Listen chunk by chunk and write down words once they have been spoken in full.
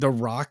The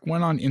Rock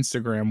went on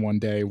Instagram one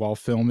day while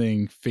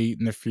filming Fate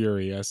and the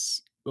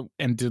Furious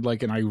and did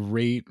like an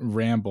irate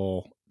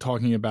ramble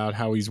talking about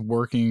how he's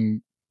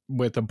working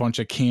with a bunch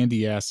of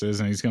candy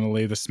asses and he's going to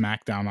lay the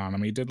smackdown on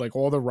him. He did like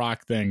all the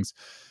Rock things.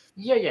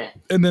 Yeah.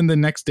 And then the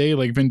next day,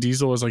 like Vin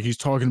Diesel was like, he's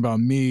talking about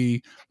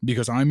me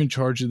because I'm in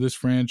charge of this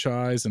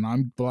franchise and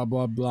I'm blah,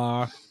 blah,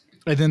 blah.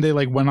 And then they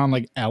like went on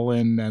like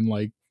Ellen and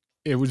like,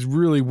 it was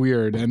really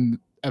weird. And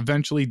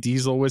eventually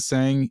Diesel was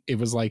saying it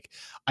was like,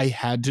 I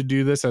had to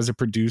do this as a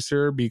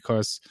producer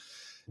because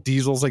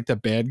Diesel's like the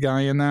bad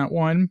guy in that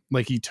one.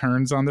 Like he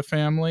turns on the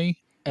family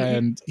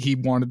and he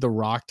wanted The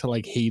Rock to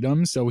like hate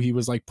him. So he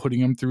was like putting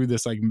him through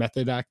this like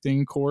method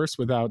acting course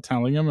without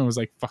telling him and was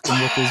like fucking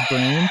with his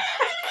brain.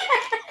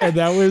 And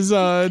that was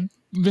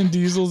Vin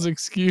Diesel's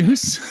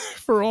excuse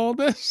for all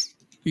this.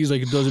 He's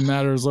like, it doesn't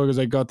matter as long as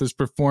I got this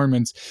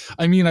performance.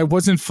 I mean, I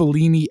wasn't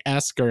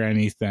Fellini-esque or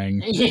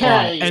anything.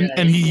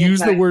 And he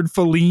used the word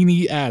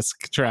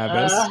Fellini-esque,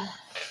 Travis.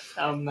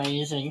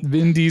 Amazing.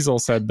 Vin Diesel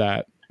said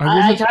that.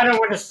 I kind of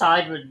want to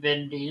side with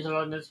Vin Diesel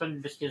on this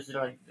one just because,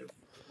 like, The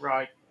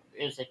Rock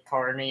is a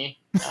corny.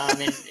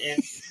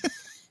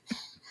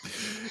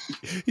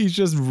 He's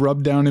just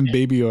rubbed down in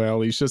baby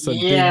oil. He's just a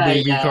big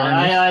baby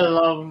corny. I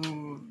love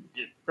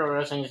pro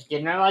wrestling as a kid,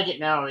 and I like it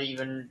now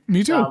even.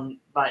 Me too.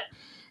 But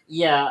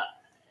yeah,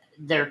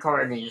 they're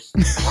cornies.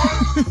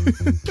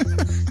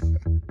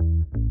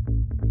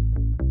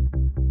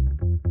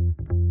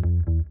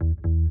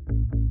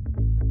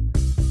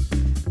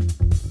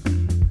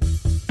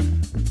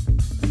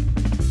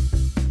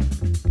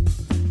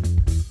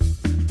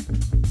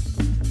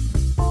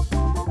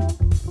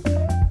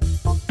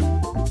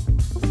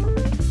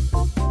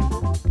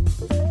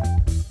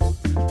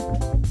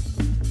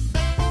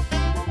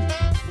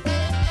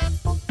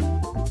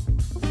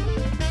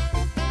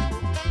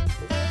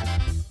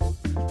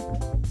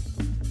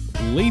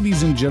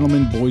 Ladies and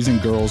gentlemen, boys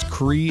and girls,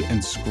 Kree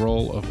and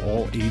Skrull of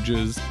all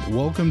ages,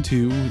 welcome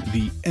to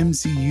the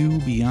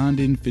MCU Beyond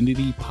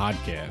Infinity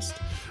podcast,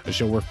 a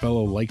show where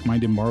fellow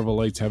like-minded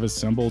Marvelites have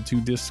assembled to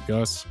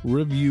discuss,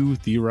 review,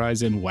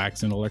 theorize, and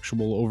wax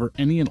intellectual over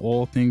any and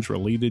all things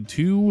related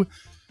to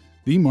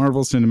the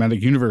Marvel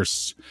Cinematic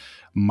Universe.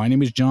 My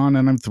name is John,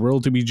 and I'm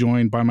thrilled to be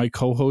joined by my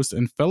co-host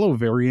and fellow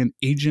variant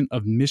agent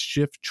of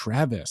mischief,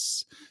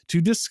 Travis,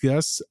 to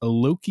discuss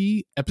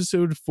Loki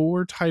Episode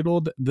 4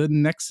 titled The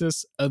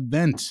Nexus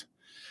Event,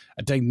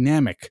 a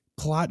dynamic,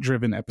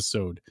 plot-driven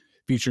episode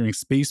featuring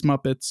space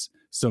Muppets,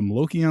 some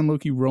Loki on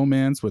Loki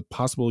romance with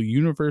possible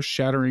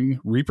universe-shattering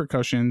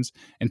repercussions,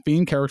 and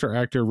famed character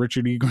actor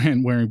Richard E.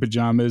 Grant wearing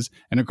pajamas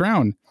and a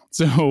crown.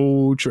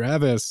 So,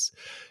 Travis,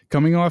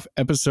 coming off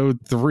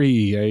episode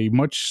 3, a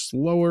much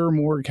slower,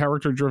 more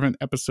character-driven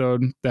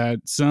episode that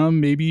some,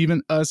 maybe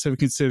even us, have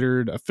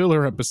considered a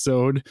filler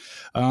episode,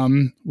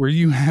 were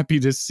you happy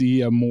to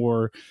see a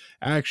more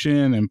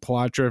action and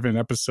plot-driven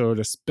episode,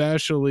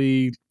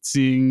 especially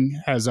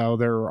seeing as how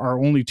there are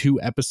only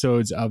 2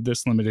 episodes of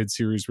this limited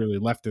series really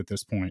left at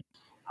this point?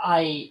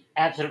 I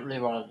absolutely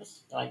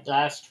was. Like,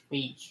 last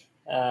week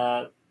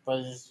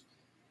was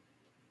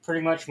pretty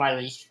much my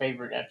least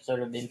favorite episode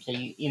of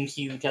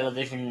MCU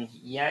television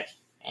yet,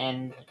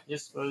 and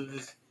this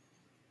was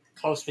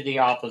close to the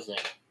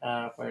opposite,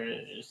 where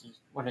this is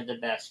one of the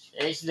best.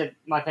 This is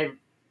my favorite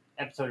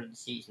episode of the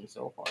season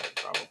so far,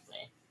 probably.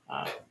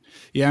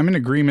 Yeah, I'm in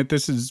agreement.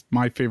 This is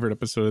my favorite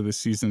episode of the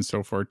season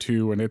so far,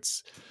 too, and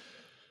it's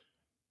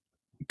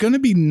going to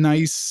be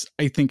nice,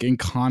 I think, in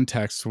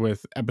context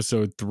with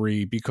episode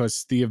 3,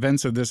 because the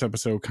events of this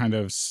episode kind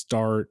of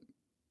start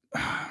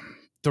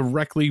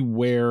directly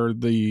where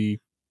the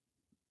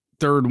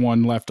third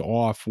one left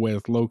off,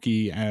 with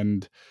Loki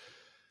and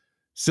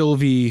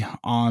Sylvie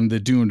on the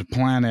doomed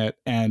planet.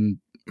 And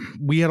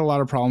we had a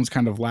lot of problems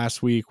kind of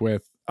last week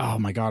with, oh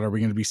my God, are we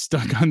going to be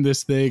stuck on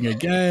this thing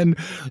again?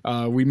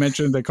 We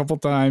mentioned a couple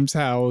times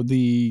how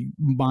the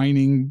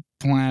mining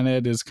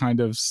planet is kind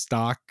of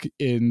stock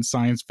in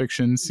science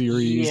fiction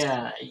series.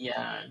 Yeah.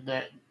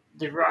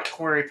 The rock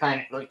quarry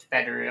planet looked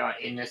better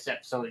in this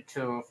episode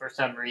too, for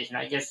some reason.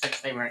 I guess since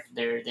they weren't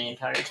there the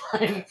entire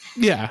time.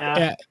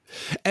 Yeah.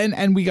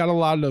 And we got a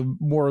lot of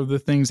more of the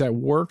things that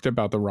worked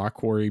about the rock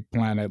quarry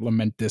planet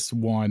Lamentis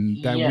one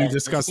that we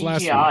discussed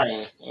last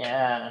week.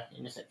 Yeah,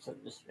 in this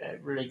episode was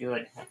really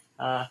good.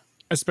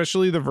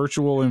 Especially the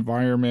virtual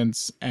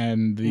environments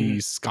and the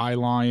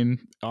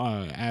skyline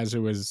as it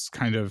was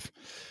kind of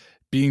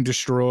being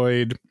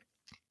destroyed.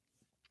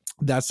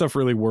 That stuff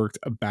really worked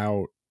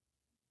about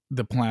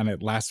the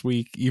planet last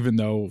week, even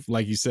though,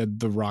 like you said,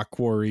 the rock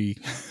quarry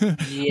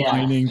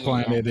mining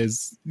planet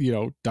is,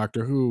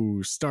 Doctor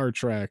Who, Star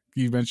Trek.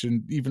 You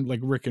mentioned even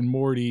like Rick and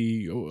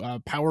Morty,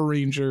 Power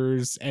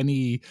Rangers,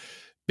 any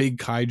big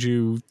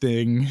kaiju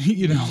thing,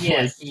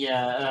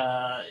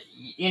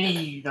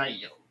 any like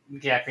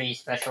Japanese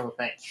special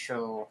effects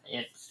show.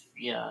 It's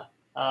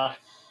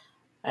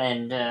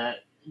and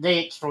they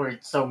explored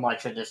so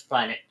much of this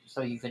planet,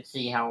 so you could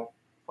see how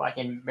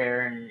fucking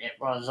barren it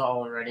was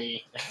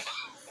already.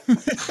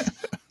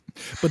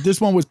 But this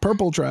one was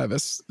purple,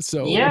 Travis.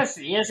 So Yes,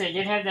 yes, it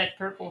did have that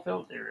purple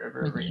filter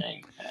over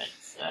everything.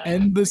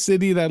 and the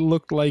city that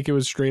looked like it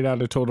was straight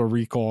out of Total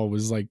Recall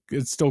was like,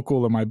 it's still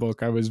cool in my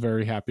book. I was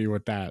very happy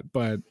with that.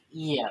 But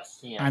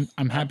yes,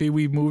 I'm happy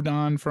we moved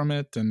on from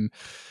it. And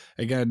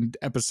again,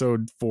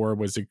 episode 4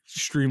 was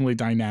extremely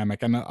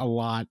dynamic, and a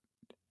lot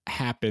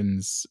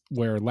happens.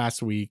 Where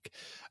last week,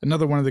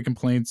 another one of the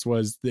complaints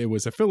was it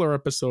was a filler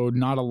episode.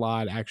 Not a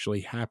lot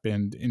actually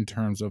happened in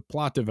terms of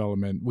plot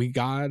development. We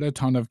got a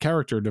ton of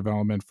character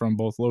development from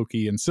both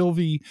Loki and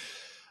Sylvie,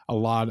 a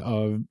lot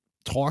of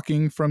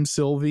talking from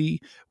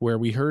Sylvie, where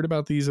we heard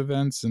about these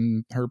events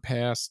and her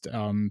past,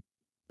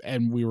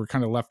 and we were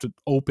kind of left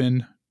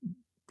open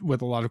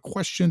with a lot of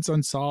questions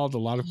unsolved, a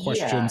lot of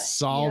questions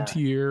solved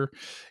here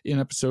in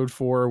episode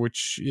 4,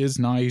 which is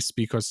nice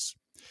because,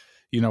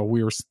 you know,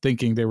 we were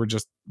thinking they were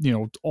just, you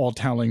know, all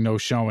telling, no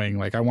showing.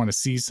 Like, I want to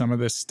see some of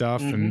this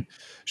stuff. And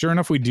sure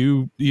enough, we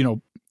do. You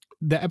know,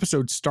 the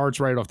episode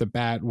starts right off the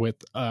bat with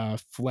a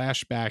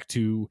flashback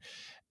to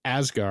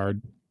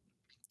Asgard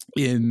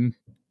in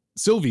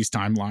Sylvie's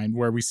timeline,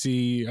 where we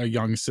see a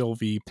young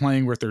Sylvie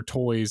playing with her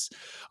toys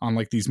on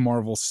like these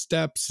marble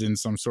steps in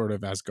some sort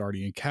of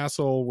Asgardian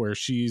castle, where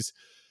she's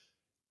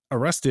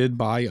arrested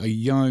by a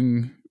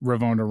young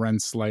Ravonna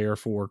Renslayer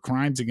for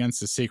crimes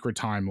against the sacred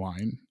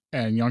timeline.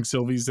 And young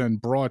Sylvie's then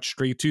brought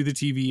straight to the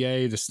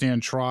TVA to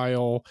stand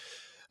trial,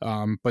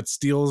 but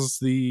steals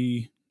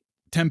the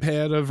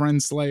tempad of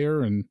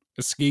Renslayer and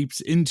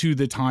escapes into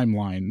the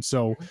timeline.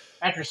 So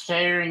after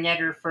staring at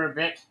her for a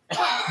bit.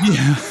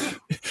 Yeah,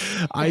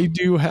 I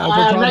do have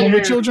a problem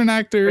with children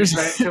actors.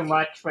 Too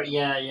much, but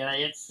yeah,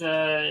 it's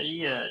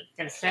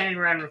kind of standing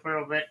around for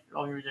a little bit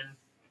longer than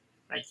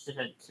I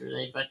said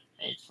today, but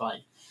it's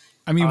fine.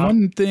 I mean,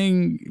 one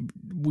thing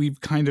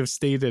we've kind of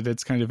stated,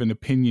 it's kind of an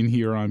opinion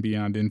here on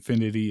Beyond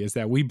Infinity, is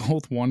that we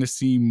both want to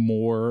see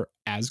more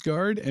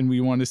Asgard and we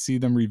want to see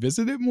them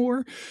revisit it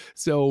more.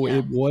 So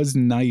it was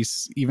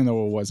nice, even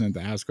though it wasn't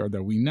the Asgard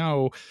that we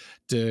know,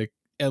 to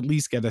at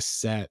least get a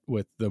set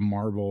with the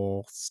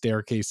marble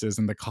staircases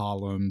and the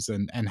columns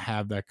and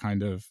have that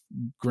kind of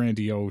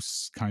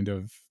grandiose kind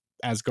of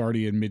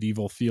Asgardian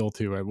medieval feel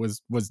to it.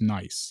 Was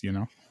nice, you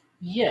know?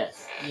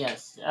 Yes.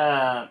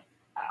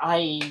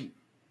 I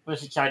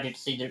was excited to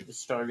see that it was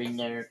starting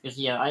there because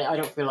I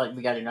don't feel like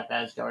we got enough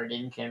Asgard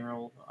in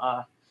general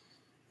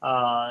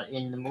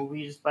in the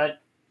movies,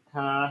 but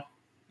I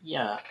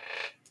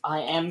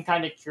am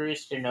kind of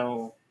curious to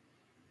know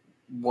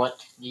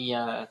what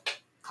the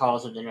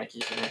cause of the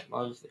Nexus event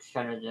was, which is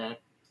kind of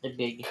the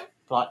big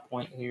plot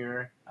point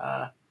here.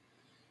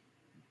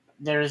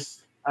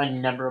 There's a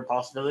number of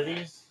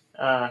possibilities.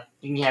 Do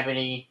you have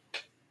any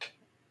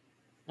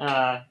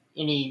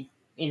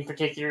in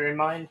particular in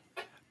mind?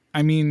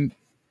 I mean,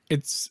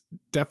 it's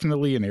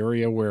definitely an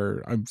area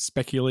where I'm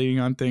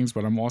speculating on things,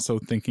 but I'm also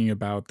thinking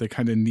about the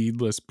kind of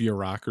needless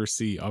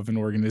bureaucracy of an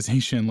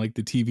organization like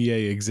the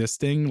TVA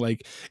existing.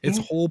 Like, its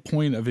whole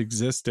point of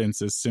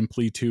existence is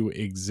simply to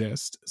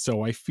exist.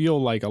 So I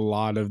feel like a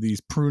lot of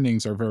these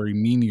prunings are very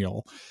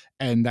menial,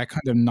 and that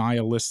kind of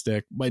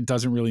nihilistic, but it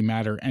doesn't really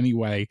matter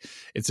anyway.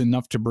 It's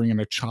enough to bring in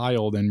a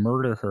child and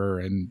murder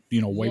her and,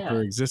 you know, wipe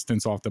her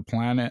existence off the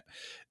planet.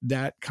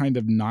 That kind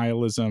of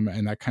nihilism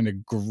and that kind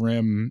of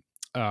grim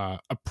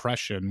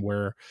oppression,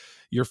 where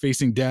you're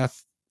facing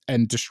death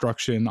and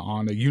destruction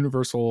on a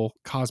universal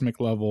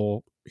cosmic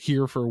level,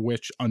 here for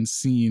which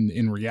unseen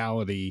in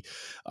reality,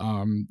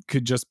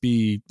 could just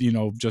be, you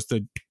know, just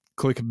a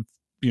click of,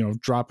 you know,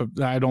 drop of,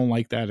 I don't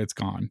like that, it's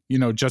gone. You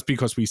know, just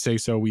because we say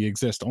so, we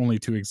exist only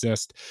to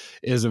exist,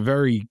 is a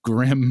very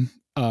grim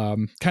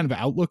kind of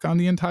outlook on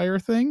the entire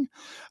thing.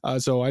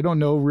 So I don't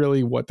know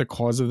really what the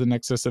cause of the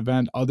Nexus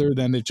event, other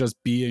than it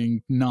just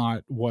being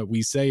not what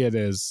we say it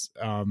is.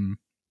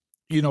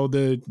 You know,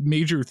 the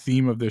major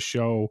theme of this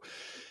show,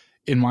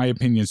 in my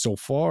opinion, so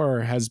far,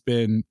 has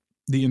been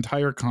the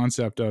entire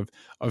concept of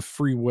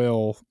free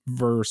will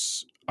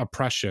versus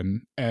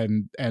oppression,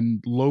 and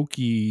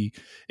Loki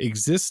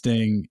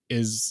existing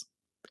is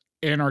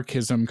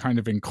anarchism kind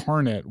of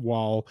incarnate,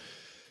 while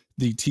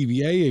the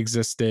TVA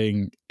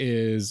existing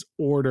is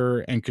order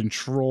and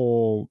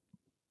control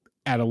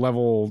at a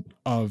level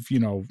of, you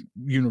know,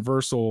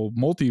 universal,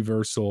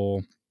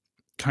 multiversal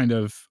kind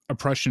of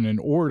oppression and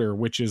order,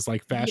 which is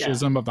like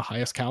fascism of the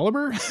highest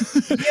caliber.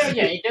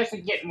 It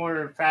doesn't get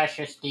more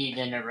fascisty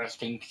than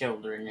arresting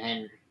children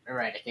and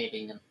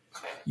eradicating them.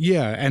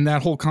 Yeah, and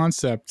that whole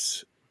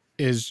concept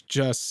is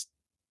just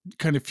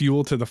kind of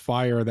fuel to the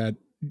fire that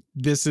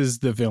this is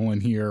the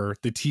villain here,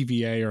 the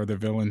TVA are the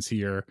villains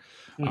here.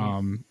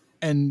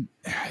 And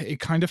it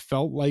kind of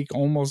felt like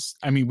almost,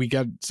 I mean, we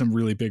get some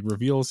really big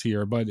reveals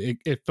here, but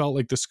it felt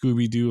like the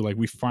Scooby-Doo, like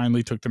we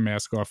finally took the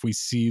mask off, we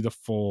see the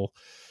full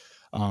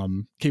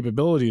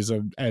capabilities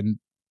of and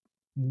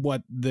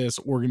what this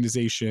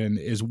organization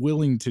is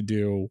willing to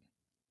do.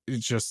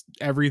 It's just,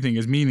 everything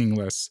is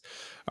meaningless.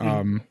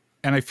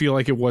 And I feel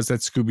like it was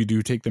that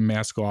Scooby-Doo take the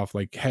mask off,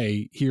 like,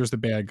 hey, here's the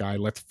bad guy,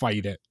 let's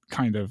fight it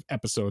kind of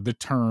episode, the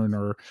turn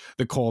or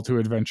the call to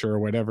adventure or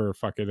whatever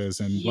fuck it is,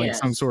 and like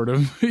some Yes. sort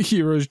of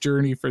hero's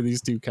journey for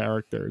these two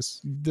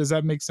characters. Does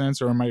that make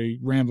sense, or am I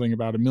rambling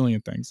about a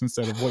million things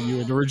instead of what you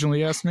had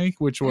originally asked me,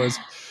 which was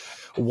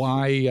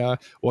why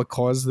what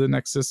caused the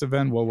Nexus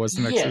event? What was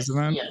the Nexus Yes,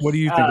 event? What do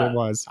yes. you think it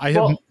was? I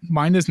have Well,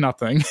 mine is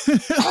nothing.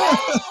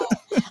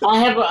 I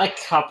have a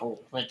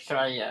couple, which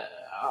I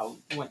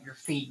want your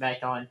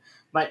feedback on.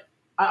 But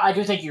I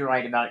do think you're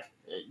right about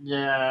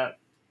the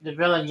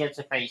villain gets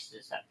a face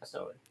this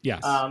episode.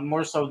 Yes.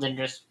 More so than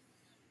just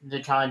the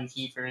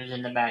timekeepers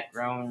in the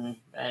background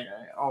and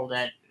all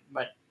that.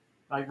 But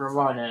like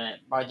Ravonna,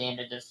 by the end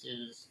of this,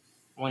 is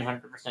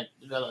 100%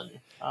 the villain.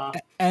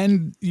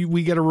 And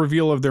we get a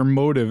reveal of their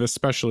motive,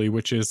 especially,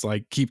 which is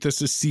like keep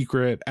this a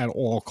secret at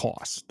all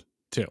cost,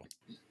 too.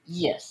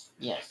 Yes,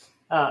 yes.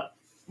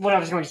 What I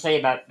was going to say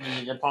about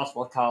the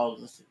possible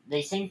cause,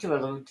 they seem to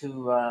allude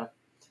to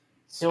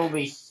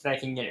Sylvie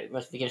suspecting that it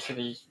was because she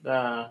was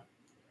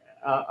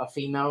a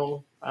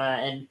female,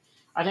 and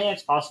I think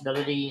that's a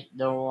possibility,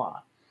 though.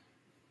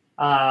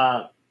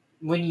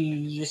 When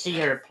you see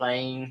her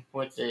playing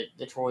with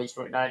the toys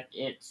and whatnot,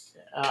 it's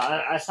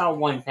I saw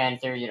one fan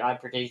theory that I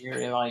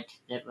particularly liked.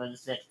 It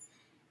was that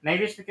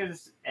maybe it's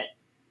because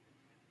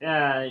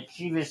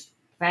she was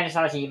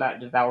fantasizing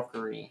about the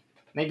Valkyrie.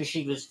 Maybe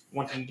she was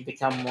wanting to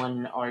become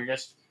one, or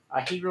just a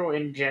hero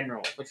in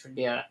general, which would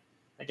be a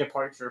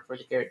departure for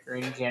the character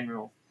in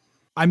general.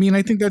 I mean,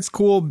 I think that's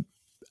cool.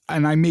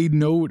 And I made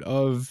note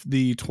of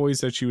the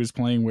toys that she was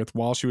playing with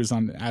while she was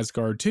on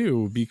Asgard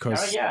too,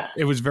 because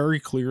it was very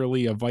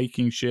clearly a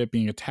Viking ship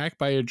being attacked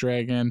by a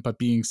dragon, but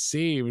being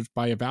saved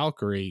by a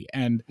Valkyrie.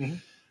 And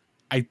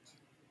I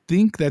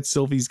think that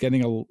Sylvie's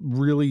getting a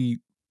really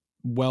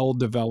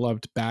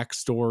well-developed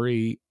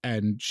backstory,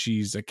 and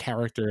she's a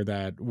character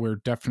that we're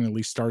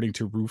definitely starting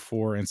to root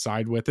for and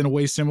side with in a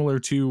way similar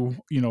to,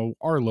 you know,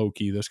 our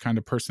Loki, this kind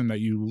of person that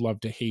you love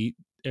to hate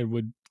and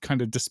would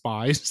kind of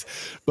despise,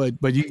 but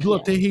you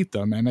love to hate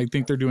them. And I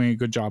think they're doing a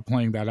good job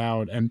playing that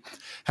out. And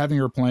having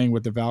her playing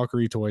with the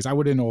Valkyrie toys, I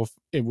wouldn't know if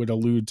it would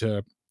allude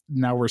to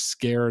now we're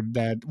scared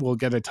that we'll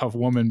get a tough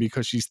woman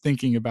because she's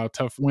thinking about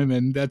tough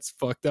women. That's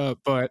fucked up.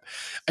 But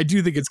I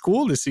do think it's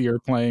cool to see her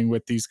playing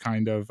with these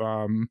kind of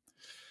I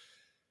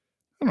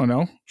don't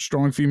know,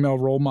 strong female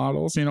role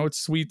models. You know, it's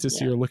sweet to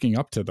see her looking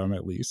up to them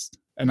at least.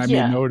 And I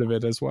made note of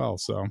it as well.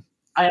 So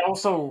I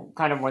also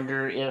kind of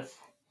wonder if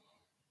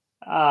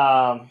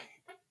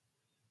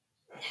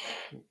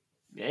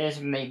this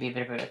may be a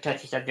bit of a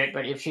touchy subject,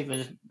 but if she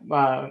was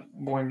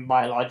born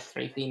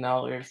biologically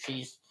female, or if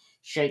she's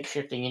shape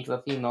shifting into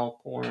a female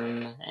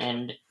form,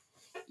 and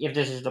if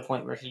this is the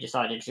point where she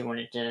decided she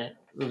wanted to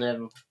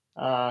live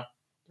the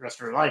rest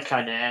of her life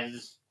kind of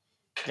as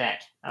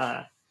that.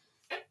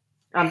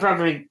 I'm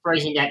probably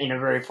phrasing that in a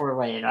very poor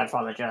way, and I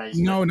apologize.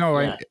 No,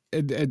 yeah.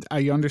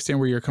 I understand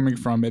where you're coming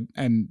from,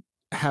 and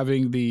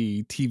having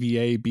the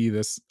TVA be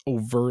this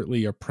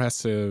overtly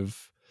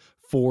oppressive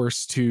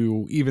force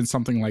to even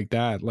something like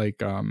that,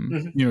 like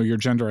you know, your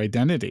gender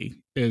identity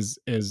is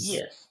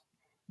yes.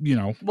 You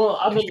know, well,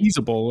 I mean,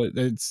 feasible.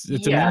 It's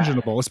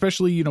imaginable,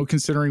 especially, you know,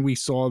 considering we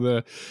saw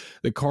the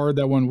card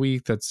that one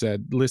week that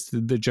said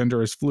listed the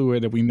gender as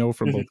fluid, and we know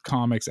from both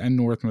comics and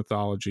Norse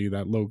mythology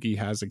that Loki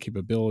has the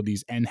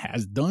capabilities and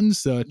has done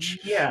such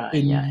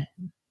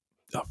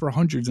for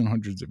hundreds and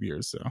hundreds of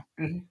years. So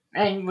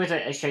and with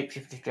a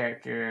shapeshifter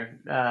character,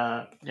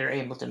 they're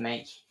able to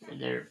make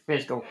their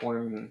physical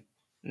form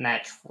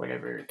match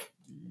whatever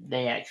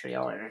they actually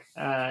are,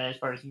 as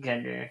far as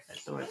gender.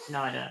 So it's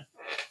not a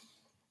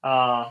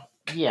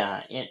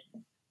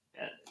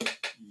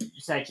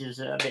sex is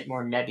a bit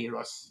more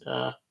nebulous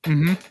of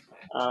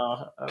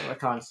a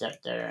concept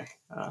there.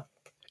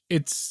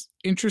 It's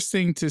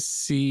interesting to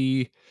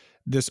see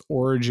this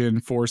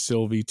origin for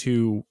Sylvie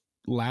too.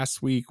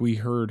 Last week we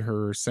heard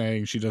her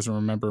saying she doesn't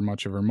remember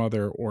much of her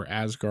mother or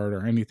Asgard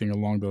or anything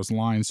along those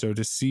lines. So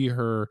to see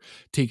her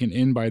taken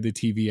in by the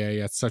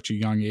TVA at such a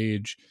young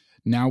age,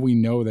 now we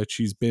know that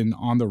she's been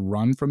on the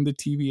run from the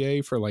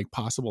TVA for like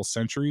possible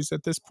centuries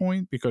at this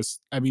point.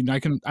 Because I mean, I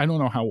don't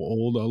know how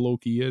old a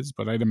Loki is,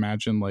 but I'd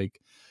imagine like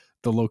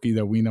the Loki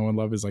that we know and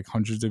love is like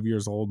hundreds of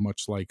years old,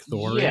 much like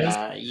Thor is.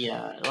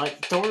 Yeah.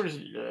 Like Thor's,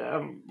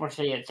 let's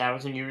say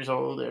 1,000 years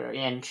old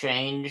and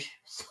change.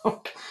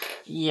 So,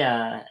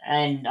 yeah.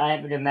 And I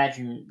would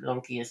imagine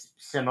Loki is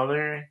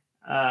similar.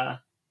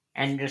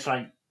 And just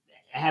like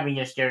having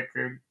this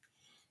character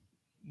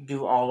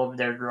do all of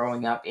their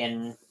growing up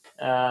in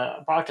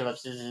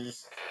Apocalypse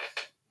is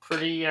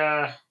pretty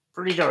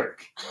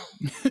dark.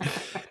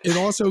 It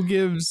also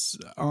gives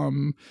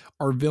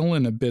our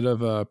villain a bit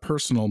of a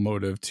personal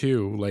motive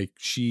too. Like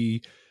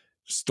she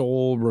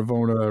stole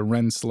Ravonna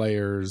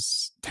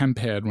Renslayer's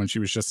Tempad when she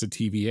was just a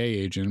TVA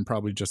agent,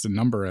 probably just a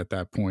number at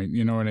that point.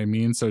 You know what I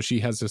mean? So she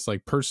has this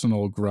like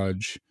personal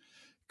grudge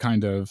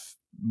kind of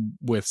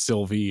with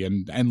Sylvie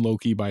and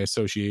Loki by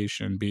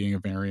association, being a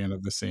variant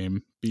of the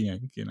same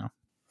being, you know?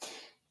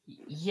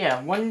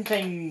 Yeah, one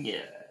thing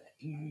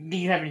do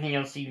you have anything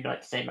else you'd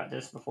like to say about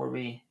this before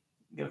we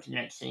go to the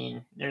next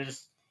scene?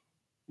 There's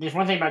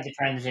one thing about the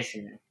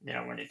transition that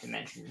I wanted to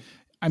mention.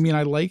 I mean,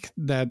 I like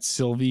that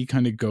Sylvie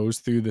kind of goes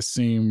through the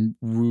same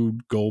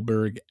Rube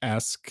Goldberg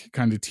esque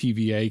kind of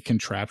TVA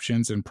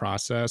contraptions and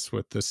process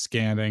with the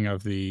scanning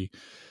of the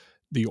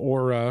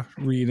aura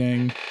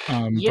reading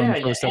from Yeah, the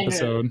yeah, first and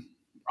episode.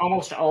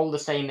 almost all the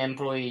same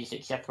employees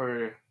except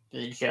for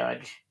the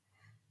judge.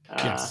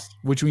 Yes,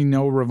 which we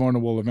know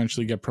Ravonna will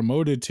eventually get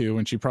promoted to,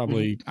 and she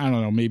probably, Mhm. I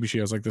don't know, maybe she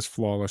has like this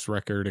flawless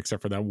record,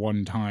 except for that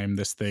one time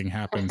this thing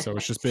happened. So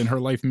it's just been her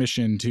life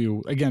mission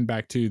to, again,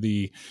 back to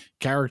the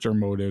character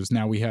motives.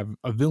 Now we have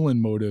a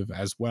villain motive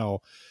as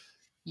well.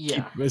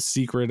 Yeah. Keep a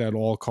secret at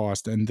all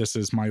cost, and this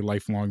is my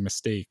lifelong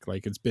mistake.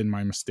 Like, it's been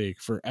my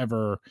mistake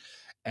forever,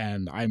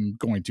 and I'm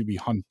going to be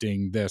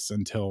hunting this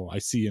until I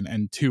see an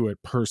end to it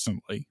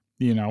personally,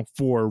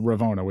 for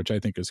Ravonna, which I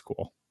think is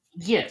cool.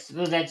 Yes,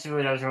 well, that's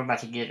what I was about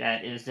to get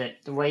at. Is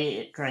that the way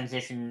it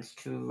transitions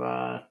to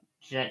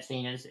that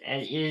scene is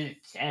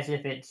as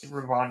if it's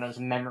Ravonna's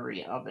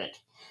memory of it,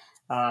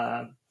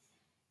 uh,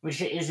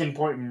 which is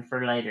important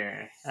for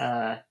later,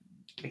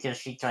 because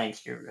she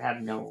claims to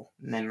have no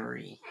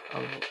memory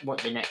of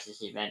what the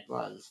Nexus event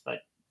was.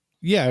 But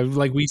Yeah,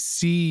 like we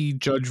see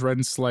Judge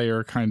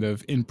Renslayer kind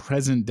of in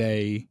present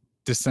day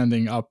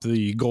descending up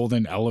the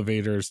golden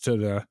elevators to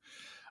the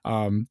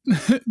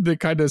the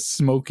kind of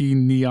smoky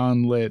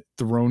neon lit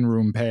throne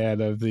room pad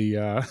of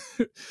the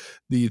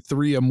the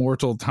three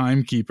immortal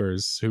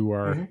timekeepers who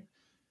are Mhm.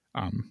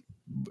 um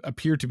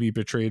appear to be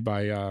betrayed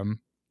by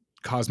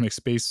cosmic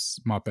space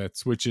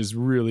muppets, which is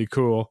really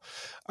cool.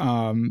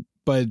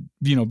 But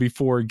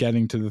before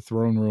getting to the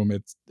throne room,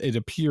 it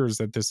appears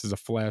that this is a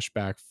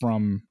flashback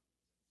from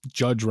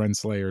Judge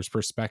Renslayer's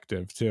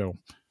perspective too.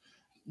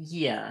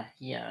 Yeah,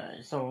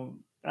 yeah. So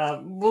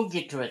we'll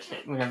get to it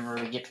whenever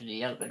we get to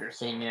the elevator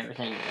scene and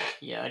everything.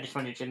 But yeah, I just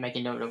wanted to make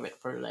a note of it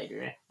for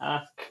later.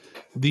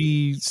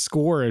 The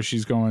score as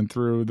she's going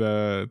through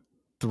the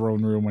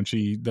throne room when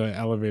the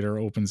elevator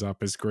opens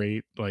up is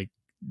great. Like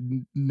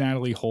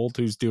Natalie Holt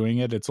who's doing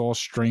it, it's all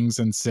strings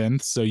and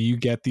synths, so you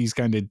get these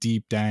kind of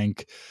deep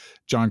dank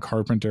John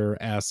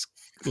Carpenter-esque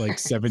like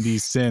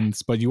 70s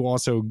synths, but you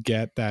also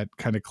get that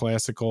kind of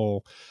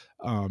classical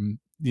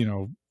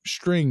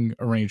string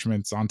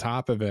arrangements on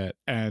top of it.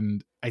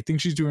 And I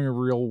think she's doing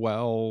real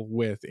well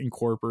with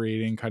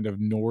incorporating kind of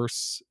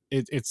Norse.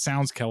 It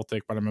sounds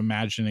Celtic, but I'm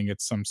imagining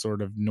it's some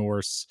sort of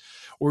Norse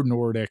or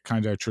Nordic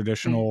kind of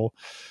traditional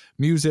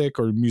music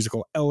or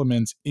musical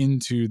elements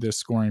into the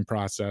scoring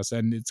process.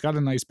 And it's got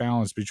a nice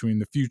balance between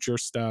the future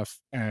stuff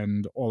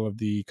and all of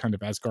the kind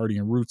of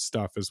Asgardian root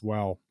stuff as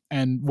well.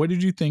 And what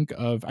did you think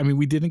of? I mean,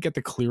 we didn't get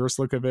the clearest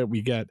look of it.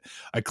 We get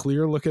a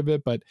clear look of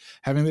it, but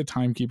having the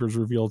timekeepers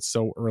revealed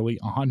so early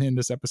on in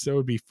this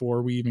episode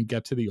before we even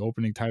get to the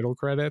opening title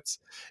credits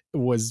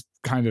was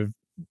kind of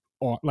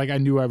like I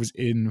knew I was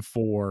in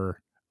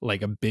for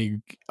like a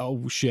big,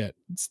 oh shit,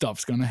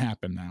 stuff's gonna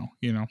happen now.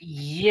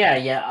 Yeah,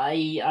 yeah.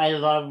 I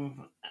love.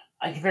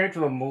 I compare it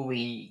to a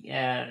movie.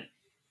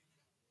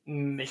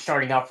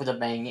 Starting off with a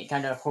bang, it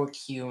kind of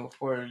hooks you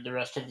for the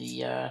rest of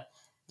the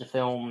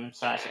film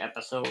slash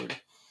episode,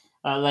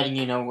 letting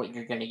you know what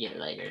you're gonna get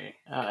later,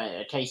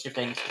 a taste of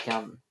things to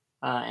come,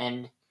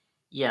 and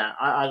yeah,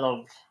 I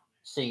love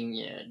seeing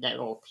that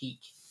little peek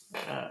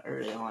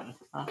early on.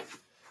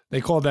 They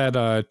call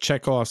that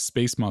Chekhov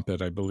Space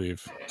Muppet, I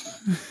believe.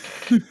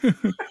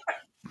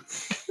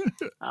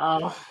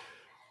 Uh,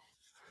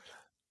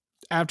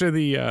 After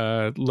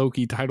the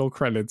Loki title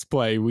credits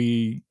play,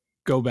 we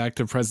go back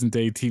to present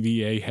day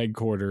TVA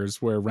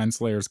headquarters where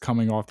Renslayer's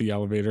coming off the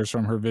elevators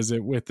from her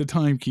visit with the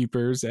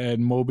timekeepers, and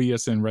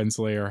Mobius and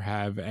Renslayer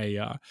have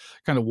a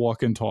kind of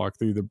walk and talk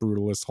through the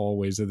brutalist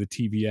hallways of the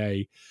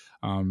TVA,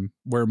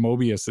 where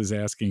Mobius is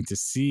asking to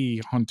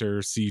see Hunter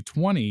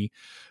C20,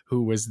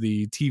 who was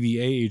the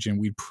TVA agent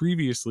we'd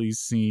previously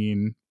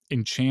seen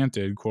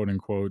enchanted, quote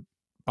unquote,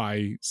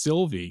 by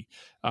Sylvie.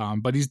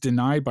 But he's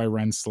denied by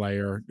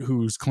Renslayer,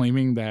 who's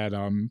claiming that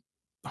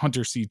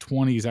Hunter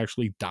C20 has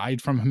actually died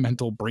from a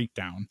mental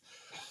breakdown.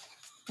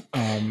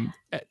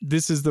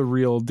 This is the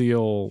real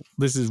deal.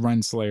 This is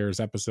Renslayer's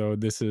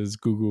episode. This is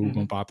Gugu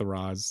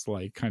Mbatha-Ra's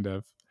like kind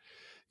of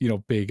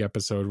big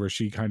episode where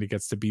she kind of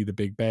gets to be the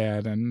big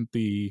bad and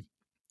the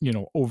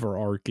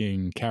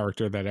overarching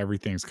character that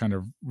everything's kind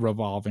of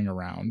revolving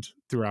around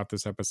throughout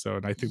this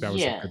episode. I think that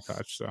was a good yes,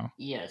 touch. So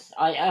yes.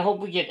 I hope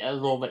we get a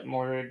little bit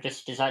more,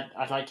 just because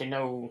I'd like to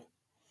know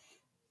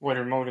what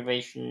her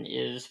motivation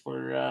is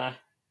for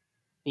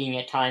being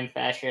a time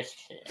fascist,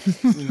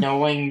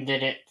 knowing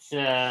that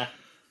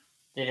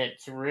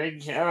it's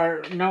rigged,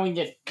 or knowing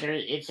that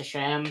it's a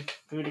sham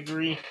to a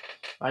degree.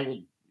 Like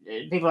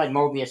people like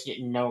Mobius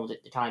didn't know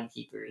that the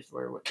timekeepers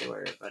were what they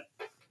were, but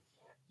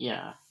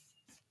yeah.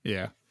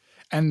 yeah.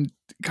 And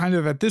kind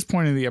of at this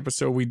point in the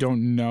episode, we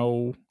don't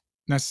know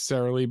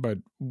necessarily, but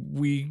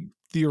we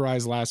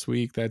theorized last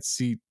week that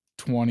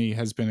C20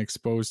 has been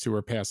exposed to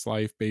her past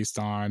life based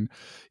on,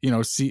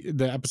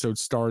 the episode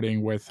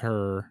starting with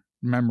her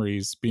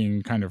memories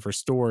being kind of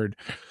restored.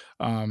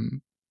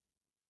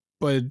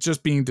 but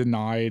just being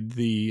denied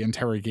the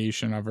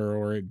interrogation of her,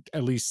 or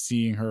at least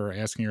seeing her,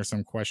 asking her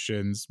some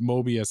questions.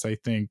 Mobius, I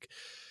think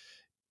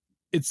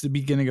it's the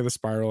beginning of the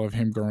spiral of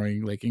him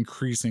growing like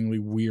increasingly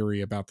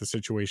weary about the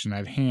situation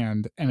at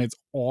hand. And it's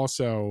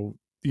also,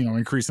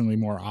 increasingly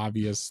more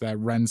obvious that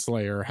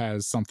Renslayer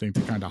has something to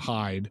kind of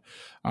hide.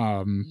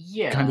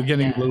 Kind of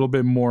getting a little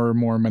bit more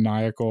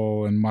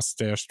maniacal and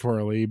mustache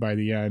twirly by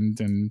the end,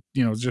 and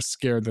just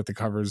scared that the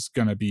cover's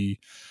gonna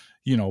be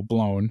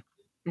blown.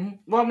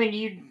 Well, I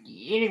mean,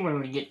 anyone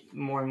would get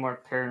more and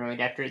more paranoid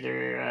after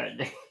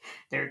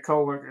their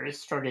coworkers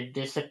started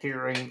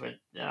disappearing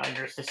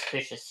under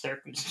suspicious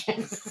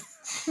circumstances.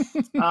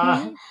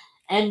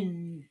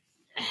 And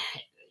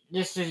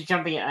this is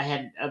jumping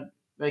ahead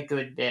a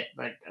good bit,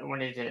 but I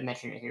wanted to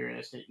mention it here.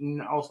 Is that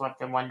you also have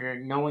to wonder,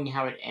 knowing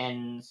how it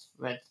ends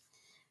with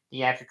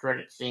the after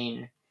credit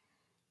scene,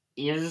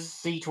 is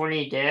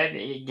C20 dead?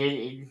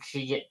 Did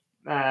she get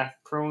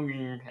pruned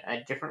in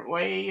a different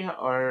way,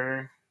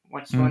 or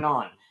what's going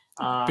on?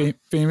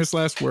 Famous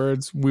last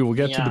words. We will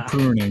get to the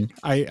pruning.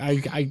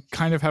 I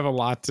kind of have a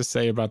lot to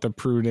say about the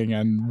pruning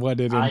and what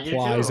it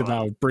implies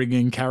about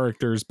bringing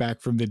characters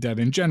back from the dead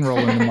in general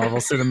in the Marvel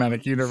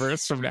Cinematic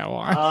Universe from now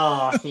on.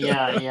 Oh,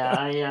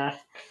 yeah.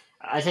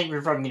 I think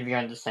we're probably going to be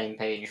on the same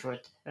page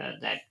with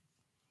that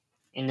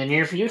in the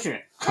near future.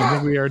 I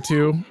think we are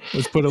too.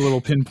 Let's put a little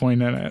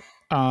pinpoint in it.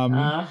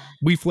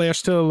 We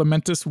flash to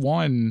Lamentis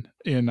 1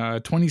 in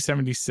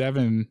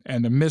 2077,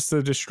 and amidst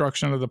the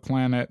destruction of the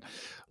planet,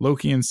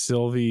 Loki and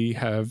Sylvie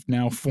have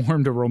now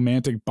formed a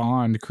romantic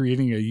bond,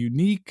 creating a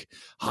unique,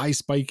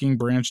 high-spiking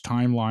branch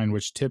timeline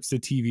which tips the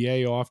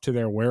TVA off to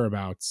their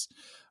whereabouts.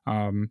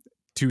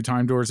 2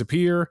 time doors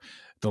appear,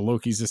 the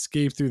Lokis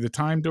escape through the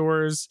time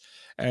doors,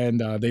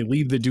 and they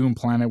leave the doomed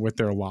planet with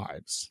their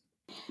lives.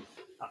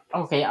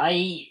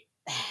 Okay,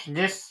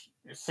 this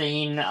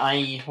scene,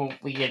 I hope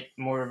we get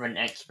more of an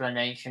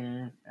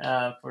explanation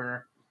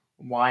for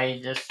why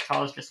this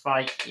caused a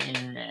spike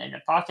in an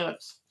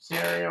apocalypse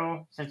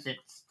scenario, since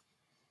it's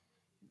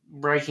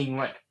breaking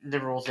what the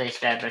rules they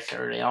established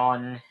early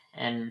on,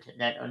 and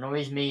that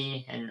annoys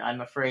me, and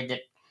I'm afraid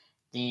that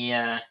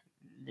the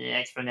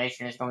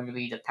explanation is going to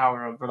be the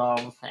power of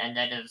love, and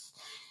that is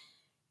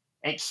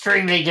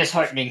extremely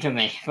disheartening to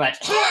me, but...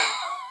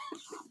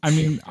 I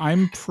mean,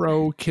 I'm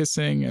pro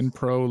kissing and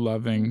pro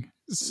loving,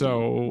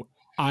 so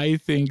I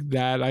think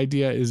that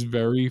idea is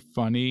very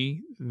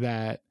funny,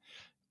 that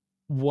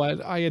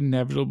what I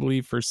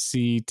inevitably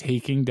foresee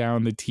taking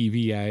down the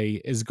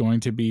TVA is going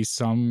to be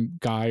some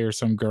guy or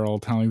some girl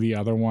telling the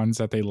other ones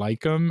that they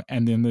like them,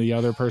 and then the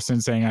other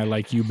person saying, I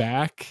like you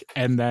back,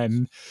 and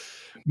then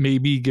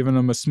maybe giving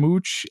them a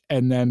smooch,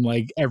 and then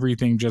like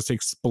everything just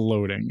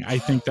exploding. I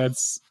think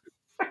that's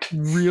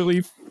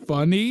really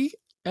funny,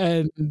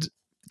 and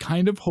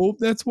kind of hope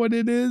that's what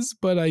it is,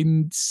 but I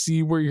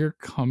see where you're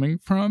coming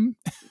from.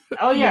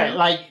 Oh yeah,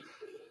 like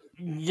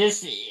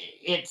this,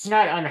 it's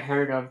not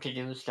unheard of to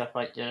do stuff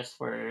like this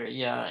where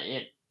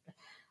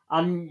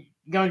I'm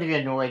going to be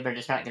annoyed, but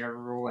it's not going to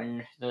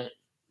ruin the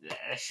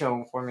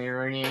show for me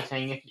or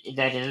anything if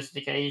that is the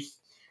case.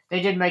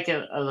 They did make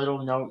a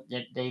little note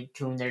that they've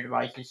tuned their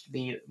devices to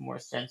be more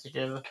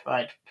sensitive,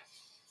 but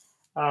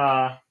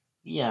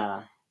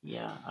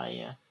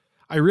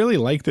I really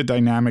like the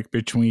dynamic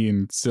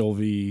between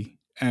Sylvie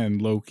and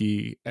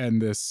Loki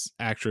and this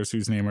actress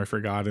whose name I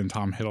forgot, and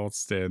Tom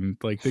Hiddleston.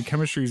 Like, the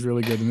chemistry is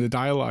really good and the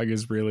dialogue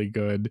is really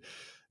good.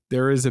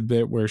 There is a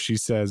bit where she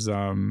says,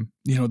 the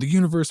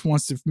universe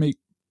wants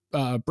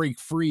to break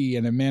free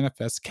and it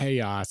manifests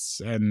chaos.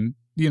 And,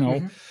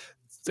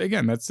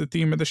 again, that's the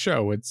theme of the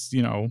show. It's,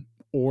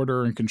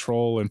 order and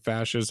control and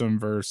fascism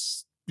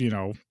versus,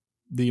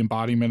 the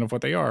embodiment of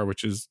what they are,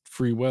 which is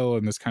free will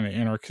and this kind of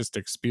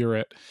anarchistic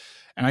spirit.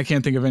 And I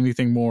can't think of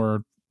anything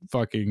more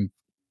fucking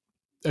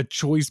a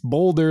choice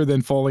bolder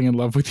than falling in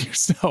love with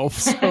yourself.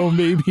 So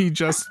maybe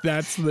just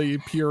that's the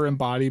pure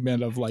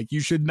embodiment of like,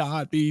 you should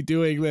not be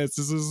doing this.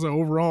 This is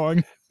so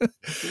wrong.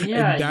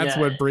 Yeah, and that's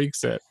what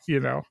breaks it,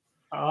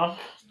 Oh,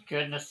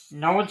 goodness.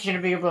 No one's going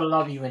to be able to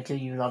love you until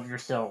you love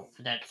yourself.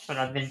 That's what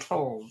I've been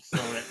told. So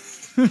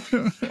it's...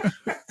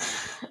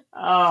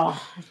 oh,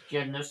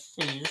 goodness.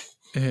 Jeez.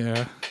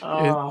 Yeah,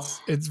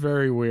 it's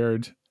very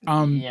weird.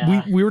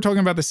 We were talking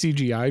about the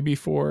CGI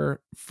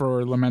before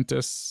for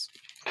Lamentis,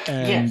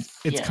 and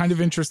it's kind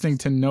of interesting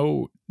to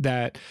note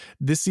that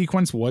this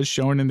sequence was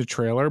shown in the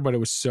trailer, but it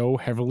was so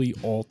heavily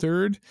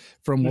altered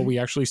from what we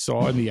actually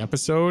saw in the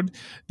episode.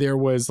 There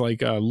was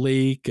like a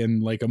lake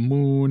and like a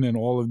moon and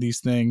all of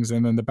these things,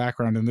 and then the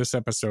background in this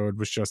episode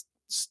was just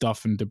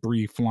stuff and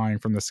debris flying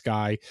from the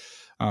sky,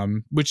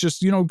 which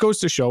just goes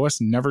to show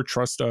us never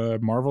trust a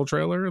Marvel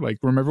trailer. Like,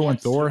 remember when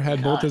Thor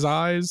had both his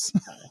eyes?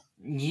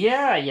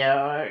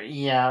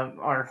 Yeah.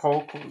 Our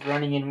Hulk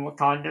running in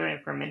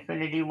Wakanda from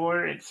Infinity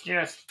War. It's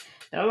just,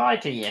 they'll lie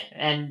to you.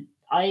 And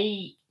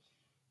I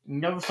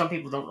know some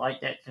people don't like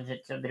that since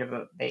it's a bit of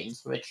a bait and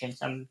switch in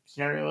some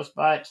scenarios,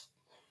 but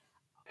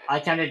I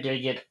kind of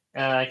dig it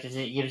because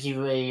it gives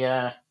you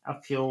a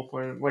feel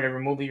for whatever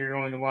movie you're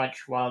going to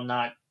watch while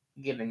not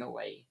giving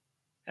away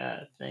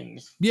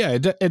things. Yeah,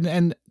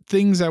 and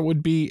things that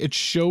would be, it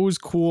shows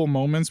cool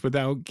moments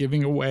without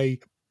giving away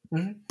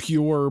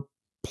pure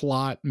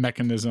plot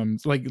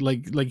mechanisms,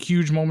 like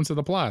huge moments of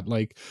the plot,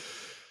 like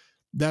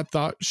that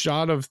thought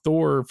shot of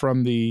Thor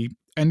from the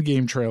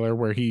Endgame trailer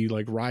where he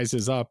like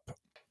rises up.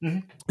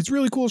 It's a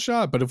really cool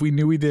shot, but if we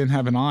knew he didn't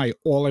have an eye,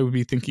 all I would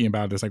be thinking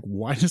about is like,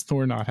 why does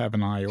Thor not have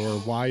an eye, or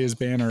why is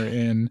Banner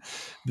in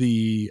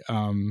the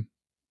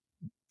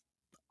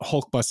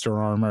Hulkbuster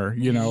armor?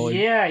 You know?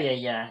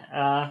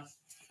 Yeah.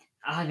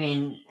 I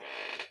mean,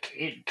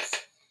 it's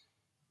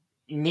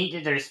neat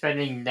that they're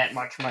spending that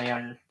much money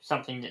on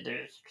something that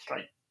there's just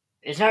like,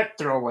 it's not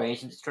throwaway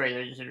since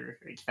trailers are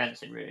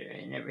expensive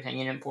and everything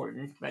and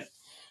important, but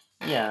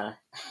yeah,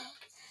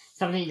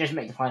 something that doesn't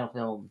make the final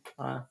film.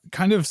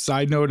 Kind of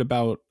side note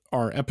about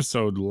our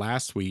episode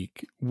last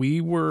week,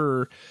 we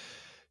were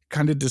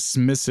kind of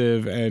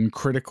dismissive and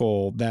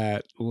critical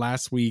that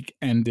last week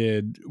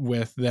ended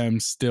with them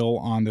still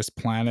on this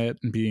planet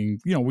and being,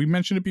 you know, we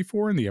mentioned it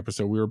before in the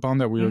episode, we were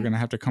bummed that we were going to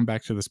have to come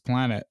back to this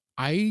planet.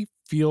 I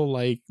feel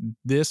like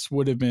this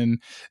would have been,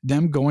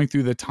 them going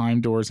through the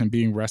time doors and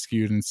being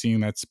rescued and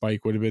seeing that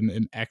spike would have been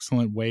an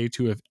excellent way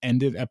to have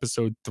ended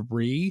episode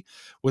 3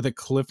 with a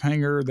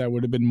cliffhanger that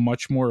would have been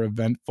much more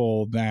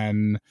eventful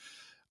than,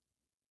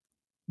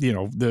 you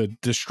know, the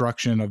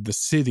destruction of the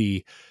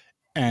city,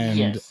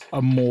 and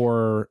a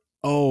more,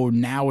 oh,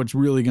 now it's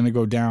really going to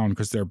go down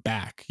because they're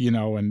back, you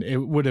know, and it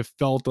would have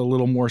felt a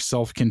little more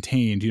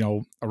self-contained, you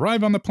know,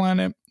 arrive on the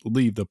planet,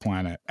 leave the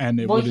planet. And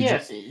it would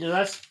have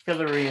less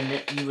fillery, and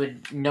that you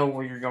would know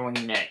where you're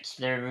going next.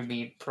 There would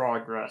be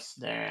progress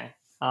there.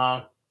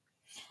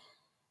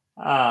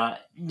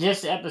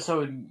 This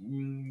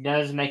episode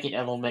does make it a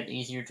little bit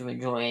easier to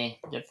enjoy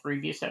the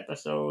previous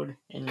episode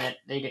in that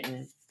they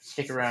didn't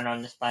stick around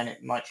on this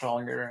planet much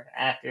longer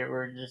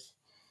afterwards.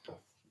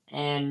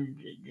 And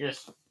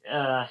just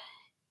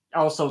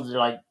also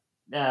like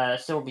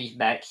Sylvie's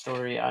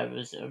backstory, I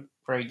was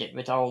afraid that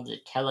with all the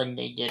telling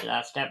they did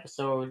last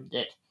episode,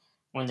 that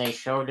when they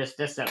showed us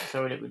this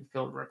episode, it would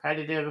feel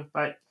repetitive,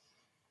 but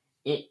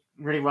it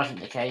really wasn't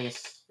the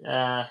case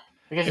because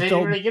they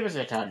didn't really give us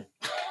a ton.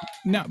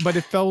 No, but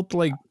it felt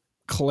like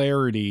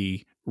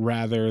clarity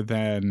rather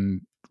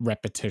than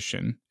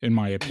repetition, in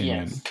my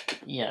opinion.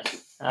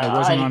 Yes. I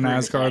wasn't on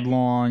Asgard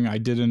long. I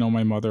didn't know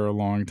my mother a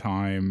long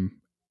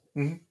time.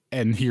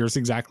 And here's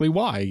exactly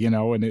why, you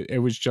know, and it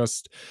was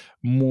just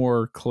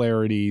more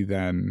clarity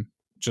than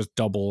just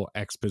double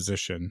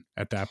exposition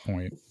at that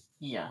point.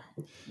 Yeah.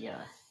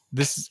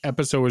 This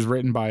episode was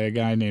written by a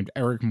guy named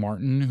Eric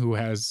Martin, who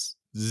has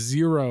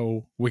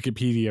zero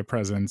Wikipedia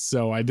presence,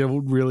 so I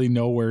don't really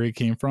know where he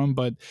came from,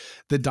 but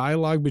the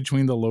dialogue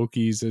between the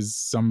Lokis is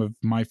some of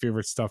my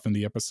favorite stuff in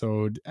the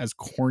episode. As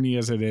corny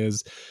as it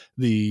is,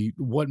 the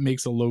what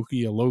makes a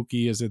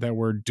Loki, is it that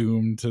we're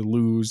doomed to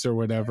lose or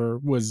whatever,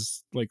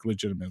 was like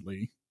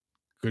legitimately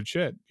good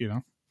shit, you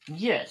know?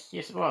 Yes,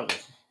 it was.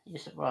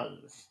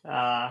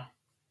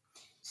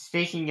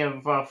 Speaking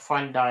of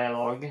fun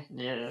dialogue,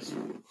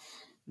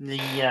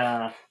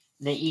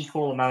 the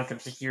equal amount of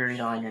security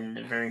line in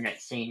the very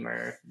next scene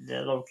where the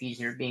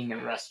Lokis are being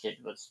arrested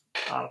was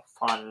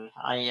fun.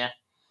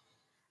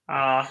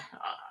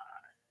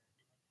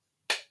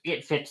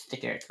 It fits the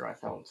character, I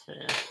felt.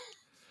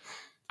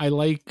 I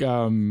like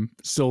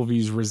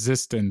Sylvie's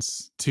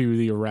resistance to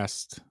the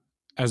arrest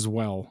as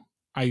well.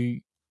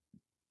 I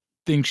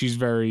think she's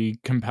very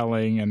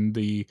compelling, and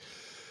the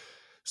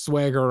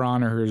swagger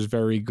on her is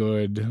very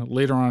good.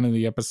 Later on in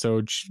the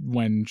episode,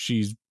 when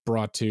she's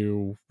brought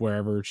to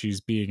wherever she's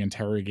being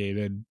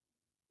interrogated,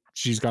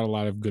 she's got a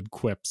lot of good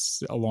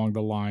quips along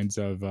the lines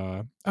of,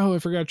 oh, I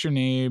forgot your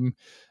name.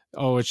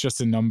 Oh, it's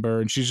just a number.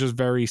 And she's just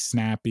very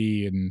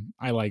snappy, and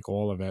I like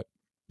all of it.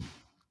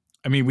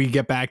 I mean, we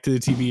get back to the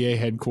TVA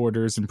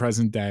headquarters in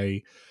present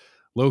day.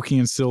 Loki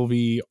and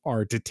Sylvie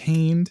are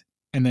detained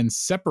and then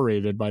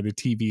separated by the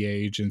TVA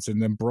agents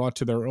and then brought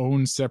to their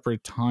own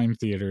separate time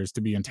theaters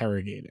to be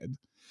interrogated.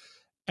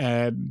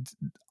 And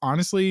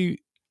honestly,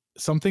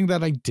 something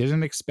that I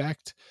didn't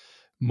expect,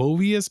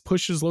 Mobius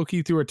pushes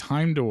Loki through a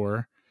time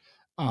door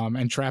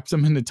and traps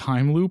him in a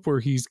time loop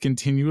where he's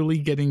continually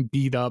getting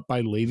beat up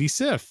by Lady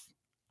Sif.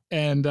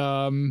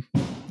 And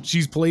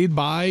she's played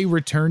by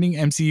returning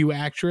MCU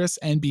actress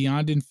and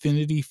Beyond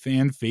Infinity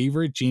fan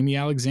favorite Jamie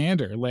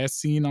Alexander, last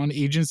seen on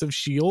Agents of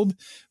S.H.I.E.L.D.,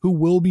 who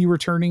will be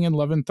returning in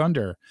Love and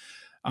Thunder.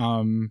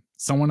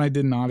 Someone I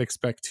did not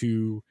expect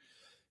to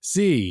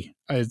see.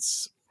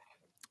 It's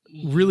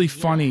really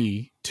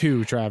funny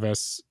too,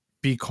 Travis,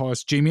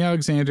 because Jamie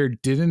Alexander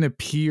didn't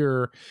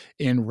appear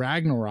in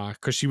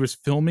Ragnarok because she was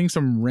filming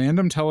some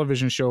random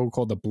television show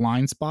called The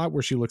Blind Spot,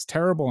 where she looks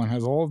terrible and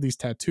has all of these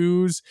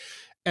tattoos.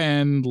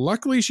 And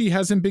luckily she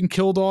hasn't been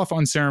killed off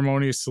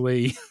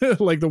unceremoniously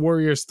like the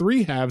Warriors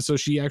 3 have, so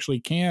she actually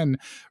can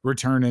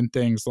return in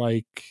things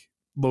like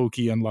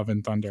Loki and Love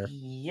and Thunder.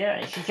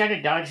 Yeah, she kind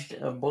of dodged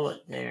a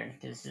bullet there,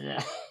 because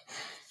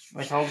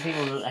with all the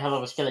people that Hela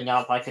was killing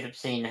off, I could have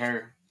seen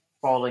her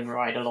falling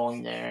right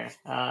along there.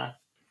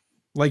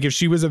 Like if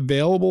she was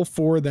available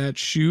for that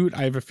shoot,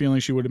 I have a feeling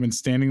she would have been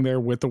standing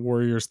there with the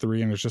Warriors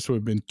 3, and it just would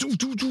have been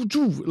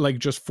like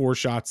just 4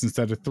 shots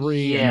instead of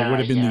 3, and it would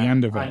have been the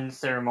end of it.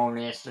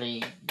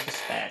 Unceremoniously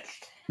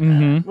dispatched.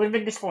 Mm-hmm. Would have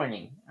been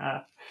disappointing.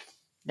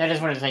 That is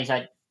one of the things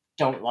I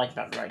don't like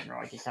about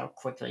Ragnarok, is how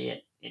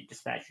quickly it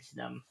dispatches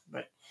them.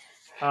 But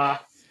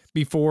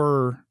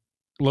before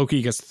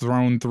Loki gets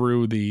thrown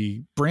through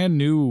the brand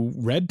new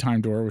red time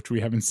door, which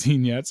we haven't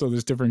seen yet, so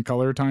there's different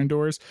color time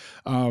doors,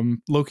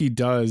 Loki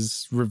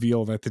does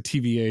reveal that the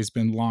TVA has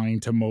been lying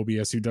to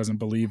Mobius, who doesn't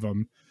believe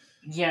him.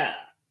 Yeah.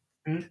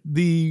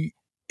 The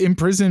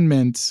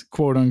imprisonment,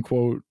 quote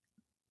unquote,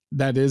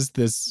 that is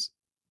this,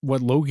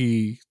 what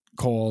Loki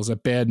calls a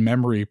bad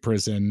memory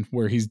prison,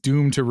 where he's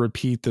doomed to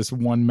repeat this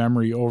one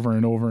memory over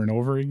and over and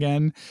over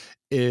again,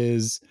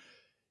 is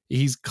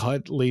he's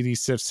cut Lady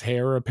Sif's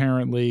hair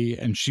apparently,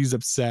 and she's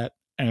upset,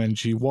 and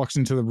she walks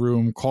into the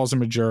room, calls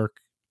him a jerk,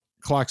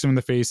 clocks him in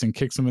the face and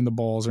kicks him in the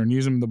balls or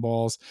knees him in the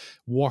balls,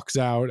 walks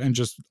out, and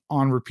just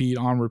on repeat.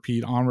 And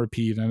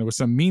it was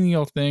some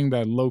menial thing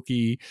that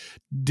Loki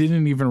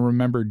didn't even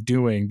remember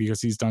doing,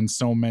 because he's done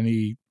so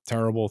many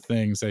terrible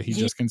things that he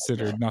just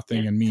considered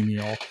nothing and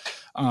menial.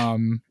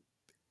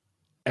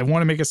 I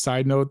want to make a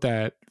side note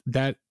that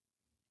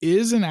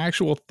is an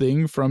actual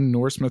thing from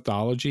Norse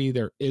mythology.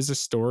 There is a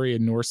story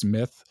in Norse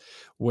myth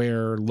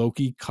where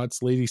Loki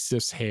cuts Lady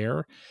Sif's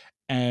hair,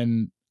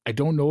 and I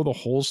don't know the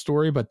whole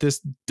story, but this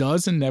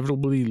does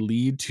inevitably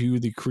lead to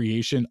the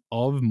creation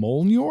of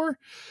Mjolnir.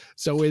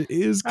 So it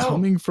is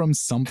coming from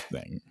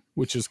something,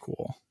 which is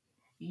cool.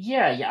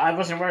 Yeah, I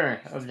wasn't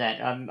aware of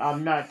that.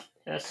 I'm not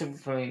super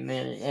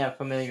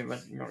familiar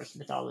with Norse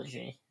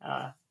mythology.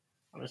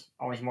 I was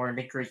always more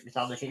into Greek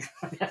mythology.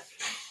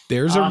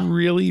 There's a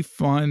really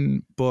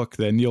fun book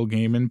that Neil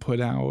Gaiman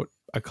put out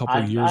a couple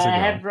years ago. I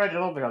have read a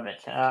little bit of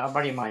it. A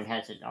buddy of mine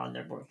has it on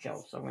their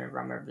bookshelf, so whenever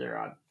I'm over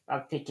there,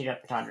 I've picked it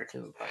up a time or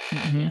two. But,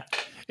 yeah.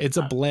 It's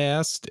a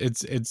blast.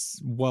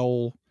 It's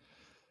well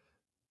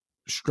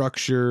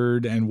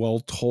structured and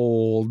well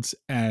told,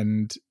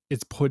 and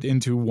it's put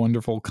into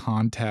wonderful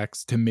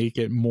context to make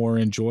it more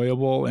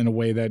enjoyable in a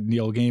way that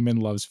Neil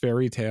Gaiman loves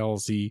fairy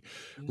tales. He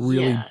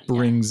really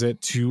brings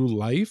it to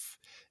life.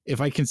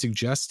 If I can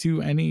suggest to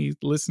any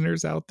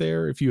listeners out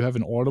there, if you have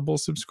an Audible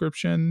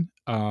subscription,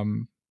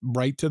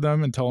 write to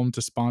them and tell them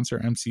to sponsor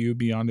MCU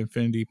Beyond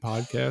Infinity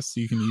podcast. So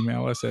you can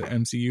email us at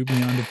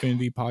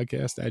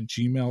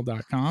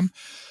mcubeyondinfinitypodcast@gmail.com.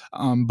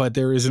 But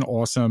there is an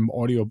awesome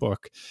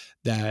audiobook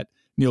that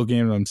Neil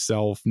Gaiman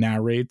himself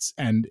narrates,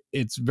 and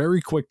it's very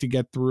quick to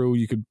get through.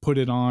 You could put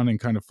it on and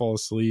kind of fall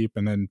asleep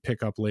and then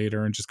pick up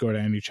later and just go to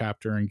any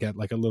chapter and get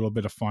like a little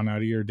bit of fun out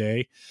of your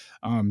day.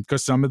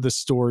 Because some of the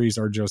stories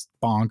are just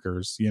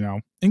bonkers,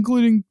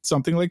 including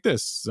something like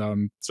this,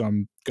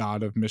 some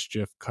god of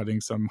mischief cutting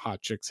some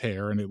hot chick's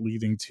hair and it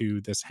leading to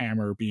this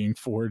hammer being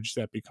forged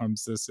that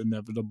becomes this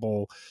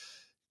inevitable,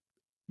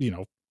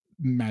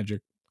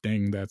 magic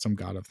thing that some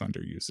god of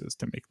thunder uses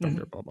to make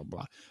thunder, blah, blah,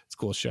 blah. It's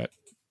cool shit.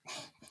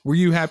 Were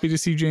you happy to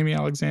see Jamie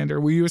Alexander?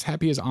 Were you as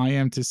happy as I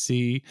am to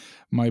see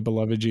my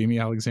beloved Jamie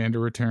Alexander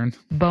return?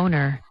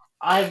 Boner.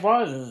 I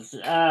was.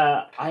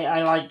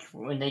 I like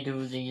when they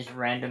do these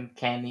random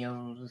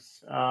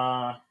cameos.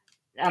 I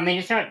mean,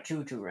 it's not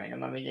too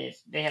random. I mean,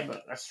 they have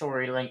a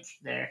story link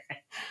there.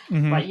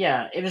 But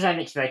yeah, it was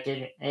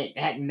unexpected. It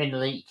hadn't been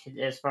leaked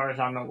as far as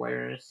I'm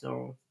aware.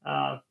 So,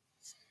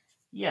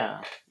 yeah.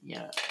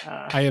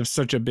 I have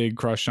such a big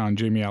crush on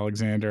Jamie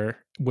Alexander,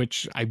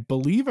 which I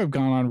believe I've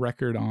gone on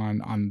record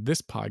on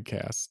this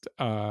podcast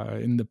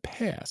in the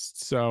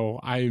past.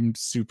 So I'm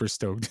super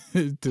stoked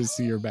to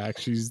see her back.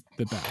 She's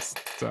the best.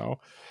 So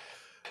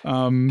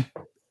in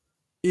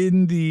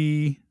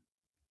the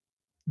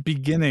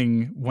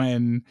beginning,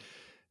 when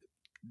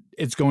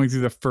it's going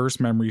through the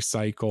first memory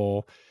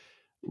cycle,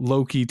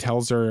 Loki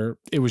tells her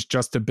it was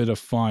just a bit of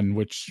fun,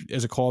 which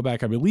is a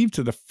callback, I believe,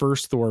 to the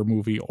first Thor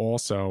movie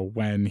also,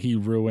 when he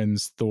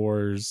ruins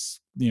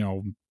Thor's,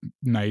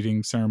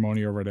 knighting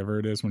ceremony or whatever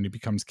it is when he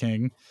becomes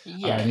king.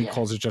 And he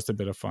calls it just a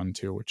bit of fun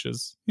too, which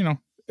is,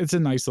 it's a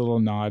nice little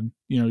nod,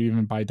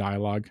 even by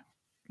dialogue.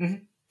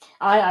 Mm-hmm.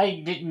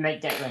 I didn't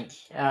make that link.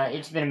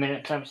 It's been a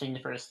minute since I've seen the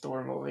first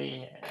Thor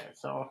movie,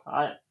 so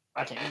I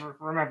can't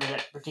remember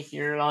that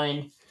particular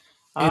line.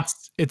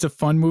 It's a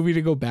fun movie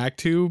to go back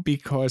to,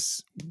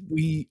 because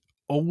we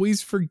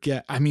always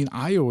forget. I mean,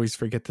 I always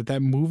forget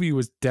that movie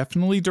was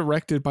definitely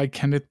directed by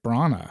Kenneth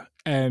Branagh,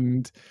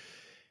 and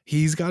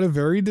he's got a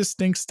very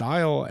distinct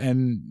style,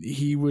 and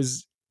he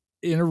was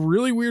in a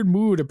really weird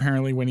mood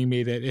apparently when he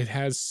made it. It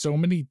has so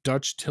many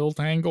Dutch tilt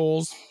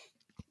angles.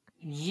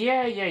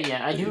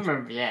 Yeah. I do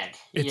remember that.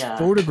 It's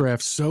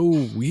photographed so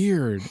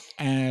weird,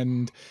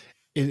 and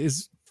it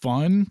is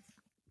fun,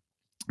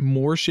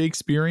 more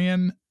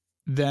Shakespearean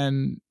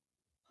than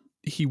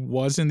he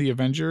was in the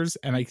Avengers.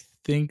 And I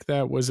think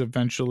that was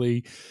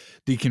eventually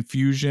the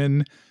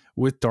confusion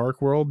with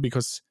Dark World,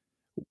 because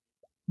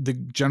the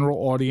general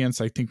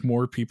audience, I think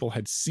more people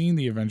had seen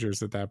the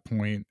Avengers at that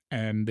point,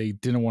 and they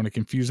didn't want to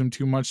confuse them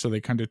too much, so they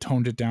kind of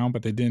toned it down,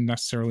 but they didn't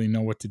necessarily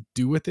know what to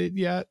do with it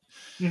yet.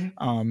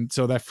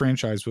 So that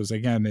franchise was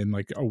again in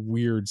like a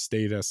weird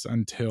status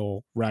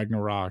until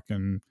Ragnarok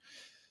and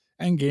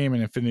Endgame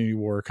and Infinity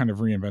War kind of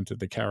reinvented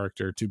the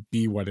character to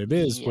be what it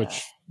is,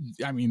 which,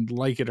 I mean,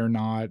 like it or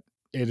not,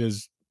 it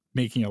is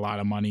making a lot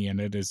of money and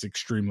it is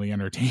extremely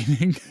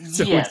entertaining.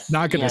 So it's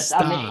not going to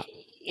stop. I mean,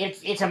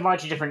 it's a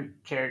much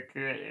different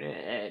character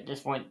at this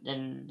point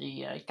than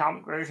the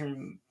comic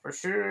version for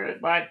sure,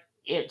 but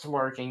it's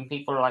working.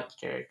 People like the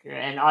character,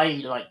 and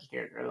I like the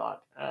character a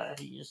lot.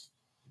 He's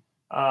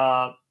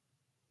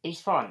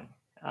fun.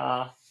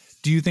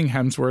 Do you think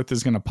Hemsworth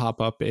is going to pop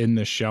up in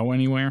the show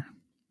anywhere?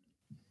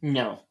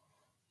 No.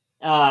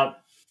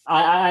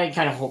 I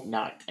kind of hope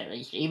not, at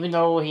least. Even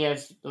though he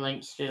has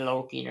links to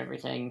Loki and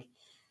everything,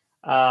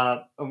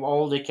 of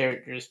all the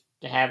characters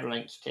to have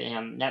links to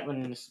him, that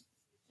one's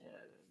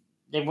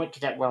they went to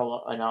that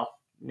well enough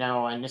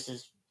now, and this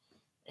is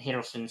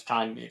Hiddleston's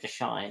time to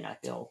shine, I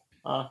feel.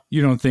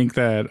 You don't think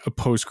that a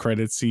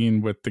post-credit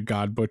scene with the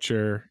God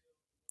Butcher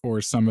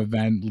or some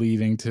event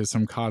leading to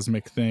some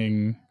cosmic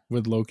thing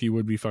with Loki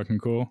would be fucking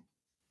cool?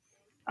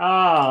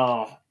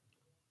 Oh,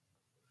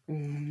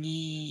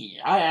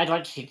 yeah, I'd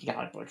like to see the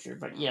God Butcher,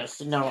 but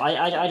yes, no,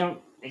 I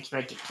don't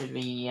expect it to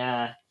be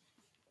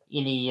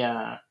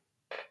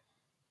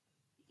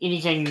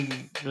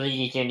anything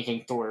leading to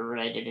anything Thor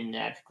related in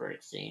that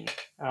credit scene.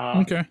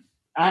 Okay.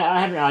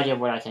 I have no idea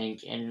what I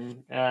think,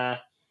 and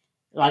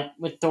like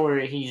with Thor,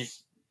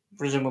 he's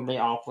presumably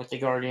off with the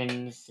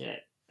Guardians.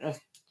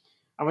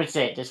 I would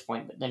say at this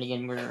point, but then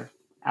again, we're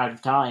out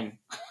of time.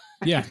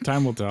 Yeah,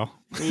 time will tell.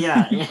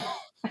 Yeah.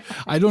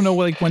 I don't know,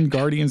 like when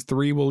Guardians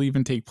 3 will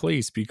even take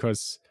place,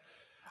 because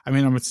I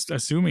mean, I'm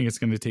assuming it's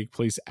going to take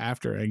place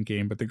after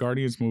Endgame, but the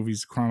Guardians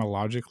movies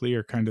chronologically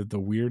are kind of the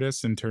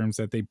weirdest in terms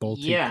that they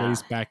both take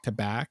place back to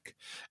back.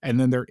 And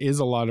then there is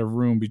a lot of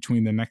room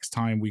between the next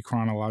time we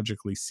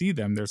chronologically see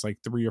them. There's like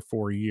 3 or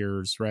 4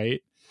 years,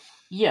 right?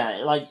 Yeah,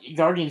 like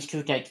Guardians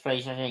 2 takes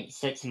place, I think,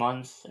 6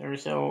 months or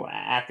so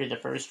after the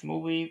first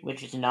movie,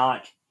 which is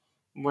not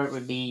where it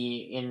would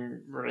be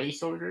in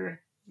release order.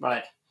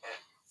 But,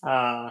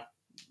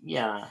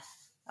 yeah,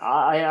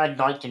 I'd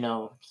like to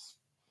know.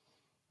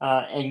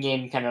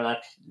 Endgame kind of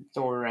left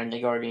Thor and the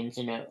Guardians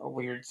in a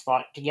weird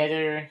spot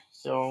together.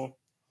 So,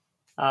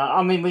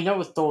 I mean, we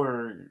know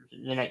Thor,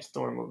 the next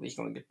Thor movie is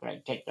going to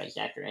take place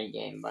after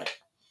Endgame, but.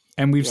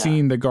 And we've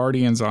seen the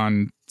Guardians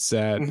on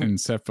set and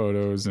set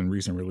photos and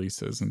recent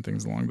releases and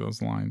things along those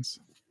lines.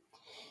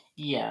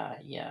 Yeah.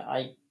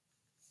 I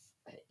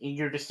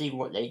eager to see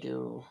what they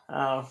do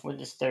with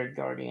this third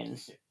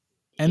Guardians.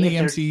 And the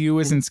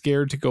MCU isn't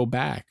scared to go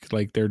back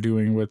like they're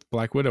doing with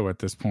Black Widow at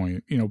this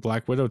point. You know,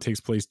 Black Widow takes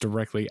place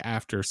directly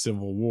after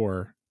Civil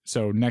War.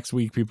 So next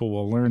week, people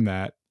will learn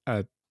that,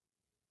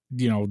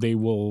 you know, they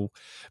will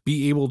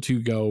be able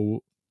to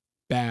go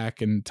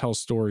back and tell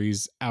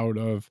stories out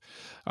of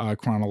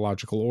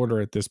chronological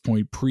order at this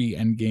point,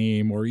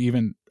 pre-Endgame, or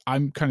even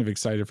I'm kind of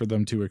excited for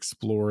them to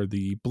explore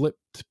the blip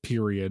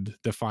period,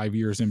 the 5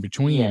 years in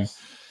between. Yes.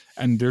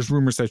 And there's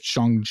rumors that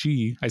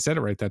Shang-Chi, I said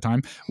it right that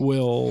time,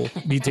 will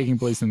be taking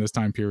place in this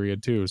time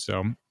period too.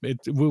 So it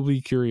will be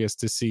curious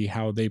to see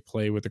how they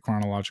play with the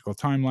chronological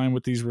timeline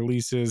with these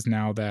releases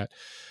now that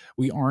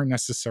we aren't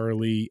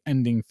necessarily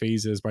ending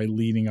phases by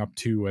leading up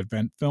to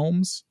event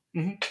films.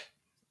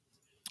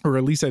 Or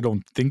at least I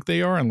don't think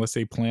they are, unless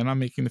they plan on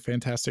making the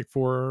Fantastic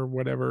Four or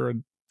whatever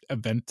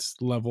event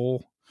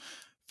level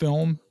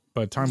film.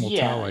 But time will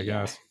tell, I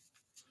guess.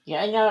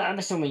 Yeah, no, I'm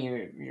assuming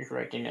you're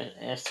correct in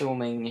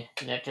assuming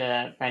that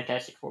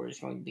Fantastic Four is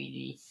going to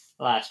be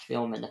the last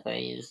film in the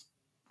phase.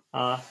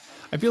 I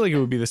feel like it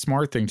would be the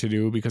smart thing to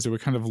do because it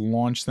would kind of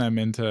launch them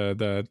into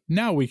the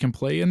now we can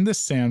play in this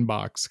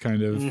sandbox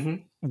kind of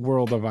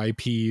world of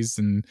IPs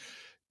and,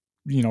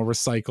 you know,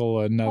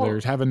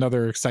 recycle have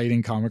another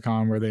exciting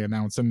Comic-Con where they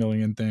announce a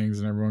million things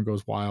and everyone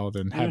goes wild,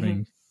 and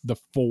having the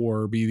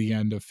 4 be the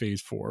end of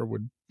phase 4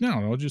 would, I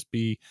don't know, just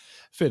be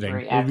fitting.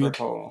 Very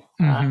apropos.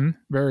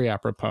 Very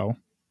apropos.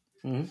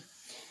 And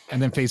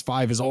then phase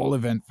 5 is all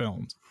event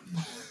films.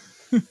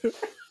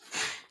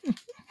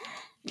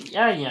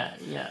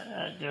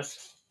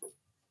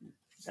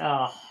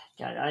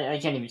 God, I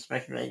can't even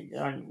speculate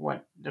on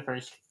what the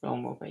first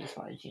film of phase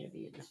 5 is going to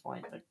be at this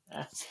point. But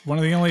one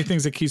of the only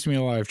things that keeps me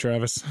alive,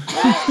 Travis.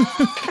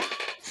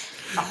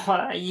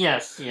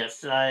 Yes.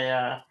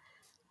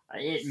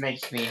 It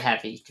makes me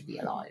happy to be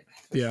alive.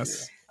 Yes.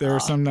 Sure. There are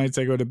some nights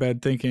I go to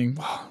bed thinking,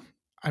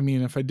 I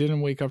mean, if I didn't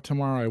wake up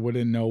tomorrow, I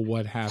wouldn't know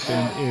what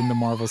happened in the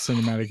Marvel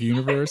Cinematic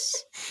Universe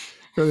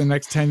for the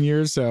next 10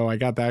 years. So I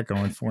got that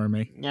going for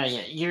me. Yeah.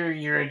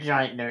 You're a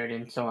giant nerd,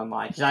 and so am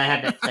I. Because I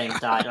had that same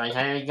thought. Like,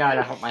 I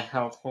gotta hope my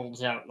health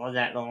holds out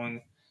that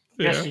long.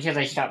 Just until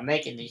they stop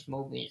making these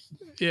movies.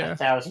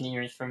 1,000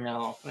 years from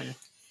now.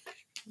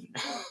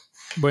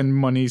 When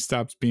money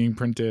stops being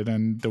printed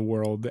and the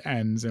world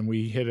ends and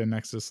we hit a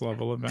Nexus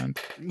level event.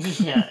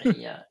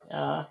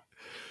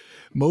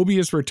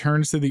 Mobius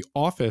returns to the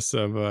office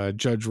of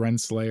Judge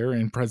Renslayer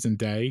in present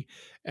day,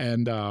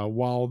 and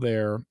while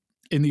they're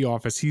in the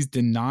office, he's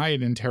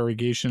denied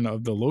interrogation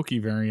of the Loki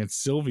variant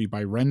Sylvie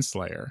by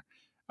Renslayer.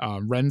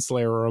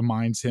 Renslayer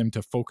reminds him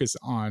to focus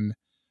on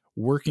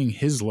working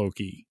his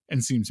Loki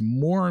and seems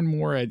more and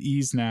more at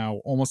ease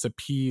now, almost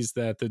appeased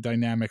that the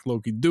dynamic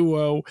Loki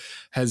duo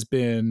has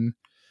been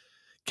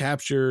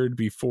captured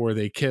before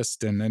they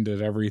kissed and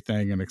ended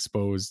everything and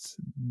exposed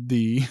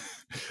the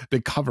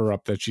cover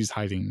up that she's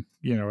hiding,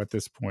 at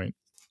this point.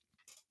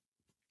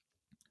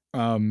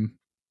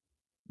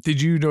 Did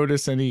you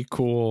notice any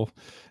cool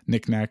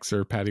knickknacks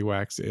or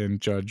paddywhacks in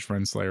Judge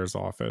Renslayer's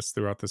office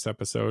throughout this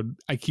episode?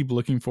 I keep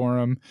looking for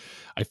them.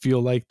 I feel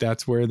like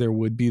that's where there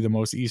would be the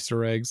most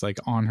Easter eggs, like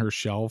on her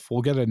shelf.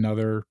 We'll get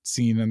another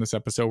scene in this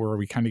episode where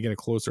we kind of get a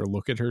closer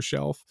look at her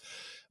shelf,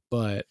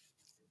 but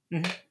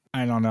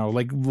I don't know.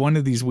 Like one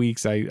of these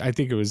weeks, I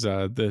think it was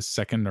the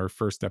second or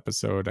first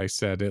episode, I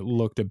said it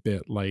looked a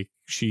bit like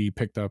she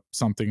picked up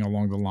something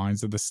along the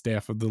lines of the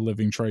staff of the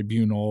Living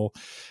Tribunal.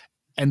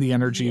 And the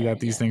energy that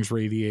these things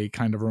radiate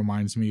kind of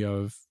reminds me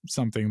of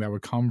something that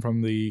would come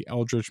from the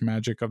eldritch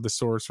magic of the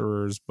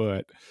sorcerers.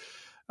 But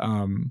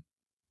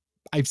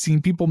I've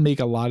seen people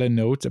make a lot of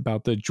notes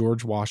about the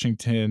George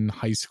Washington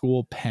High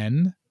School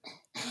pen.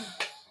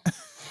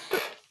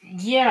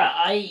 Yeah,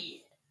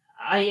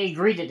 I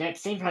agree that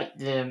seems like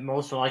the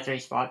most likely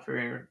spot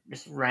for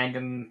just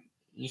random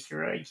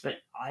Easter eggs, but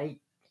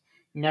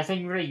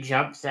nothing really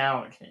jumps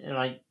out.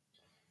 Like,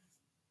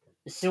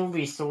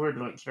 Sylvie's sword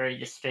looks very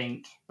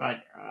distinct, but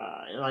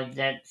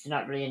that's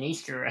not really an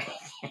Easter egg.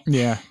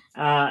 Yeah.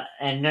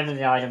 And none of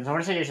the items. I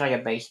want to say there's like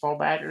a baseball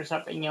bat or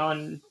something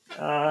on.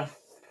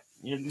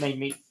 It made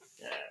me.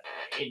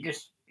 It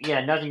just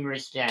nothing really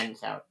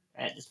stands out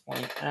at this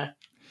point.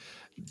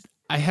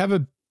 I have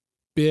a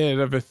bit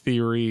of a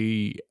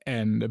theory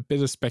and a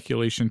bit of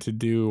speculation to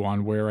do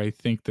on where I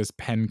think this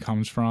pen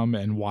comes from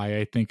and why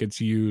I think it's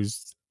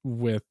used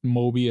with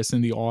Mobius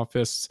in the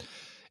office.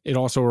 It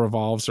also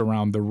revolves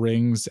around the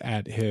rings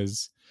at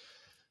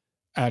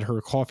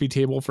her coffee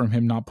table from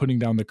him not putting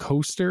down the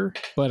coaster.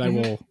 But I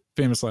will,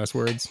 famous last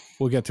words,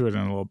 we'll get to it in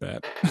a little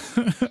bit.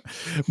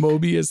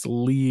 Mobius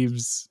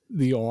leaves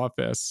the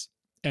office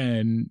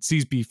and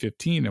sees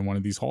B-15 in one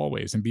of these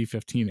hallways. And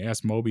B-15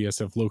 asks Mobius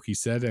if Loki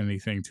said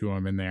anything to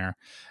him in there.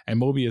 And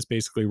Mobius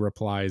basically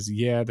replies,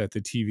 yeah, that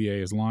the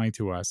TVA is lying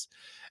to us.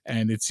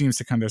 And it seems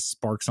to kind of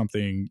spark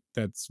something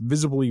that's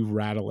visibly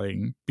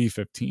rattling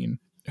B-15.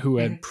 Who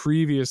had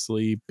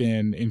previously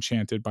been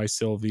enchanted by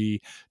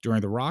Sylvie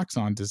during the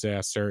Roxxon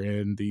disaster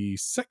in the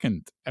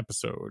second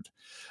episode.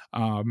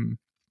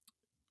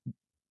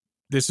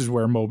 This is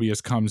where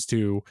Mobius comes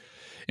to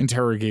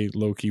interrogate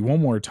Loki one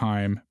more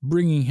time,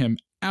 bringing him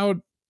out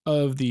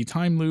of the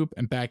time loop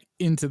and back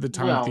into the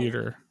time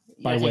theater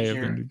by way of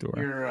the new door.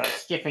 You're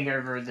skipping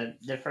over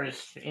the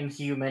first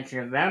MCU mention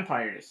of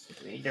vampires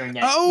during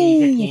that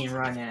B-15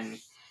 run-in.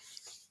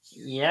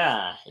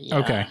 Yeah.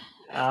 Okay.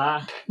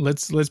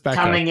 Let's back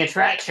coming up.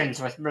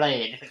 Attractions with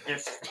Blade.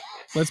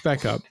 Let's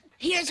back up.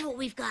 Here's what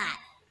we've got.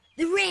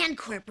 The Rand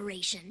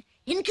Corporation,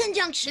 in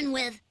conjunction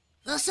with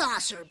the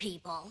Saucer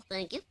People.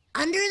 Thank you.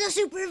 Under the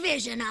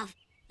supervision of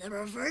the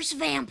Reverse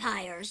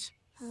Vampires.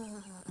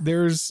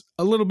 There's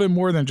a little bit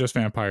more than just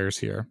vampires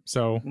here.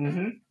 So,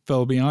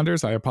 fellow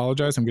Beyonders, I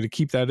apologize. I'm going to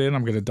keep that in.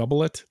 I'm going to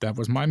double it. That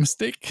was my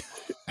mistake.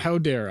 How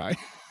dare I?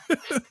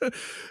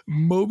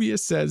 Mobius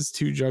says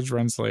to Judge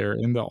Renslayer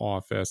in the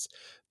office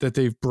that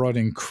they've brought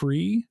in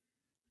Kree,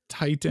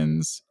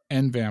 Titans,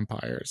 and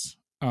vampires.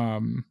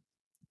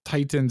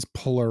 Titans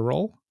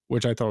plural,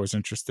 which I thought was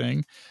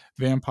interesting.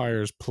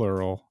 Vampires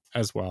plural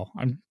as well.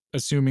 I'm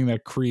assuming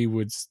that Kree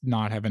would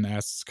not have an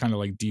S, kind of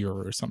like deer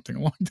or something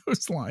along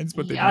those lines.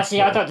 But I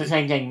thought the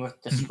same thing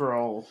with the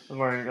scroll,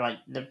 where like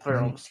the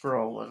plural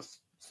scroll was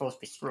supposed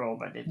to be scroll,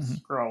 but it's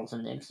scrolls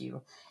in the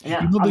MCU.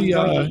 And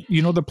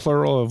the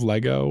plural of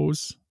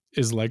Legos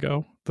is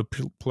Lego. The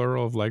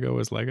plural of Lego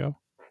is Lego.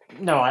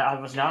 No, I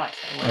was not.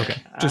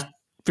 Okay, just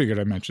figured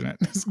I'd mention it.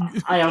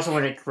 I also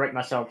want to correct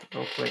myself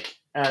real quick.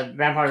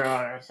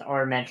 Vampires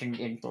are mentioned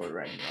in Thor,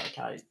 right? Like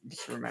I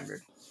just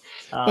remembered.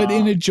 But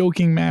in a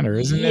joking manner,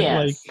 isn't it?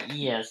 Like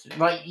yes,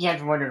 but you have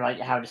to wonder, like,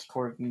 how does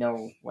Korg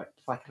know what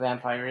the fuck a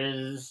vampire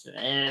is?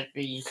 If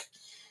he's,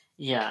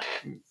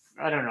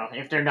 I don't know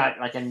if they're not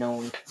like a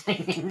known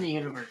thing in the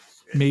universe.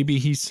 Maybe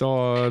he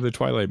saw the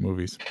Twilight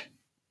movies.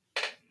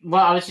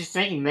 Well, I was just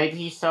thinking, maybe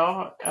he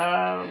saw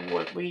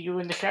What We Do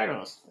in the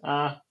Shadows.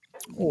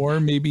 Or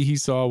maybe he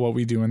saw What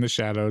We Do in the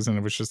Shadows and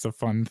it was just a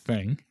fun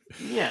thing.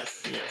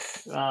 Yes.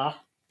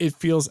 It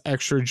feels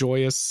extra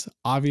joyous,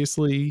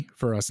 obviously,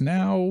 for us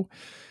now.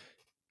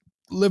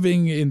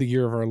 Living in the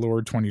year of our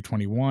Lord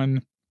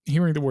 2021,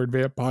 hearing the word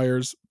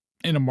vampires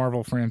in a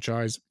Marvel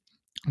franchise,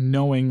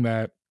 knowing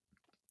that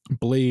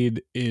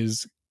Blade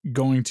is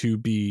going to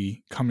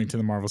be coming to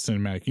the Marvel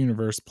Cinematic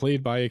Universe,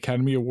 played by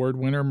Academy Award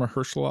winner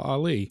Mahershala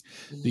Ali,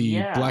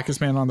 the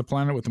blackest man on the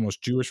planet with the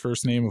most Jewish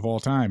first name of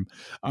all time.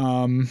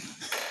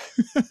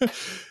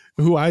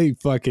 who I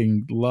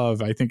fucking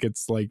love. I think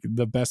it's like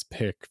the best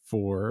pick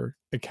for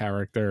a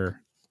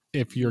character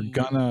if you're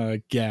gonna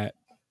get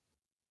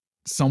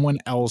someone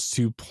else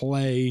to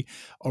play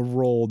a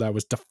role that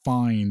was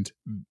defined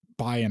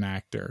by an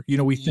actor. You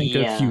know, we think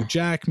of Hugh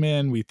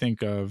Jackman, we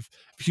think of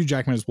Hugh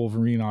Jackman as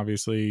Wolverine,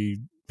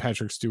 obviously,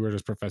 Patrick Stewart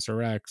as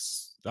Professor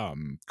X,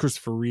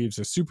 Christopher Reeves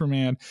as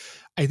Superman.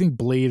 I think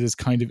Blade is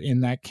kind of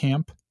in that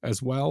camp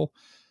as well.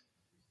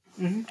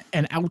 Mm-hmm.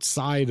 And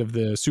outside of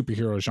the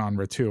superhero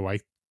genre too, I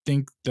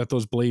think that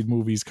those Blade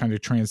movies kind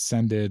of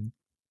transcended.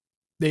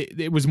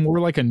 It was more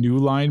like a New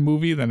Line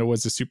movie than it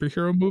was a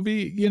superhero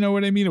movie. You know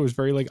what I mean? It was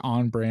very like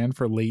on brand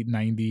for late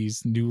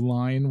 90s New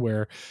Line,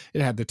 where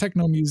it had the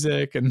techno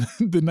music and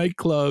the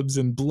nightclubs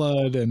and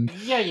blood and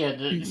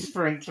the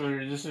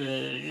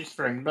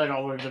spring blood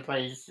all over the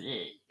place.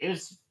 It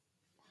was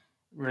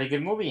a really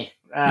good movie.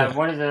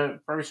 One of the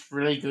first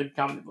really good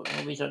comic book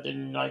movies I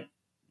didn't like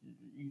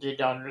the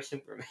Donner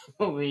Superman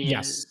movie.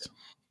 Yes.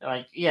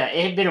 And,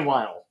 it had been a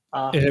while.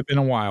 It had been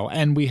a while,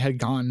 and we had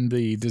gotten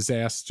the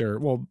disaster.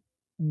 Well,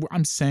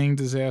 I'm saying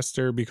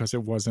disaster because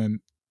it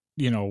wasn't,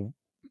 you know,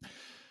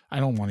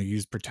 I don't want to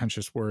use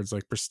pretentious words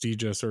like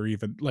prestigious or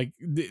even like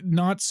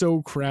not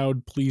so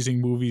crowd pleasing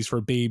movies for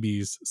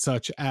babies,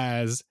 such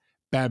as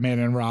Batman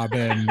and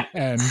Robin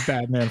and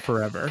Batman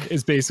Forever.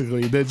 Is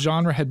basically the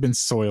genre had been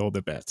soiled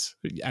a bit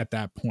at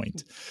that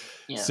point.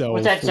 Yeah. So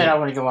with that said, I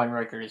want to go on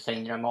record as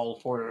saying that I'm all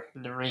for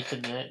the release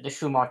of the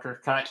Schumacher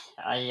cut.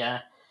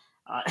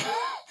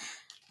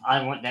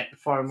 I want that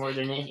far more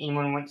than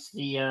anyone wants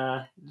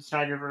the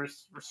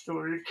Snyderverse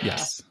restored.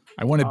 Yes.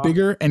 I want it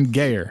bigger and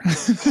gayer.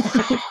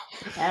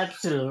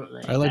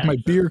 Absolutely. I like my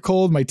beer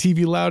cold, my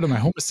TV loud, and my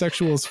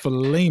homosexuals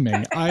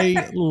flaming.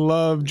 I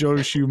love Joe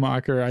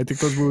Schumacher. I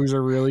think those movies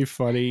are really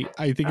funny.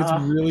 I think it's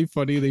really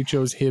funny they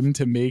chose him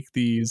to make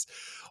these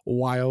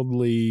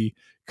wildly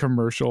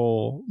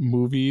commercial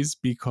movies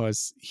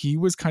because he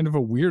was kind of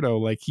a weirdo.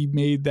 Like he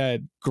made that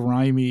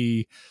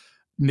grimy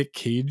Nick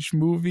Cage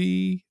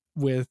movie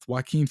with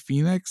Joaquin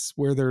Phoenix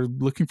where they're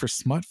looking for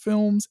smut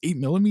films,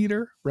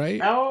 8mm, right?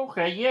 Oh,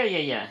 okay.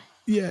 Yeah.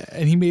 Yeah,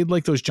 and he made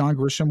like those John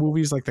Grisham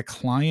movies like The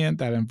Client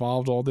that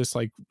involved all this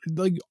like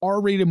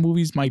R-rated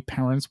movies my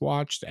parents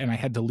watched and I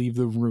had to leave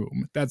the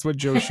room. That's what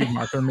Joe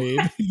Schumacher made.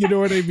 You know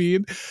what I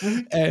mean?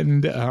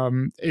 And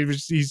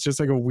he's just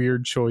like a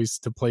weird choice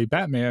to play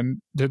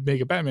Batman, to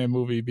make a Batman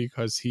movie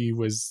because he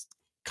was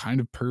kind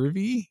of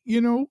pervy,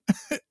 you know?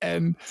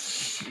 And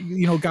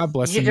you know, God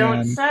bless him. You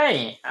don't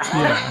say.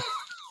 Yeah.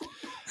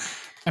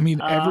 I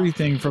mean,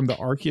 everything from the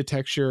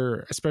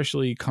architecture,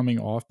 especially coming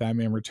off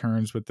Batman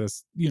Returns with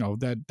this, you know,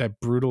 that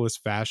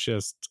brutalist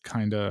fascist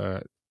kind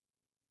of,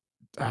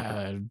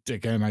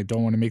 again, I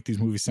don't want to make these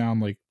movies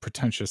sound like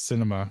pretentious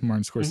cinema.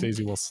 Martin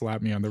Scorsese will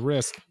slap me on the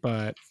wrist,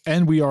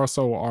 and we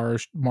also are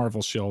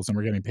Marvel shills and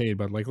we're getting paid,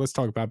 but like, let's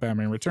talk about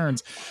Batman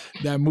Returns.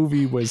 That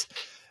movie was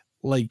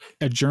like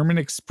a German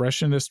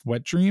expressionist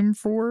wet dream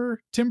for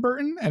Tim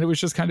Burton, and it was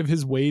just kind of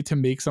his way to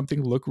make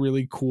something look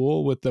really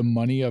cool with the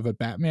money of a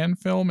Batman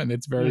film, and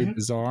it's very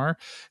bizarre.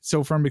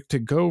 So from it to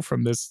go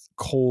from this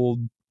cold,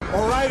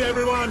 all right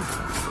everyone,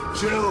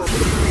 chill,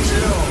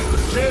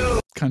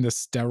 kind of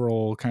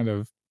sterile, kind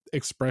of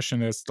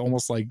expressionist,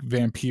 almost like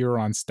vampire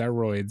on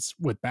steroids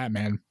with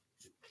Batman,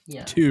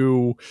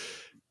 to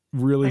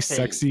really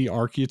sexy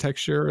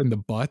architecture and the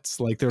butts.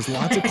 Like there's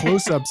lots of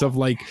close-ups of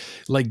like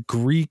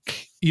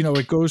Greek, you know,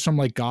 it goes from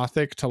like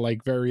Gothic to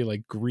like very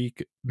like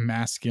Greek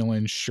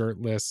masculine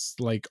shirtless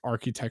like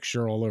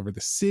architecture all over the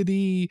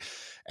city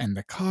and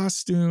the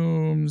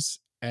costumes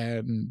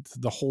and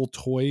the whole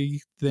toy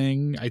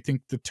thing. I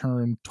think the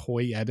term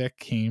toyetic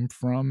came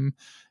from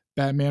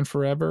Batman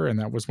Forever, and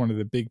that was one of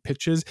the big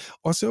pitches.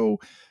 Also,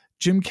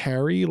 Jim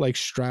Carrey like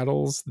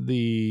straddles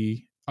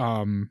the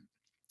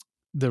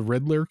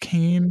Riddler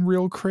cane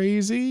real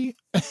crazy.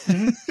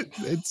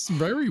 It's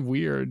very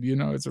weird, you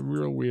know. It's a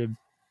real weird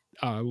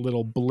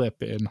little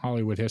blip in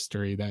Hollywood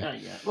history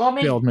that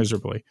failed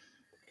miserably.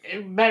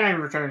 Batman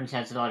Returns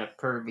has a lot of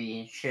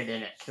pervy shit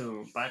in it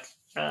too, but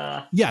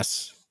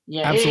yes,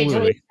 yeah,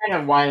 absolutely, it's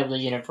kind of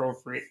wildly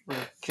inappropriate for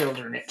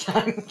children at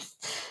times.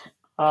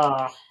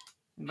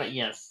 But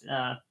yes,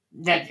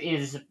 that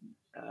is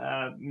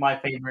my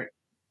favorite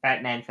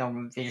Batman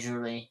film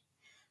visually,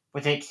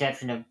 with the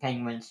exception of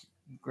Penguin's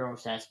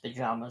gross ass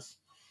pajamas.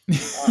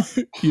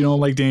 You don't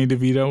like Danny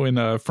DeVito in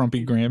a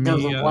frumpy Grammy?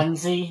 Those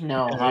onesie?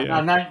 No,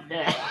 I'm not.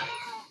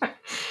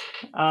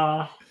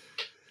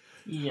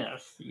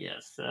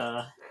 Yes.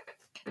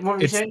 What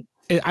were you saying?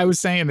 I was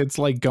saying it's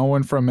like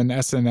going from an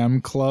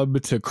S&M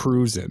club to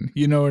cruising.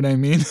 You know what I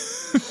mean?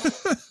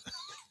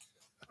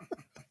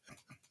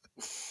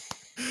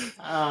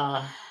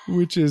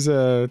 Which is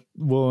a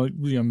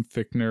William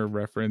Fichtner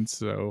reference,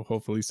 so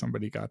hopefully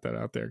somebody got that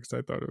out there because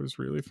I thought it was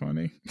really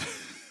funny.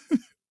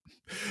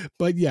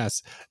 But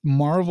yes,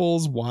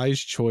 Marvel's wise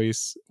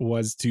choice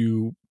was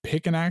to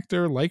pick an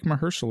actor like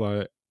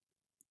Mahershala,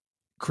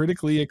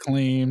 critically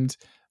acclaimed,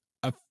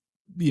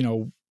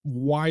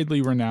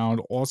 widely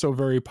renowned, also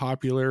very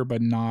popular,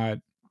 but not,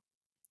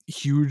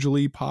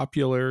 hugely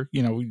popular,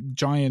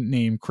 giant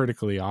name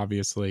critically,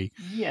 obviously.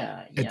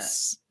 Yeah.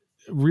 It's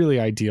really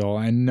ideal.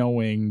 And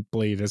knowing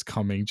Blade is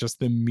coming, just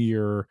the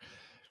mere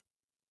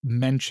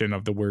mention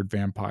of the word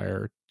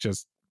vampire,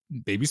 just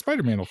maybe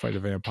Spider-Man will fight a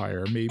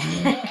vampire, maybe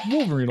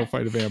Wolverine will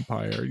fight a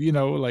vampire,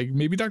 like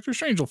maybe Doctor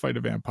Strange will fight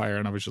a vampire.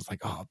 And I was just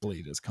like, oh,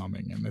 Blade is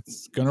coming and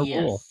it's gonna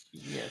rule.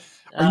 Yes.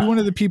 Are you one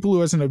of the people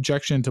who has an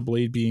objection to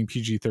Blade being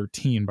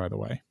PG-13, by the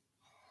way?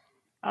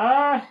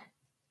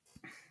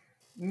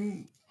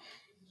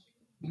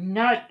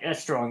 Not a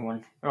strong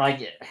one.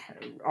 Like,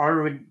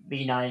 R would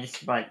be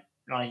nice, but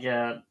like,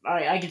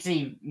 I could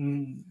see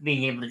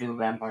being able to do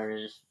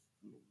vampires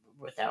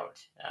without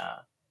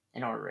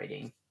an R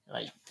rating.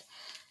 Like,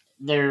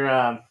 they're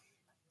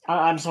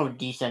I'm so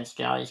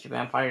desensitized to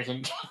vampires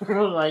in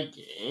general. Like,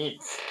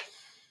 it's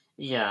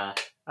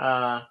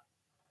I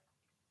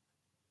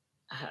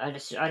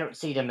don't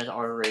see them as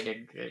R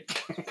rated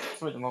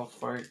for the most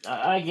part.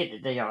 I get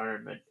that they are,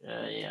 but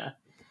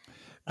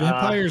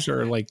Vampires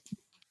are like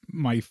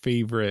my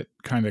favorite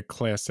kind of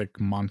classic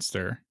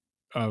monster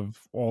of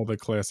all the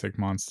classic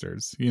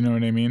monsters. You know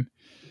what I mean?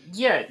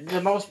 Yeah,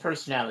 the most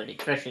personality,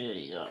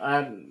 especially.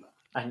 I'm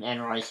an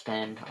Anne Rice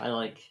fan. I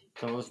like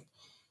those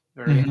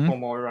very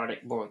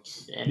homoerotic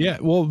books. And yeah,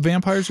 well,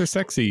 vampires are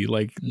sexy.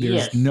 Like,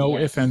 there's no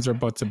ifs, ands, or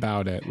buts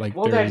about it. Like,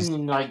 well,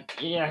 then, like,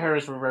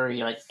 hers were very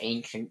like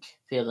ancient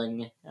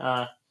feeling,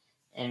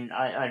 and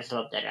I just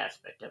love that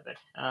aspect of it.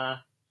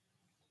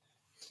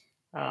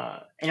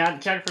 And I'm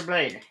excited for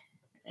Blade,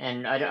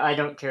 and I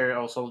don't care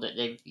also that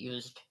they've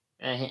used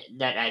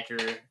that actor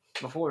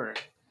before.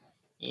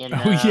 In,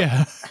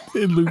 yeah,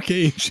 in Luke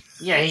Cage.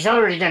 Yeah, he's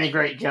already done a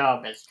great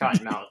job as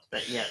Cottonmouth,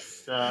 but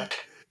yes.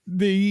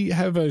 They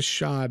have a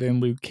shot in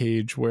Luke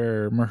Cage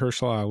where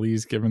Mahershala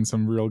Ali's given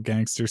some real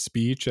gangster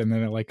speech, and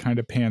then it like kind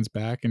of pans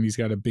back, and he's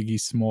got a Biggie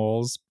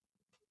Smalls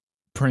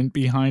print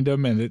behind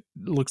him, and it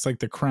looks like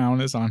the crown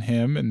is on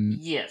him. And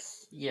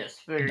yes,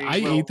 very. I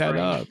ate that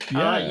up.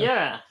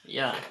 Yeah.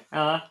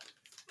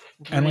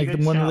 And like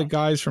one of the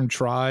guys from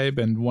Tribe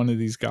and one of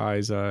these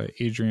guys,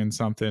 Adrian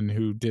something,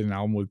 who did an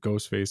album with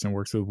Ghostface and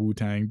works with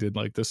Wu-Tang, did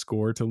like the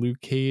score to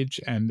Luke Cage.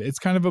 And it's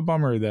kind of a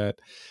bummer that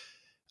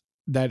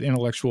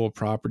intellectual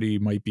property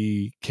might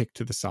be kicked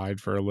to the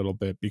side for a little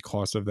bit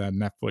because of that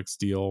Netflix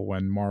deal,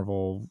 when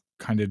Marvel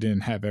kind of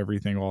didn't have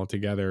everything all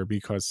together,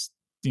 because,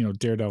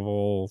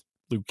 Daredevil,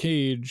 Luke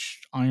Cage,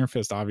 Iron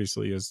Fist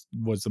obviously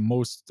was the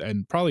most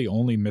and probably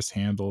only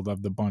mishandled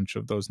of the bunch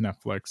of those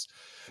Netflix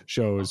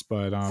shows.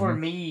 But for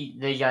me,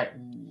 they got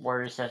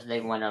worse as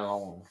they went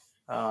along.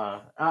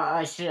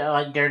 I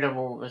like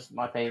Daredevil was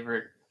my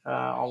favorite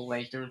all the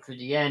way through to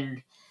the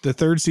end. The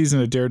third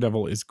season of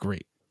Daredevil is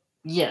great.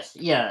 Yes,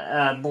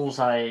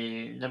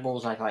 Bullseye. The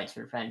Bullseye fights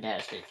were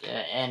fantastic,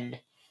 and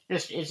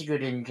just it's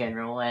good in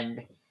general.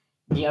 And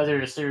the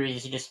other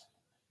series just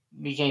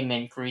became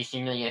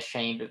increasingly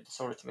ashamed of the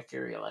source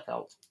material, I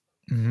felt.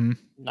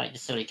 Like the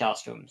silly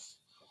costumes.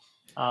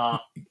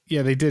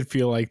 Yeah, they did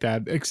feel like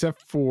that,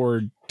 except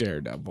for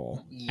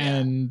Daredevil. Yeah.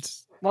 And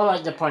well,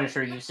 like the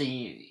Punisher,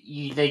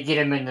 they get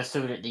him in the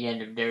suit at the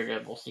end of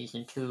Daredevil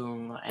season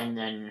 2, and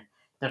then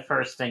the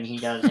first thing he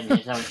does in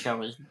his own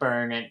show is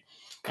burn it,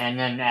 and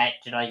then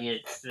act like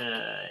it's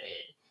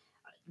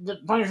the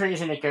Punisher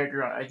isn't a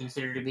character I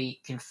consider to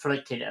be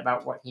conflicted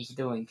about what he's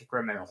doing to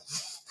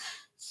criminals.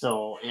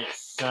 So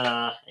it's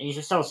he's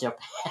a sociopath.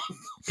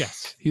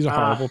 Yes, he's a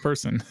horrible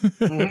person.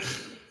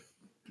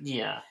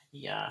 Yeah.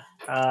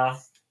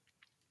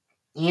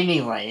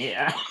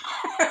 Anyway,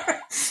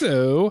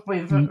 so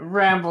we've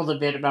rambled a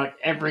bit about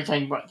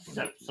everything but this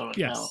episode.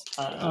 Yes,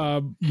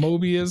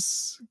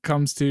 Mobius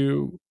comes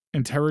to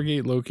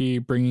interrogate Loki,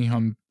 bringing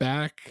him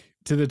back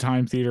to the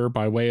Time Theater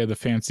by way of the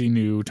fancy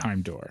new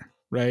time door.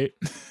 Right.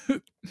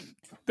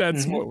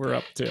 That's what we're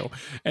up to.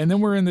 And then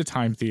we're in the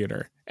Time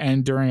Theater.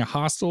 And during a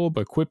hostile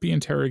but quippy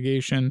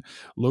interrogation,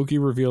 Loki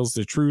reveals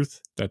the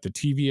truth that the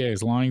TVA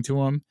is lying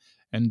to him.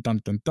 And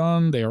dun dun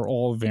dun, they are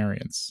all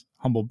variants.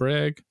 Humble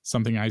brag,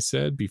 something I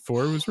said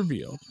before it was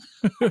revealed.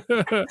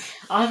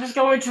 I was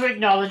going to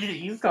acknowledge that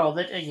you called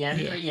it again.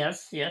 Yeah.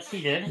 Yes,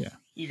 he did. Yeah.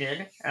 He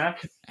did.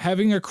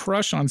 Having a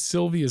crush on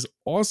Sylvie is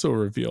also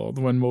revealed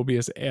when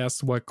Mobius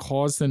asks what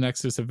caused the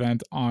Nexus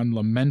event on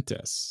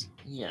Lamentis.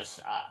 Yes.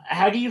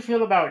 How do you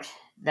feel about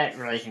that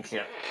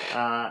relationship?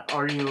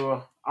 Are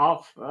you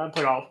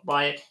put off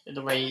by it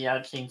the way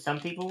I've seen some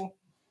people?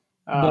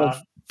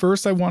 Well,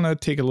 first I want to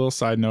take a little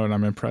side note.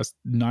 I'm impressed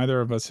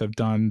neither of us have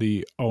done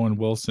the Owen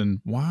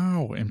Wilson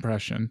wow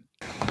impression.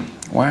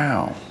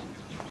 Wow.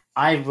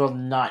 I will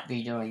not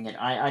be doing it.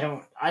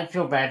 I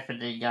feel bad for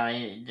the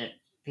guy that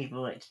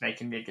people expect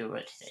him to do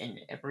it in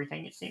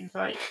everything, it seems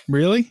like.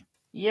 Really?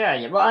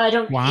 Yeah. Well, I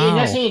don't. Wow.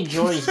 Unless he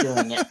enjoys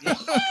doing it.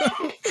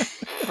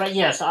 But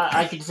yes,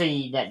 I could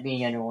see that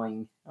being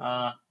annoying.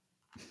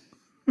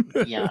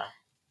 Yeah.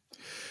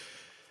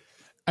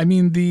 I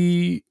mean,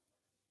 the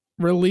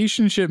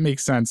relationship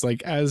makes sense.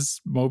 Like,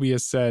 as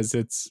Mobius says,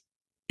 it's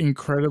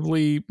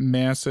incredibly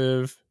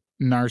massive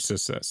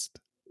narcissist.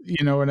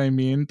 You know what I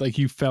mean? Like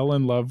you fell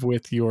in love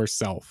with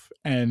yourself,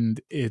 and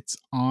it's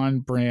on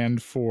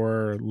brand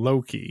for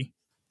Loki.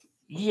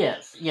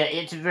 Yes, yeah,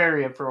 it's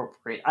very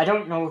appropriate. I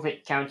don't know if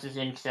it counts as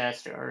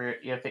incest or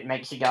if it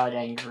makes a god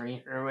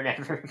angry or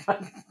whatever,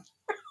 but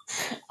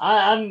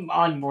I'm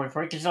on board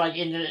for it because, like,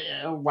 in the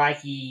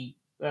wacky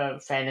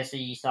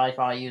fantasy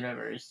sci-fi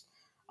universe,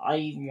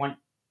 I want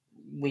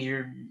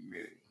weird,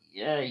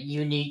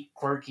 unique,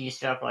 quirky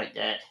stuff like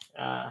that.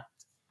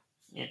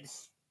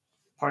 It's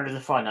part of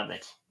the fun of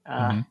it.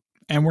 Mhm.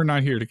 And we're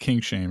not here to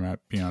kink shame at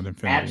Beyond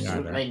Infinity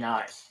Absolutely either.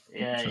 not.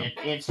 Yeah, So.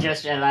 it's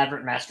just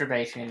elaborate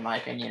masturbation, in my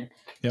opinion.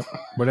 Yep.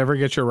 Whatever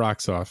gets your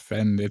rocks off.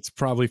 And it's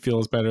probably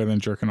feels better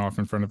than jerking off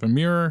in front of a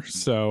mirror.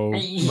 So,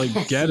 like,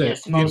 get it.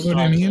 Yes, You know most what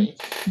I mean? likely.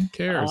 Who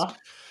cares?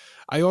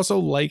 I also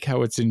like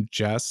how it's in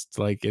jest.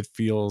 Like, it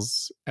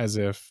feels as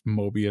if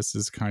Mobius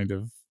is kind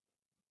of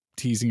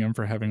teasing him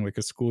for having like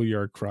a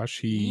schoolyard crush.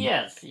 He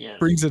Yes.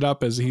 brings it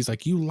up as he's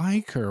like, you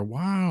like her.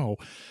 Wow.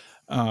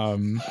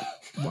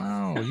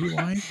 Wow, you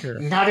like her.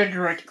 Not a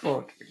direct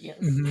quote, but yes.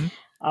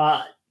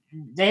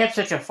 They have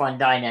such a fun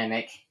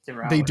dynamic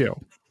throughout. They do.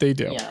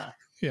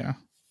 Yeah.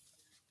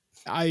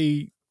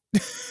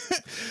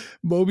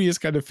 Mobius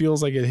kind of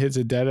feels like it hits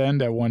a dead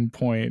end at one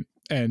point,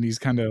 and he's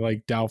kind of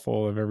like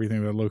doubtful of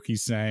everything that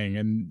Loki's saying.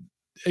 And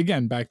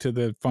again, back to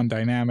the fun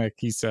dynamic,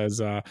 he says,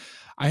 I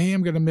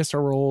am gonna miss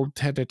our old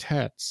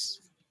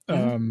tete-a-tetes.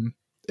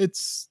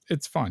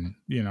 It's fun,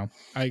 you know.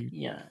 I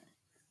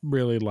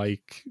really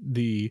like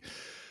the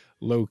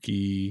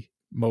Loki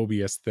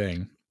Mobius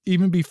thing.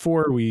 Even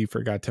before we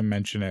forgot to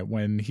mention it,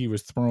 when he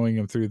was throwing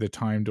him through the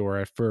time door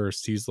at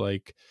first, he's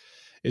like,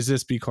 is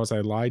this because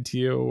I lied to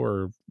you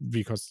or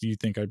because you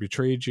think I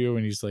betrayed you?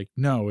 And he's like,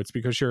 no, it's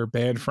because you're a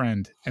bad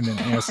friend and an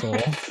asshole.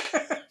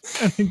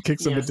 And then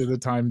kicks him into the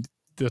time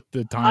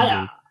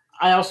loop.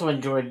 I also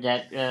enjoyed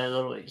that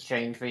little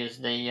exchange because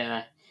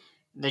they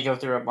go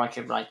through a bunch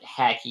of like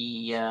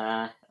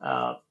hacky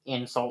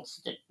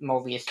insults that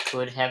Mobius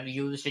could have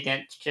used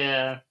against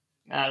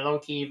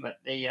Loki, but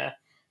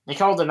they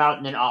called them out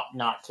and then opt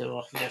not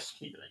to.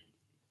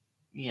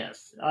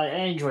 Yes, I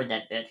enjoyed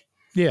that bit.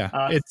 Yeah,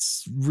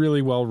 it's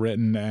really well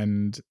written,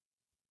 and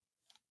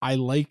I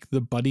like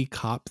the buddy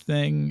cop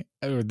thing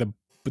or the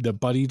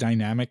buddy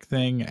dynamic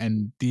thing,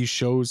 and these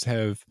shows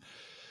have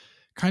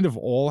kind of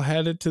all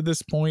had it to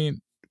this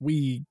point.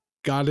 We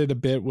got it a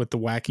bit with the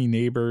wacky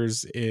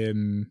neighbors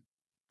in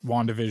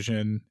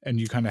WandaVision, and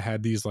you kind of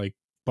had these like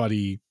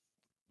buddy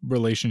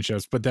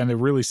relationships, but then it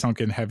really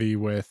sunk in heavy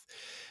with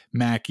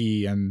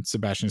Mackie and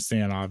Sebastian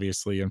Stan,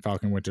 obviously, and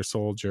Falcon Winter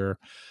Soldier.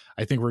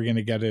 I think we're going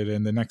to get it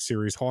in the next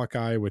series,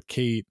 Hawkeye, with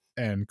Kate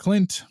and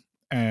Clint,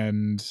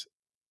 and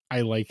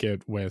I like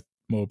it with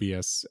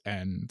Mobius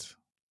and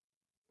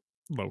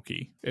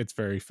Loki. It's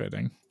very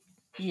fitting.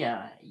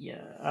 Yeah.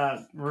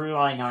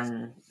 Relying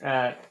on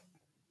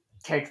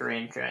character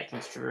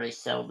interactions to really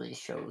sell these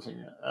shows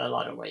in a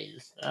lot of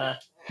ways.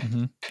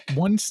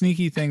 One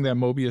sneaky thing that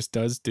Mobius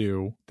does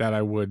do that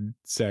I would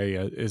say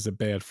is a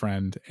bad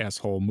friend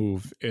asshole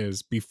move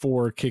is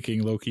before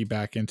kicking Loki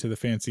back into the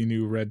fancy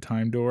new red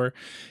time door,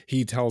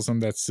 he tells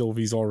him that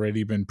Sylvie's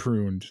already been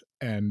pruned,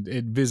 and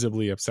it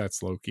visibly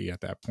upsets Loki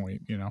at that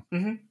point, you know?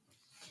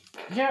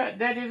 Yeah,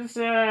 that is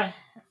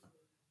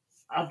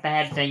a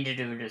bad thing to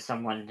do to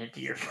someone, to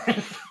your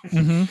friend.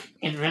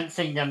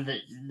 Convincing them that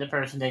the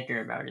person they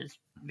care about has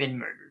been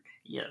murdered.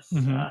 Yes.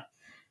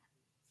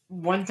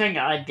 One thing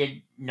I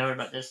did note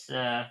about this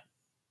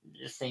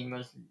thing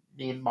was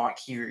the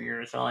box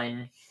your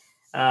sign.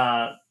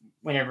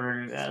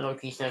 Whenever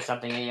Loki says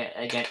something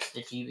against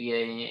the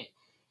TVA,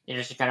 it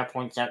just kind of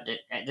points out that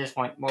at this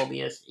point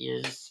Mobius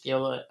is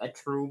still a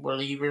true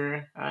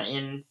believer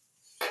in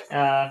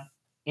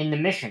the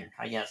mission,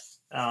 I guess.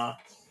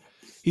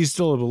 He's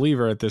still a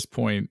believer at this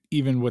point,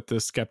 even with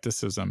the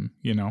skepticism,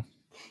 you know?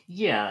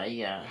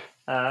 Yeah.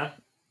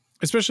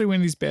 Especially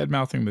when he's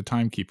bad-mouthing the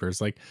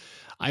timekeepers. Like,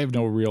 I have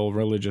no real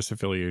religious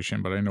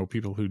affiliation, but I know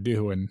people who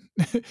do, and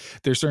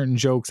there's certain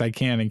jokes I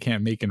can and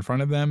can't make in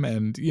front of them,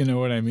 and you know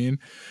what I mean?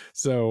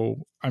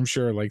 So I'm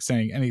sure, like,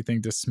 saying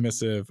anything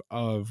dismissive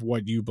of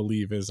what you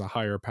believe is a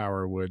higher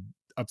power would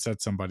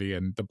upset somebody,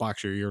 and the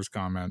box your ears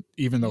comment,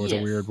 even though it's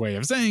a weird way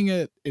of saying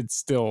it, it's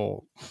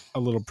still a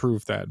little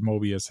proof that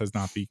Mobius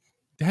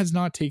has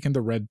not taken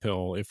the red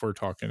pill, if we're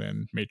talking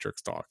in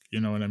Matrix talk.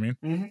 You know what I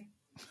mean?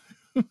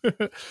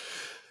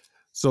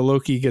 So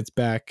Loki gets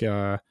back,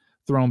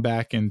 thrown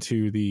back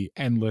into the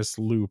endless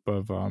loop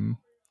of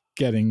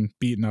getting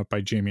beaten up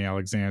by Jamie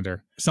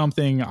Alexander.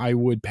 Something I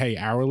would pay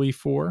hourly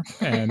for,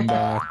 and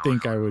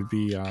think I would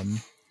be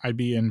I'd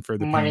be in for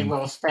the money pain.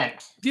 well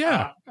spent.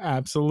 Yeah,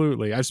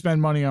 absolutely. I've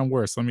spent money on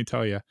worse, let me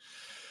tell you.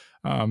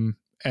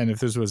 And if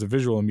this was a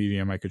visual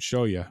medium, I could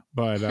show you.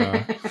 But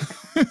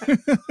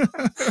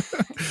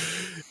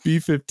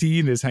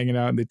B-15 is hanging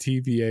out in the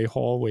TVA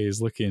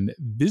hallways looking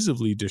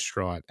visibly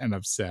distraught and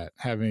upset,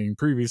 having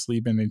previously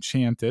been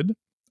enchanted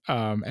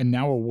and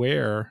now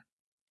aware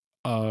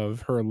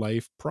of her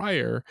life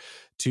prior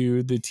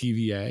to the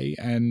TVA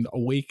and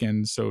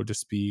awakened, so to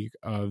speak,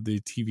 of the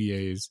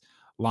TVA's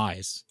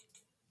lies.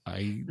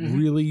 I Mhm.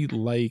 really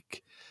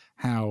like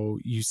how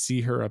you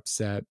see her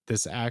upset.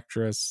 This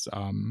actress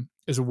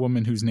is a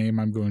woman whose name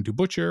I'm going to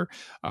butcher,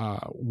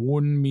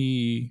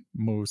 Wunmi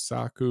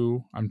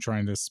Mosaku. I'm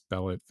trying to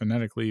spell it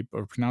phonetically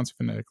or pronounce it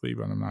phonetically,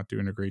 but I'm not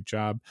doing a great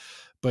job.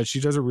 But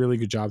she does a really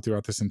good job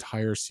throughout this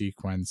entire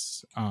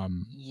sequence.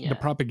 The Yeah.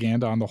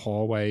 propaganda on the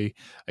hallway,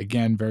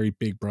 again, very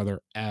Big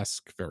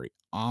Brother-esque, very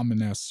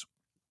ominous.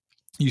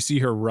 You see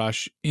her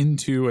rush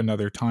into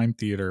another time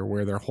theater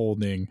where they're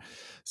holding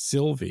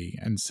Sylvie,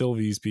 and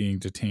Sylvie's being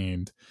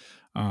detained.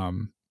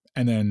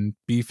 And then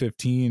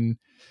B-15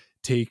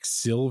 takes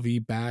Sylvie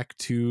back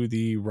to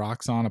the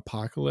Roxxon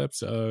apocalypse,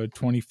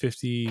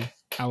 2050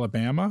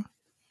 Alabama.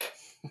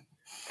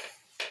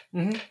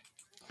 Hmm.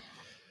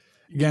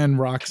 Again,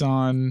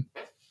 Roxxon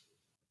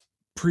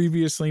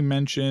previously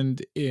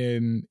mentioned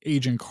in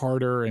Agent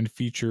Carter and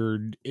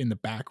featured in the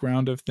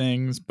background of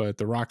things, but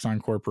the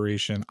Roxxon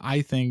Corporation,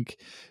 I think,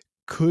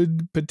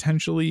 could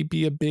potentially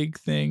be a big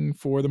thing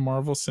for the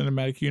Marvel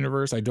Cinematic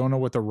Universe. I don't know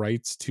what the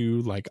rights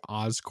to like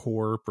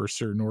Oscorp or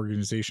certain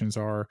organizations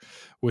are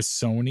with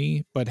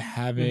Sony, but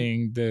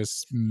having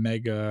this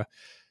mega,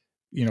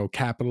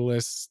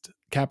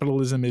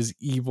 capitalism is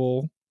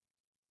evil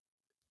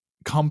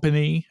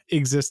company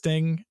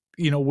existing,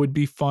 would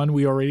be fun.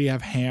 We already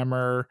have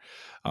Hammer.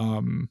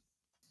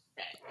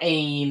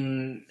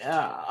 AIM,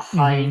 Mhm.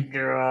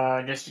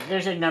 Hydra, just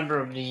there's a number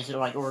of these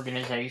like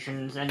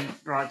organizations, and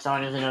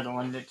Roxxon is another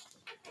one that,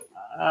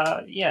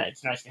 yeah,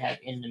 it's nice to have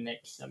in the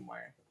mix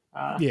somewhere.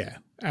 Yeah,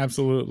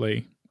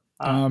 absolutely.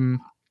 Uh,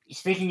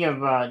 Speaking of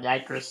the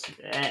actress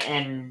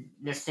and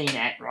the scene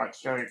at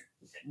Rockstar,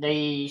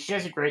 she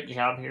does a great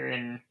job here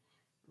in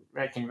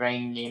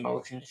conveying the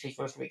emotions she's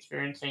supposed to be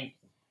experiencing.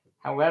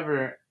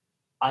 However,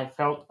 I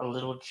felt a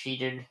little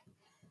cheated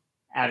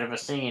out of a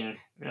scene,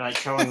 like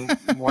showing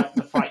what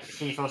the fuck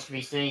she's supposed to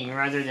be seeing,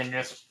 rather than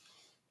just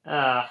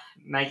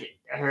make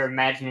her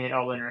imagine it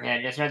all in her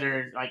head. It's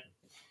another like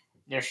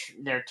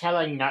they're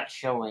telling, not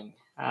showing,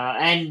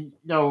 and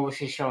no,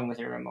 she's showing with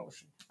her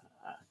emotion.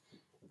 Uh,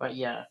 but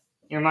yeah,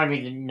 it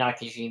reminded me of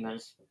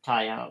Nakajima's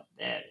tie out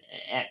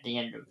at the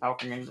end of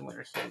Falcon and the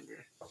Winter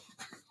Soldier.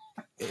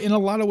 In a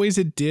lot of ways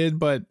it did,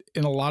 but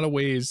in a lot of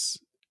ways,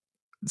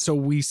 so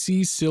we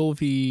see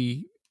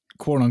Sylvie,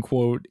 quote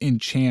unquote,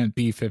 enchant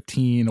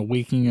B-15,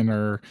 awakening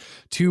her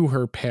to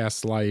her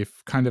past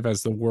life, kind of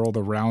as the world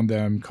around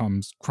them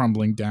comes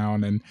crumbling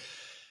down. And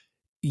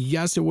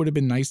yes, it would have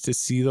been nice to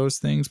see those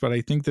things, but I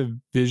think the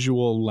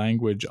visual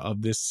language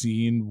of this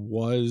scene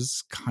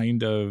was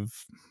kind of,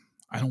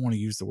 I don't want to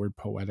use the word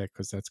poetic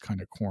because that's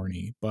kind of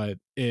corny, but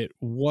it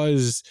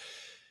was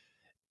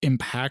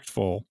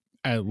impactful,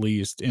 at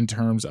least in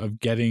terms of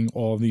getting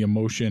all the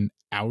emotion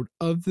out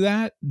of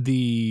that.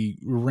 The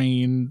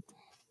rain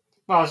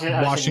Well, I was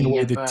washing thinking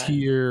away of the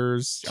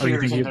tears. Are you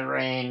Tears in thinking the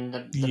Rain,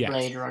 the yes.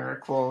 Blade Runner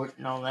quote,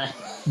 and all that.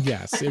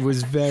 Yes, it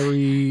was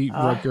very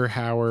uh, Rutger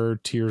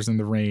Hauer, Tears in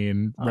the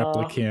Rain uh,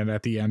 replicant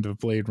at the end of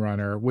Blade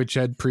Runner, which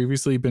had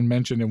previously been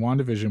mentioned in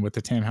WandaVision with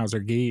the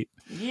Tannhauser Gate,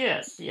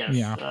 yes, yes.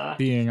 yeah,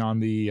 being on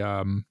the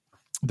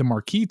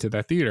marquee to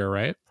that theater,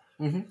 right?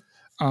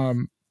 Mm-hmm.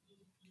 Um,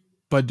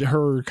 but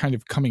her kind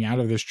of coming out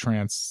of this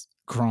trance,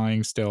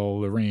 crying still,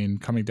 the rain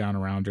coming down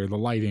around her, the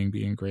lighting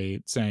being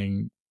great,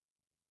 saying,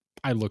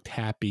 I looked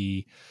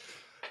happy,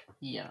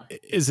 Yeah.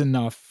 is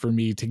enough for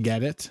me to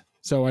get it.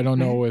 So I don't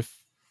Mm-hmm. know if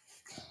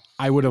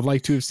I would have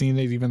liked to have seen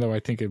it, even though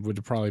I think it would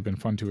have probably been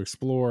fun to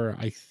explore.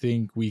 I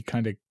think we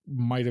kind of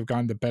might have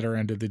gotten the better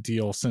end of the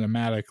deal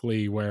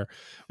cinematically, where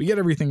we get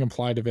everything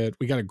implied of it.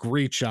 We got a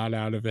great shot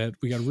out of it.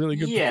 We got a really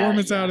good Yeah,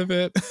 performance out yeah. of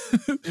it.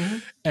 Mm-hmm.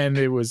 And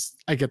it was,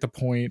 I get the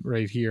point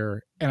right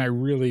here. And I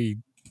really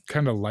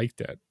kind of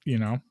liked it,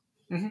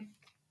 Mm-hmm.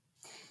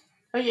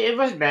 It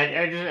wasn't bad.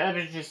 I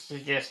was just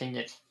suggesting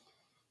that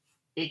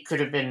it could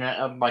have been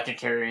a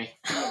budgetary.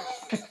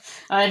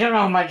 I don't know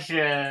how much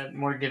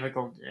more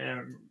difficult,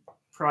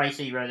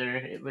 pricey rather,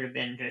 it would have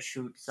been to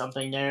shoot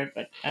something there,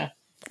 but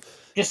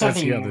just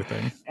That's the something other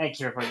thing.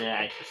 extra for the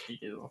actors to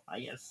do, I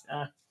guess.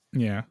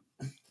 Yeah.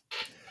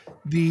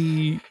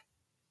 The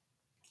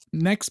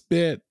next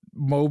bit,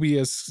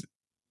 Mobius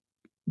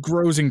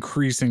grows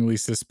increasingly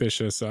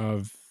suspicious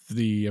of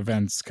the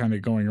events kind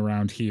of going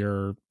around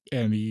here,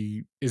 and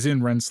he is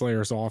in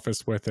Renslayer's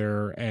office with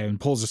her and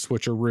pulls a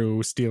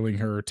switcheroo, stealing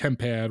her temp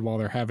pad while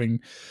they're having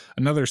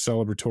another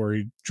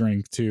celebratory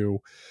drink to,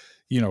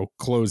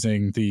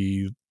 closing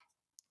the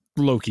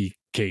Loki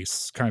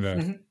case, kind of,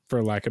 Mm-hmm.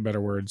 for lack of better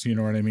words, you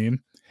know what I mean?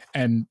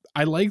 And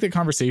I like the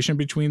conversation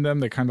between them.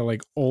 They're kind of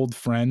like old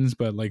friends,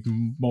 but like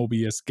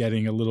Mobius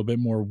getting a little bit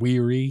more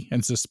weary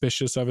and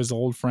suspicious of his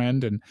old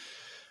friend, and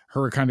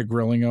her kind of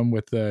grilling him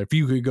with the, if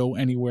you could go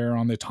anywhere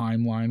on the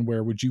timeline,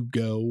 where would you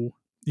go?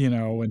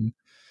 And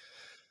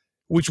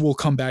which will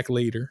come back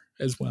later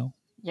as well.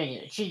 Yeah,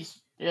 yeah.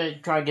 She's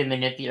trying to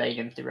manipulate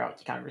him throughout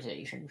the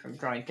conversation, from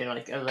trying to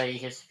like allay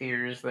his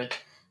fears with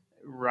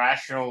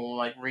rational,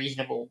 like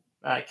reasonable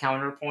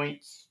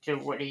counterpoints to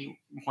what he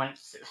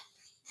wants.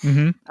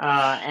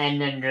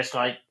 and then just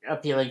like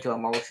appealing to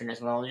emotion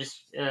as well.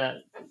 Just a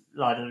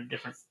lot of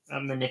different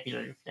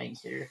manipulative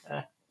things here.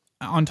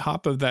 On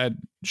top of that,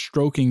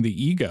 stroking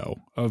the ego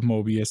of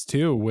Mobius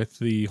too, with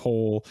the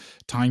whole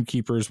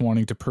timekeepers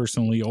wanting to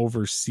personally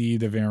oversee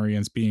the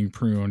variants being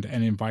pruned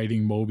and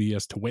inviting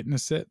Mobius to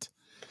witness it.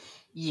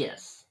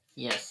 Yes.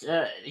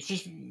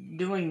 She's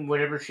doing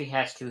whatever she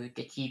has to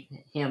keep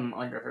him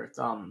under her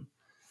thumb.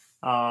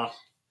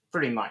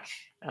 Pretty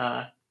much.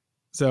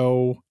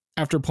 So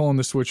after pulling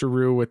the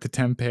switcheroo with the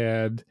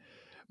tempad,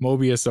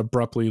 Mobius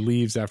abruptly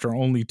leaves after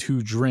only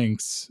 2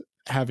 drinks,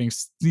 having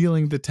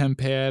stealing the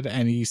tempad,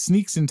 and he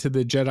sneaks into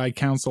the Jedi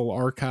Council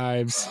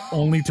archives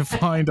only to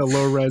find a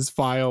low-res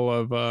file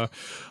of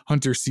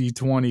Hunter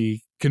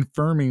C-20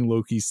 confirming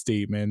Loki's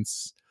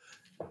statements.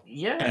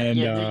 Yeah,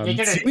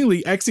 and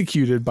seemingly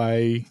executed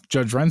by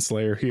Judge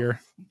Renslayer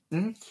here.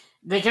 Mm-hmm.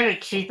 They kind of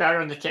cheap out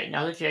on the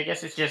technology. I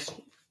guess it's just,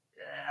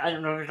 I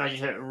don't know if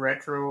it's like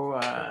retro.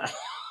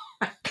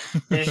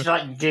 They just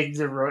like dig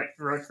the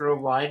retro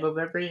vibe of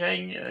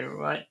everything or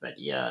what, but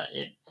yeah,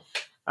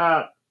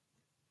 not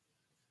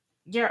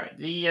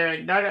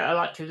a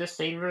lot to this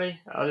scene really,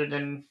 other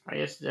than I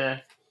guess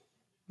the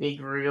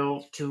big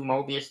reveal to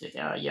Mobius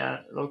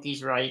that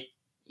Loki's right,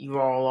 you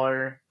all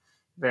are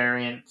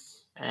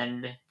variants,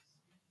 and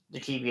the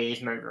TVA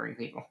is murdering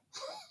people.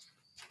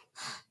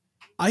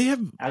 I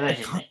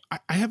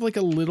have like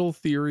a little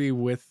theory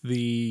with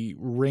the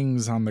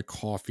rings on the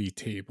coffee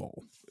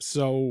table.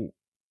 So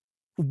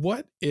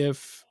what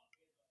if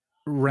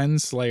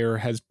Renslayer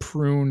has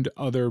pruned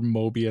other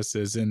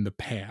Mobiuses in the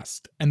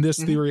past? And this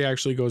theory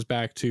actually goes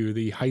back to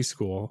the high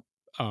school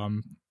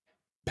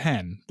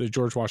pen, the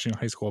George Washington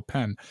High School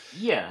pen.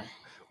 Yeah.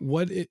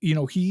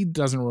 He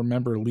doesn't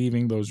remember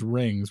leaving those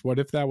rings. What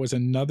if that was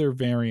another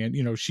variant?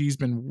 We know she's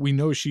been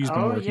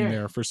working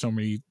there for so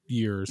many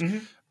years.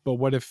 But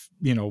what if,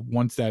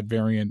 once that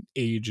variant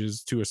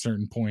ages to a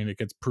certain point, it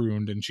gets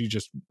pruned and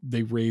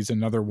they raise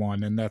another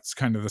one, and that's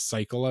kind of the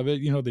cycle of it.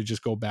 They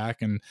just go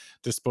back and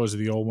dispose of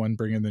the old one,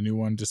 bring in the new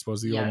one,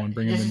 dispose of the old one,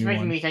 bring in the new one. This is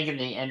making me think of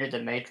the end of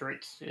the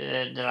Matrix,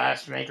 the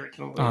last Matrix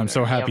movie. I'm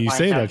so happy you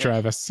say that,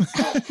 Travis.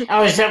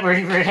 Oh, is that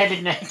where we're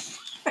headed next?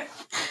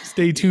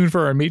 Stay tuned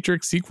for our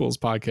Matrix sequels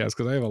podcast,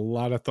 because I have a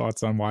lot of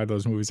thoughts on why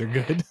those movies are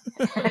good.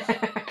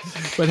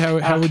 But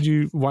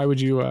why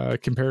would you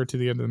compare it to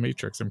the end of the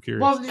Matrix? I'm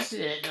curious. Well, this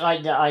is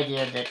like the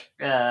idea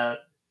that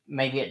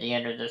maybe at the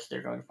end of this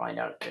they're going to find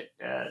out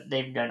that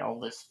they've done all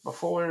this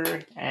before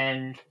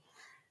and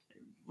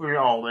we're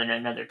all in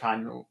another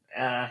time loop.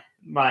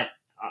 But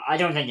I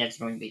don't think that's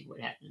going to be what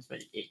happens,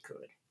 but it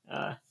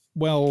could.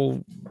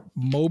 Well,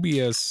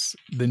 Mobius,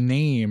 the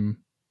name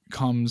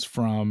comes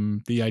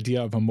from the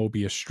idea of a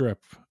Mobius strip,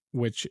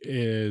 which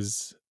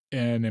is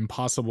an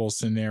impossible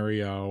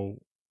scenario.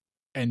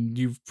 And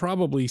you've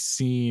probably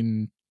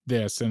seen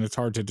this, and it's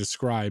hard to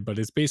describe, but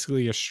it's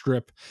basically a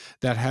strip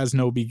that has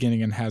no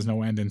beginning and has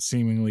no end and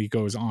seemingly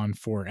goes on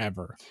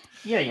forever.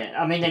 Yeah.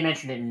 I mean, they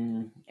mentioned it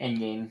in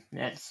Endgame.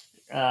 That's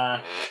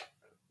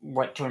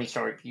what Tony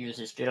Stark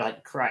uses to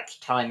like crack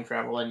time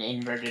travel, an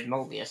inverted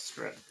Mobius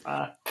strip.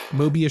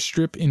 Mobius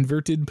strip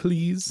inverted,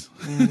 please.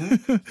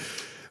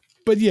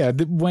 But yeah,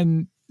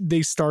 when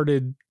they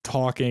started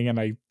talking and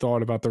I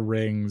thought about the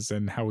rings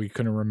and how he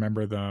couldn't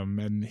remember them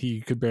and he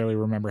could barely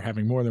remember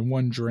having more than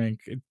one drink,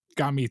 it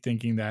got me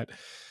thinking that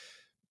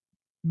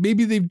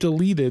maybe they've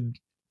deleted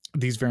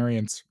these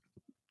variants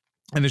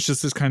and it's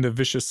just this kind of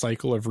vicious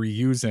cycle of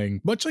reusing,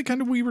 much like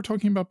kind of we were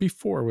talking about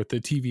before with the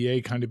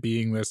TVA kind of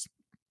being this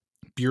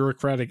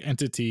bureaucratic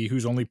entity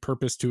whose only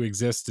purpose to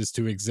exist is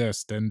to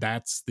exist, and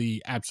that's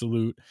the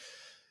absolute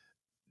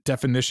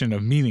definition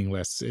of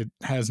meaningless. It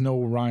has no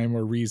rhyme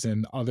or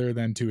reason other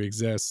than to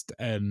exist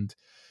and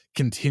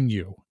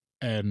continue,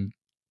 and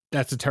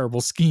that's a terrible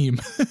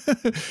scheme.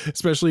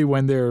 Especially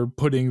when they're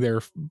putting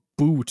their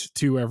boot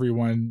to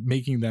everyone,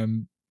 making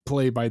them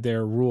play by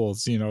their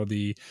rules,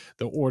 the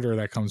order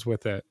that comes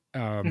with it.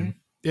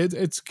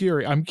 It's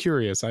scary. I'm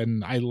curious,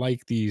 and I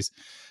like these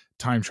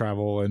time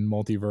travel and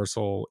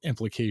multiversal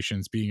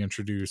implications being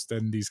introduced,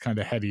 and these kind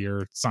of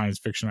headier science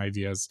fiction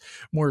ideas,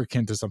 more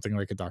akin to something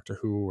like a Doctor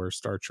Who or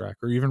Star Trek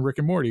or even Rick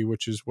and Morty,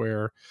 which is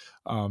where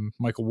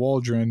Michael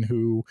Waldron,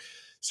 who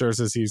serves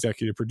as the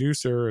executive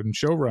producer and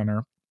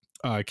showrunner,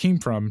 came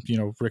from.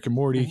 Rick and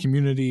Morty,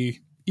 Community,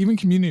 even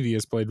Community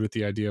has played with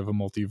the idea of a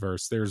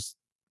multiverse. There's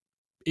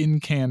in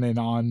canon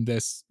on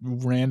this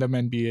random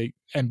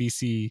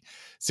NBC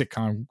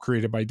sitcom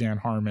created by Dan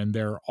Harmon,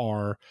 there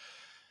are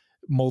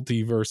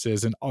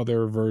multiverses and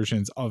other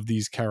versions of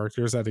these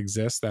characters that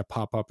exist that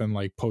pop up in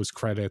like post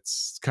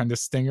credits kind of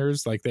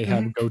stingers, like they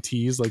have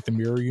goatees like the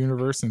Mirror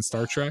Universe in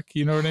Star Trek,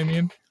 you know what I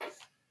mean?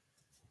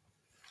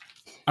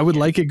 I would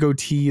like a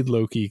goateed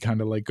Loki,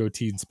 kind of like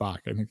goateed Spock.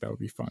 I think that would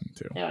be fun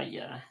too.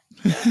 Yeah.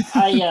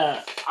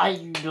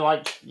 I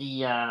like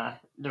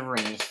the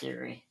rings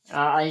theory.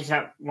 It's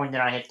not one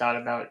that I had thought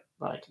about,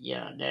 but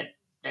yeah,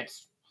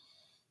 that's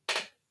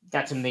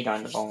got some meat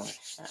on the bone.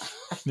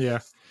 Yeah.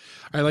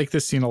 I like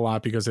this scene a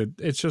lot because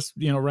it's just,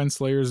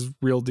 Renslayer's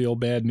real deal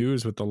bad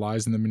news with the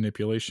lies and the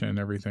manipulation and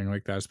everything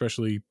like that,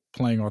 especially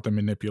playing off the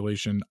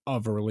manipulation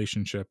of a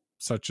relationship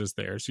such as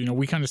theirs.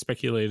 We kind of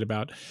speculated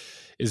about,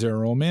 is there a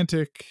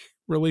romantic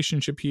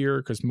relationship here?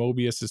 Because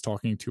Mobius is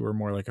talking to her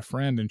more like a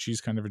friend and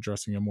she's kind of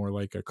addressing him more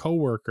like a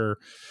coworker.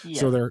 Yeah.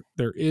 So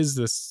there is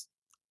this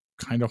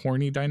kind of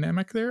horny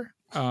dynamic there,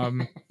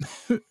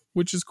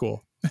 which is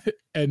cool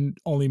and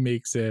only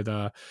makes it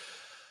a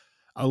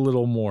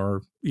little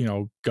more,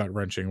 gut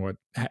wrenching what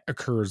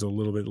occurs a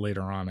little bit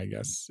later on, I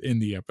guess, in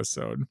the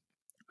episode.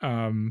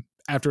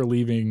 After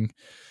leaving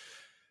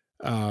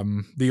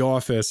the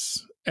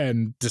office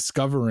and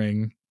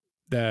discovering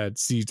that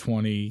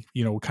C20,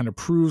 kind of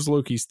proves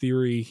Loki's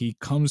theory, he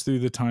comes through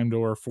the time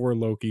door for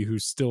Loki,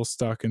 who's still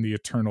stuck in the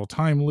eternal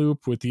time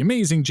loop, with the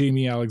amazing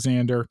Jamie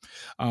Alexander,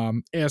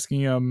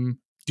 asking him,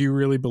 do you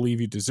really believe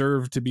you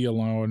deserve to be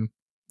alone?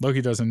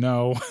 Loki doesn't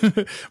know.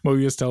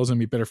 Mobius tells him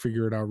he better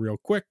figure it out real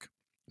quick,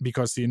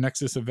 because the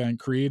Nexus event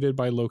created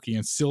by Loki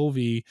and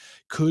Sylvie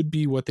could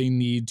be what they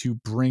need to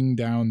bring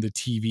down the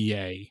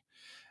TVA.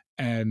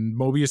 And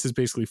Mobius is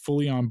basically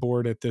fully on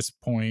board at this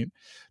point,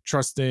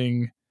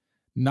 trusting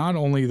not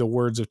only the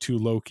words of two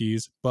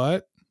Lokis,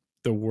 but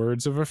the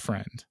words of a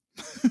friend.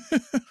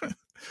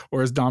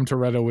 Or as Dom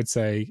Toretto would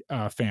say,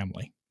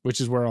 family, which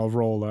is where I'll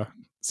roll a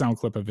sound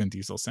clip of Vin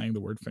Diesel saying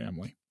the word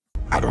family.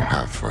 I don't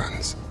have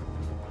friends.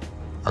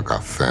 I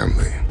got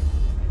family.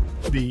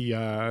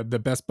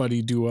 The best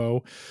buddy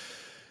duo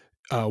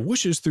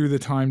whooshes through the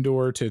time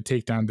door to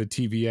take down the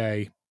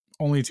TVA,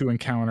 only to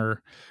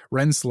encounter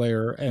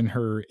Renslayer and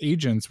her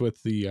agents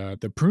with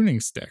the pruning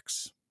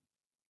sticks.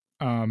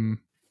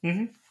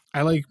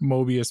 I like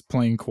Mobius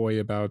playing coy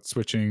about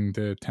switching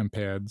the temp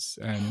pads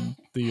and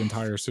the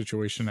entire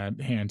situation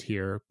at hand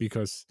here,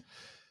 because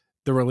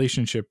the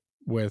relationship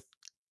with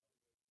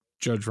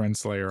Judge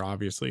Renslayer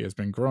obviously has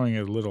been growing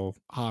a little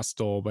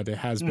hostile, but it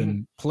has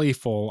been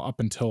playful up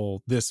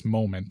until this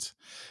moment.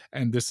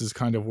 And this is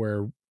kind of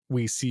where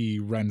we see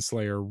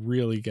Renslayer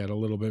really get a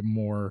little bit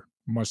more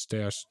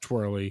mustache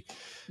twirly,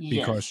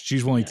 because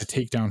she's willing to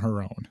take down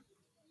her own.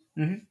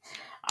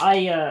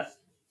 I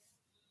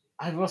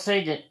will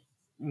say that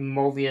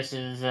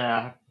Mobius's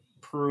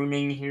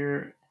pruning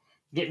here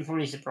didn't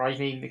fully surprise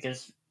me,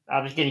 because I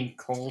was getting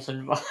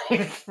Coulson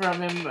vibes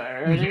from him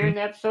earlier in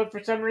the episode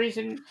for some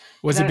reason.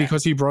 Was it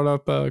because he brought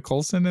up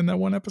Coulson in that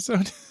one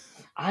episode?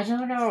 I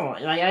don't know.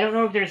 I don't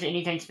know if there's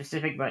anything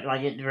specific, but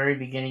at the very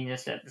beginning of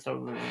this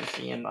episode, when we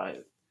see him, I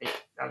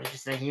was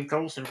just thinking of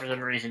Coulson for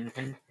some reason,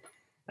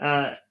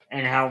 and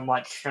how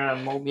much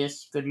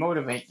Mobius could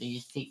motivate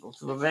these people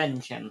to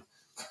avenge him.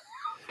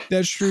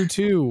 That's true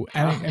too.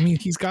 And I mean,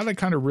 he's got a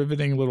kind of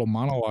riveting little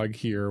monologue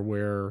here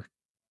where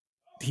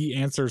he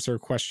answers her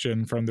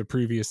question from the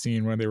previous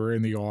scene when they were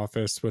in the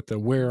office with the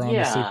where on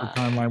the sacred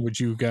timeline would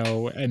you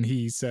go? And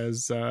he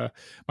says,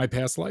 my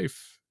past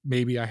life,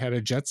 maybe I had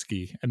a jet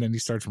ski. And then he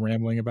starts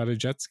rambling about a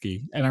jet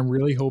ski. And I'm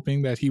really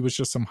hoping that he was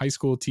just some high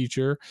school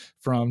teacher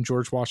from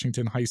George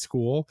Washington High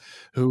School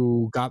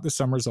who got the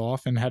summers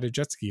off and had a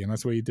jet ski. And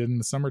that's what he did in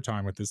the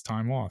summertime with his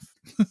time off.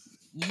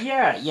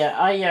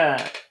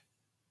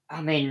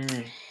 I mean,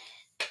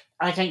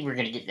 I think we're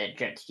going to get that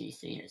jet ski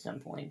scene at some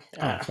point.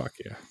 Oh, fuck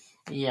yeah.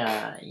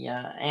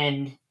 Yeah.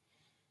 And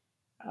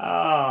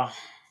I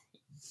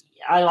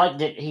like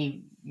that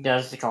he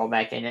does the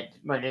callback in it,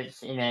 but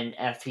it's in an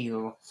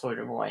FU sort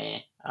of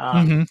way.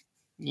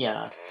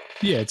 Yeah,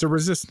 it's a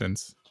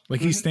resistance. Like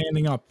he's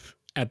standing up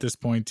at this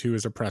point to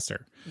his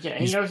oppressor. Yeah,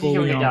 he knows he's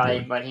going to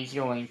die, but he's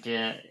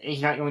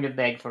not going to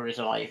beg for his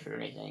life or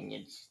anything.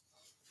 It's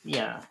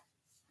the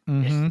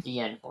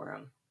end for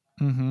him.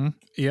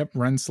 Yep,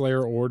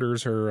 Renslayer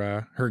orders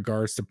her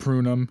guards to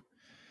prune him,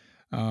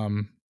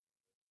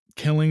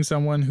 killing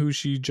someone who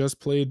she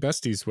just played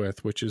besties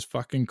with, which is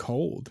fucking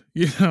cold,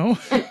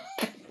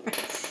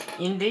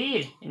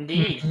 Indeed.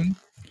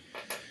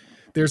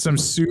 There's some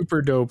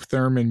super dope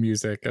Thurman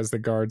music as the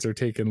guards are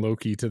taking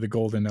Loki to the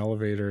golden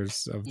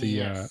elevators of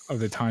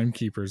the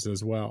timekeepers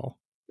as well.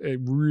 I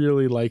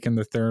really liking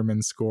the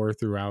Thurman score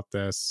throughout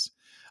this.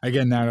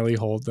 Again, Natalie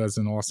Holt does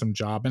an awesome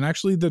job. And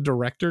actually the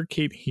director,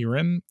 Kate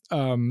Heron,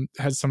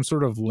 has some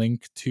sort of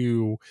link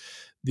to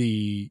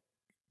the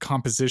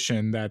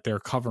composition that they're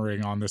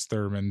covering on this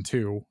Thurman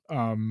too,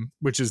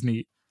 which is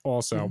neat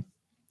also.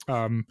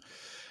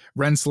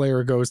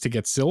 Renslayer goes to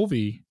get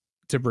Sylvie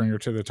to bring her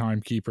to the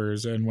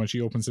timekeepers, and when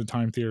she opens the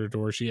time theater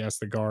door, she asks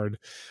the guard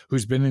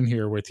who's been in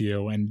here with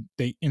you, and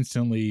they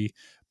instantly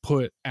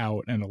put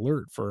out an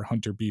alert for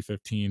Hunter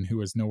B-15,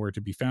 who is nowhere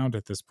to be found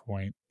at this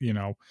point,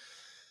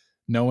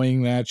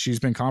 knowing that she's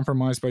been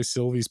compromised by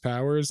Sylvie's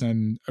powers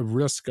and a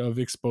risk of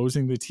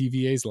exposing the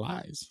TVA's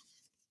lies.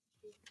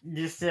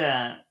 This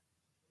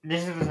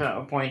was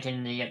a point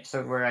in the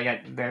episode where I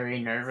got very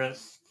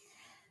nervous,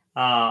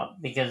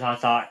 because I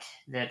thought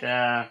that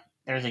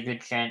there was a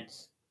good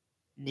chance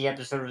the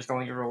episode was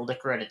going to roll the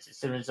credits as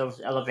soon as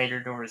those elevator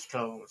doors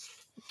closed.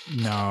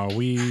 No,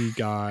 we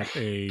got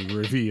a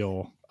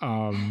reveal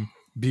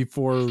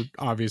before,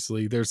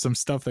 obviously, there's some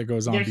stuff that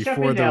goes on There's stuff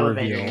before in the the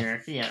elevator reveal.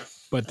 here,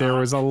 yes. But there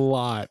was a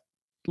lot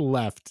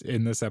left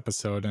in this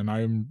episode, and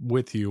I'm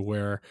with you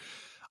where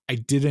I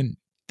didn't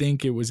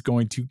think it was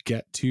going to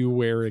get to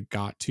where it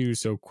got to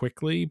so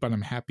quickly, but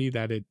I'm happy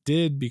that it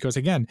did, because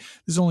again,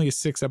 this is only a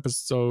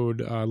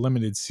 6-episode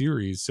limited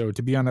series, so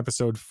to be on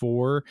episode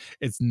 4,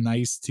 it's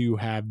nice to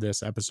have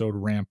this episode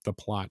ramp the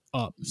plot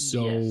up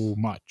so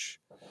much.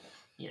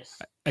 Yes.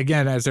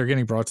 Again, as they're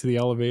getting brought to the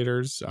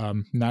elevators,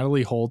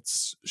 Natalie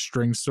Holt's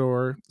string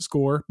score,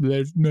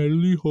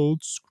 Natalie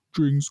Holt's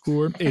string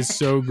score is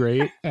so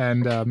great.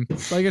 And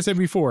like I said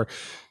before,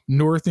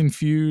 Norse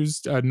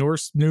infused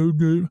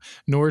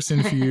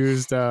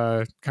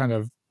kind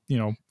of,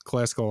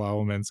 classical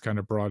elements kind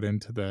of brought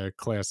into the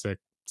classic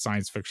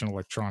science fiction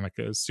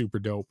electronica is super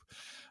dope.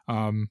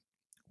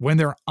 When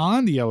they're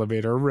on the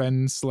elevator,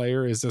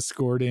 Renslayer is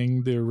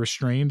escorting the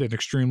restrained and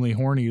extremely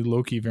horny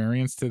Loki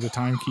variants to the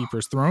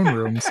Timekeeper's throne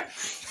rooms.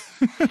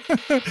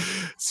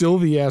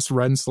 Sylvie asks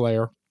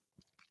Renslayer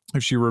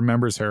if she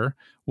remembers her,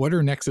 what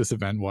her Nexus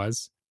event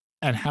was,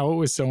 and how it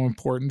was so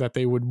important that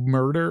they would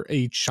murder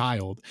a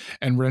child.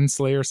 And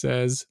Renslayer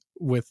says,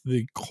 with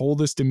the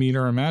coldest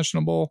demeanor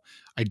imaginable,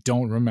 I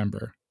don't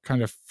remember.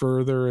 Kind of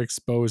further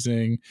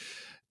exposing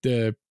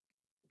the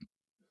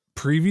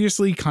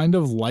previously kind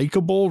of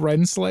likable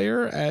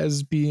Renslayer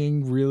as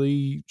being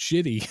really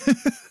shitty.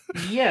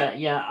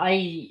 yeah,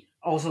 I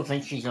also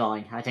think she's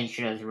lying. I think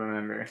she doesn't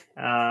remember.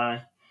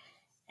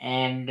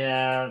 And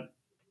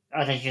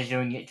I think she's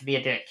doing it to be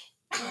a dick.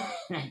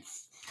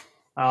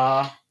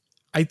 I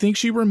think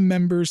she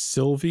remembers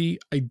Sylvie.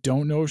 I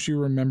don't know if she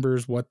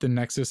remembers what the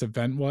Nexus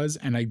event was,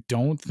 and I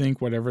don't think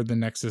whatever the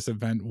Nexus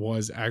event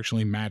was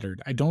actually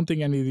mattered. I don't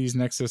think any of these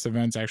Nexus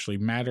events actually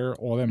matter.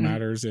 All that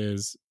matters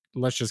is,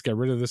 let's just get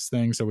rid of this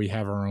thing so we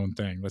have our own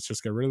thing. Let's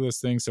just get rid of this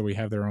thing so we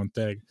have their own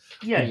thing.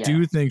 I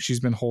do think she's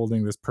been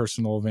holding this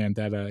personal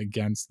vendetta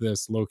against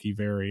this Loki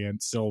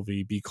variant,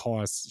 Sylvie,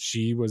 because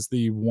she was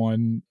the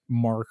one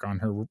mark on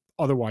her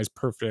otherwise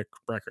perfect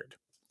record.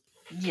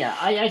 Yeah,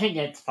 I think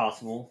that's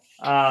possible.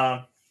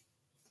 But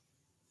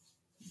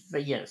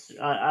yes,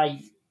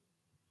 I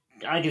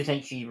do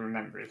think she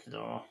remembers,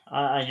 though.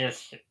 I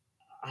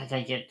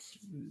think it's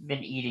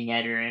been eating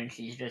at her, and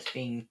she's just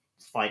being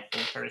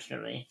spiteful,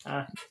 personally.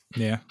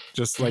 Yeah,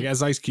 just like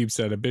as Ice Cube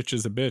said, a bitch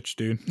is a bitch,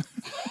 dude.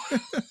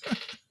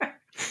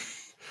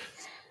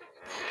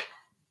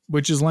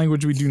 Which is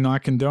language we do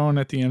not condone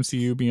at the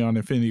MCU Beyond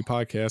Infinity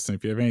podcast. And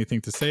if you have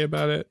anything to say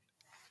about it,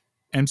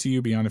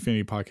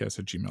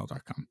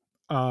 mcubeyondinfinitypodcast@gmail.com.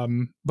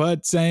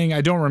 But saying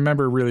I don't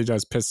remember really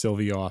does piss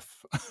Sylvie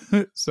off.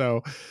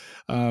 So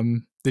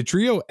the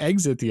trio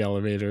exit the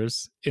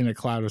elevators in a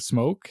cloud of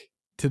smoke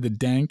to the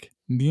dank,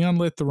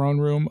 neon-lit throne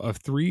room of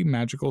 3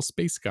 magical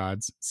space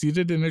gods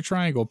seated in a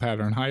triangle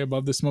pattern high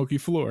above the smoky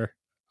floor.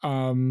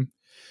 And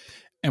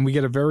we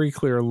get a very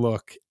clear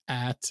look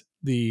at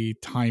the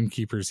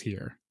Timekeepers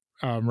here.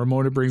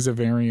 Ramona brings the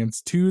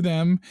variants to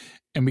them,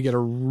 and we get a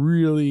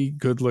really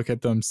good look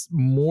at them,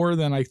 more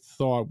than I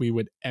thought we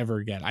would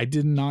ever get. I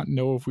did not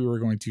know if we were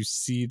going to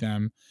see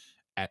them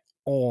at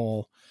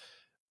all,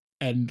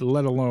 and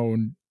let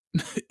alone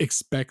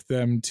expect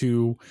them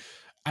to...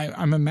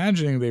 I'm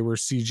imagining they were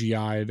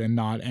CGI'd and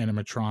not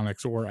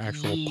animatronics or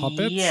actual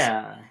puppets.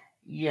 Yeah.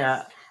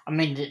 I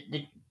mean,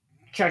 the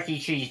Chuck E.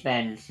 Cheese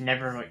bands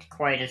never looked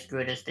quite as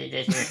good as they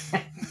did here.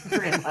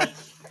 Pretty much.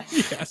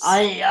 Yes.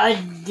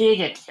 I dig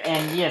it,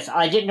 and yes,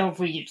 I didn't know if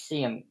we could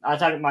see them. I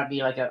thought it might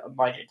be like a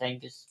budget thing,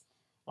 because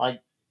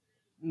like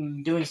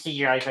doing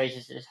CGI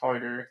faces is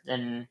harder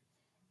than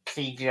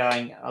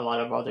CGIing a lot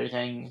of other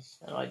things.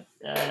 Like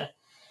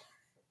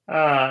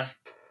I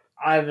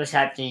was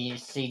happy to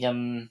see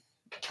them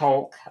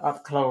talk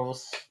up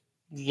close.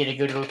 You get a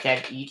good look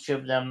at each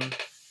of them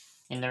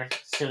in their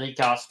silly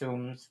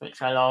costumes,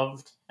 which I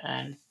loved,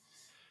 and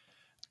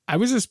I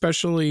was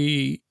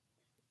especially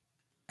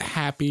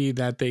happy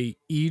that they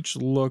each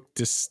look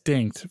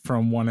distinct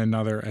from one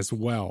another as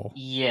well.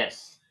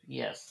 Yes.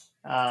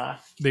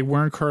 They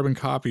weren't carbon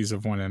copies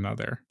of one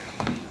another.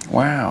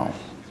 Wow.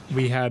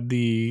 We had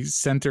the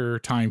center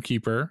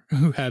Timekeeper,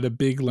 who had a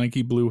big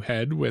lanky blue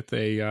head with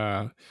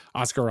a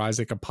Oscar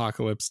Isaac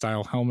Apocalypse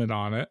style helmet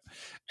on it,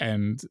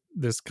 and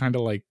this kind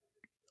of like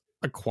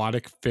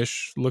aquatic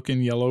fish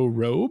looking yellow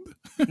robe.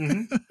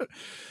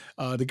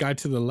 Mm-hmm. The guy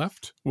to the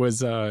left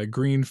was a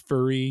green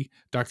furry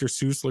Dr.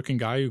 Seuss looking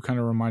guy who kind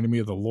of reminded me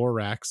of the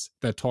Lorax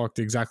that talked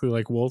exactly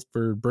like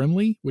Wilford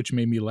Brimley, which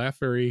made me laugh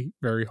very,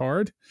 very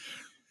hard.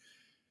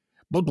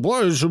 But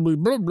why should we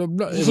blah, blah,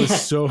 blah. It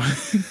was so...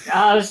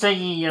 I was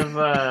thinking of...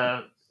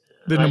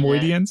 the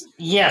Nemoidians?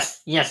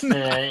 Yes,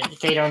 the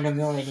Kato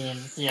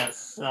Nemoidians,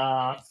 yes.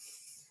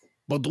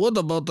 But what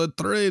about the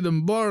trade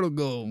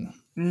embargo?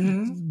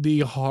 Mm-hmm. The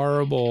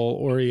horrible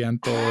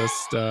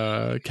Orientalist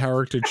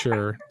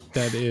caricature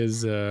that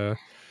is...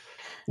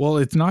 well,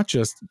 it's not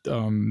just,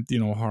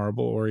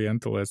 horrible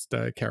Orientalist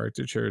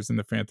caricatures in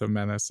the Phantom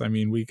Menace. I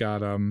mean, we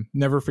got,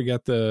 never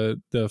forget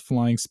the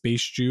flying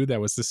space Jew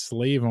that was the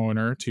slave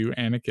owner to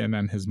Anakin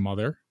and his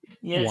mother.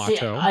 Yeah, see,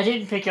 Watto. I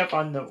didn't pick up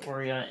on the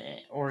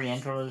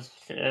Oriental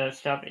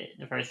stuff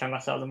the first time I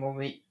saw the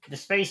movie. The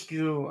Space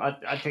Goo,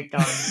 I picked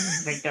up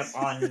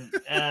on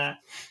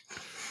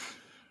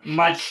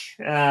much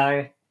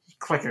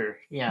quicker.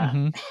 Yeah.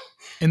 Mhm.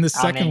 In the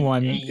I second mean,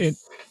 one,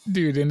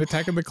 dude, in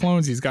Attack of the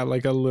Clones, he's got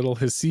like a little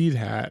Hasid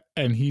hat,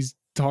 and he's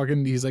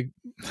talking. He's like,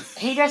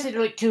 he doesn't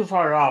look too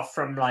far off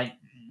from like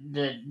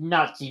the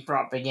Nazi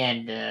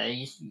propaganda.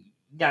 He's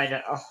got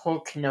a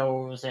hook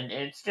nose, and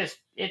it's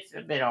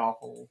a bit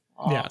awful.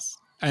 yes.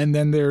 And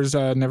then there's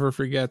never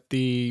forget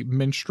the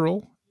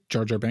minstrel,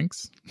 Jar Jar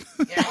Binks.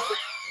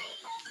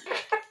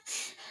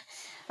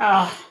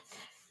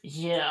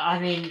 Yeah, I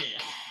mean,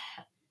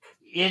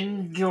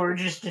 in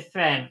George's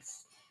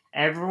defense,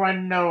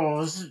 everyone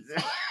knows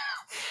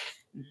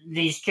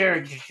these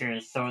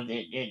caricatures, so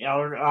it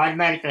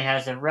automatically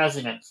has a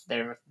resonance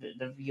there with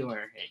the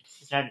viewer.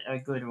 It's not a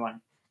good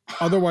one.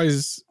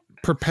 Otherwise,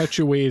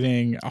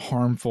 perpetuating a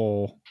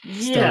harmful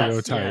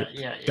stereotype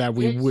that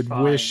we would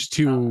wish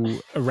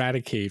to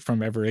eradicate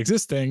from ever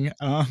existing.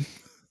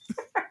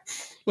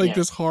 Like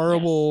this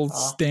horrible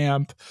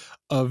stamp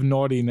of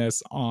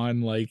naughtiness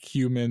on like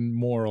human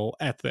moral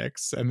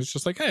ethics, and it's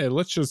just like, hey,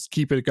 let's just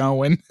keep it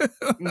going.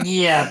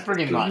 Yeah,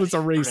 pretty much. Let's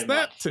erase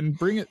that and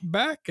bring it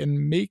back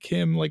and make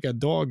him like a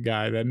dog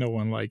guy that no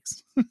one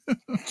likes.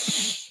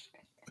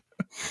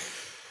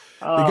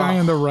 The guy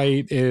on the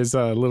right is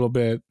a little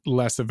bit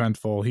less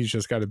eventful. He's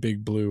just got a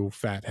big blue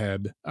fat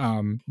head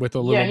with a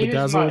little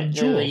bedazzled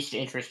jewel. The least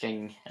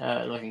interesting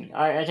looking.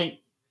 I think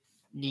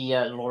the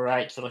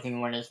Lorite's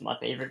looking one is my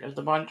favorite of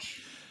the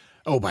bunch.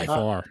 Oh, by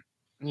far.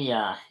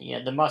 Yeah,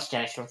 the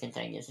mustache looking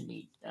thing is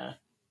neat.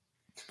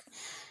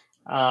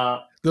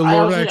 The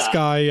Lorax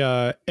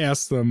guy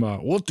asked them,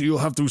 "What do you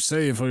have to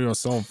say for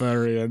yourself,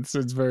 Barry?" It's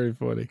very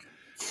funny.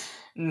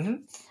 Mm-hmm.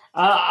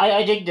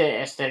 I dig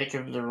the aesthetic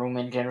of the room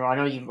in general. I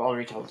know you've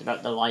already talked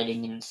about the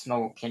lighting and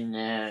smoke and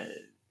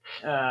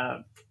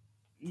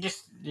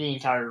just the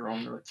entire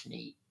room looks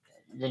neat.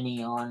 The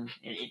neon,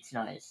 it's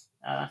nice.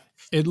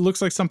 It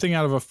looks like something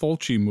out of a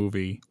Fulci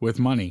movie with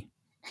money.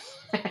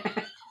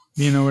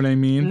 You know what I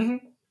mean?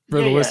 Mm-hmm.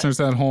 For the listeners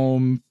at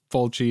home,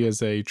 Fulci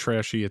is a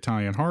trashy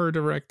Italian horror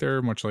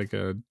director, much like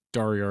a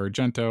Dario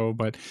Argento,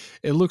 but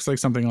it looks like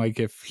something like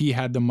if he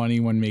had the money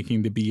when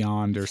making The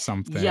Beyond or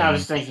something. Yeah, I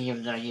was thinking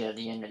of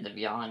the end of The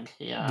Beyond.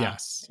 Yeah.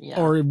 Yes. Yeah.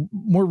 Or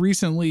more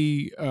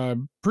recently,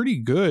 pretty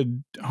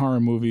good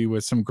horror movie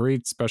with some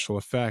great special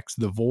effects,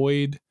 The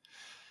Void.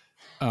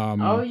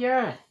 Oh,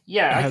 yeah.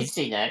 Yeah, I can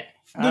see that.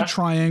 The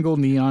triangle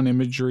neon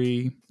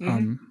imagery.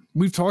 Mm-hmm.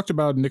 We've talked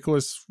about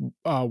Nicholas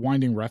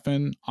Winding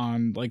Refn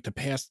on like the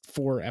past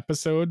 4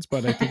 episodes,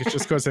 but I think it's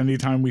just because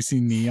anytime we see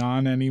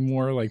neon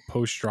anymore, like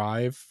Post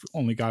Drive,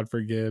 Only God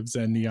Forgives,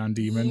 and Neon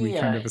Demon, we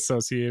kind of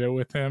associate it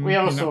with him. We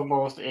also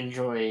both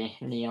enjoy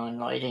neon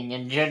lighting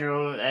in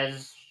general,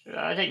 as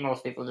I think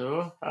most people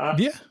do.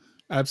 Yeah,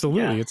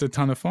 absolutely. Yeah. It's a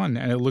ton of fun,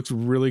 and it looks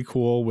really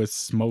cool with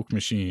smoke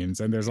machines,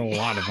 and there's a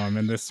lot of them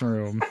in this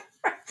room.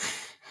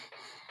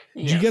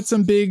 Did you get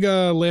some big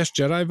Last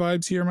Jedi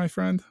vibes here, my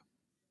friend?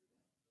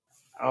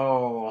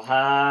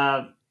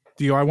 Oh,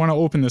 do I want to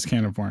open this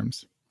can of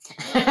worms?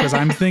 Because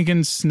I'm thinking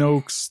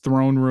Snoke's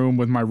throne room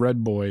with my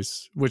red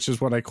boys, which is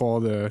what I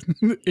call the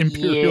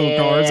Imperial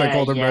Guards. I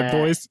call them red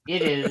boys.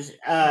 It is.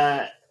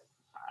 Are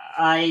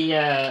you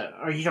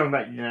talking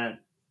about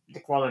the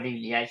quality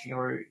of the action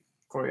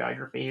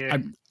choreography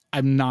here?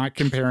 I'm not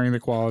comparing the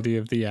quality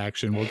of the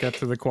action. We'll get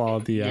to the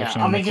quality of the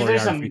action. I mean,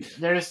 because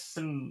there's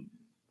some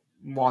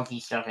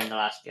wonky stuff in The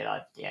Last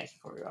Jedi, the action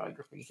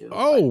choreography too.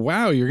 Oh,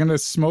 wow. You're going to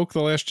smoke The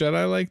Last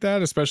Jedi like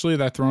that, especially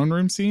that throne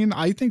room scene?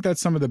 I think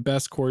that's some of the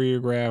best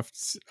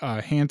choreographed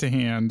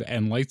hand-to-hand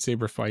and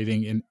lightsaber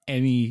fighting in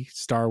any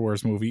Star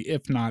Wars movie,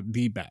 if not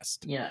the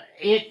best. Yeah,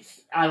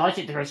 I liked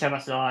it the first time I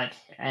saw it,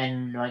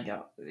 and like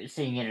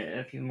seeing it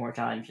a few more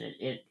times,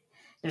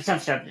 there's some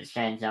stuff that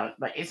stands out,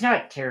 but it's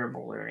not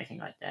terrible or anything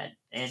like that.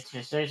 It's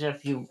just there's a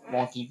few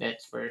wonky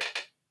bits where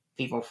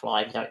people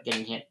fly without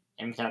getting hit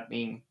and without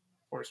being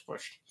force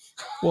pushed.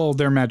 Well,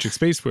 they're magic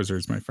space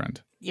wizards, my friend.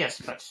 Yes,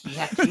 but you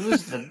have to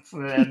use the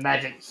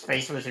magic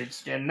space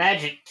wizards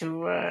magic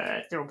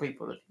to throw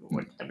people if you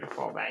want them to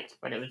fall back.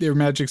 But they're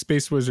magic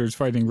space wizards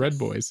fighting red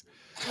boys.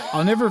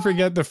 I'll never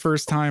forget the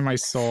first time I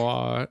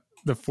saw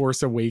The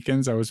Force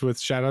Awakens. I was with,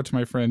 shout out to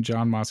my friend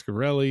John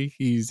Moscarelli.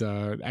 He's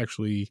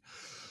actually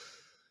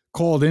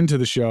called into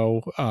the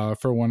show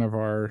for one of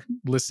our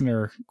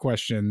listener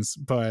questions,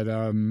 but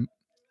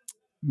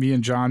me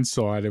and John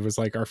saw it. It was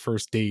like our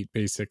first date,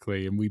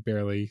 basically, and we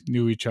barely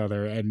knew each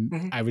other.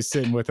 And I was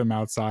sitting with him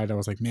outside. I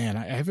was like, man,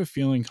 I have a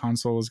feeling Han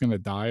Solo is going to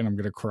die and I'm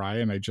going to cry,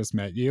 and I just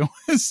met you.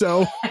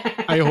 So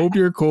I hope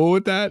you're cool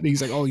with that. And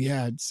he's like, oh,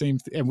 yeah, same.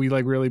 And we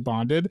like really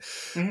bonded.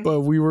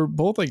 But we were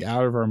both like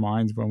out of our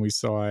minds when we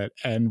saw it.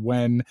 And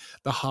when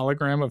the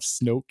hologram of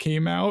Snoke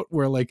came out,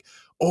 we're like,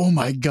 oh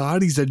my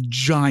God, he's a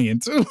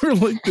giant. We're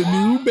like, the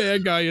new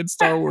bad guy in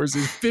Star Wars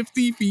is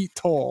 50 feet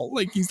tall.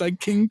 Like, he's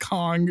like King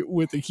Kong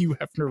with a Hugh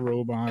Hefner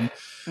robe on.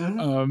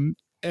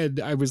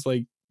 And I was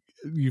like,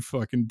 you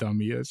fucking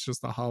dummy. It's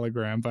just a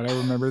hologram. But I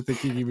remember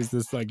thinking he was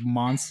this like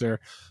monster.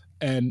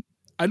 And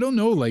I don't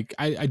know, like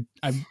I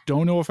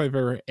don't know if I've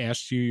ever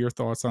asked you your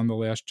thoughts on The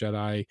Last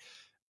Jedi.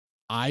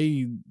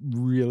 I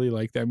really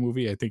like that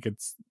movie. I think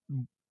it's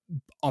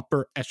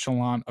upper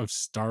echelon of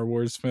Star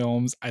Wars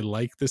films. I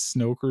like the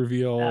Snoke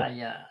reveal.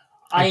 Yeah.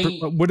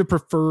 Would have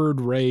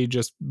preferred Rey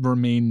just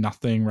remain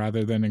nothing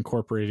rather than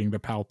incorporating the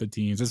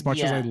Palpatines. As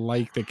much as I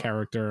like the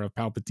character of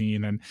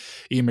Palpatine and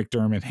Ian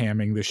McDermott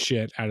hamming the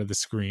shit out of the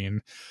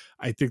screen,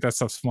 I think that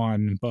stuff's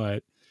fun.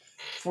 But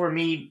for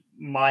me,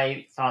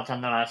 my thoughts on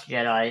The Last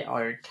Jedi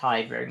are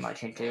tied very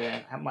much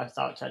into my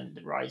thoughts on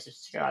The Rise of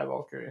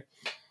Skywalker.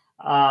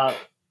 I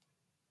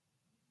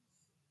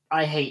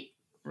hate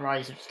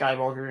Rise of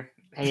Skywalker.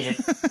 Hate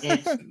it.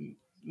 It's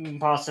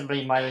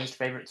possibly my least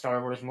favorite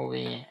Star Wars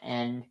movie,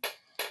 and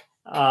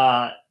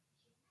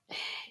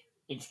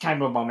it's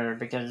kind of a bummer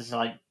because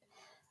like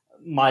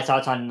my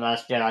thoughts on The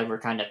Last Jedi were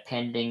kind of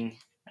pending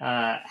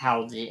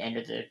how the end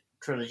of the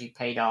trilogy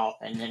paid off,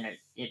 and then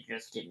it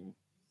just didn't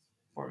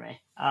for me.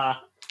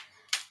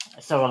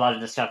 So a lot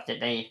of the stuff that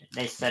they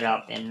set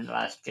up in The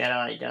Last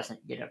Jedi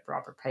doesn't get a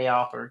proper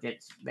payoff or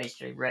gets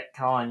basically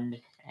retconned,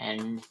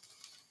 and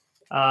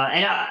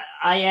I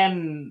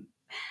am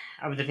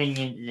of the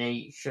opinion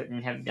they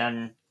shouldn't have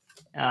done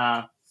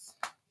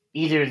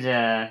either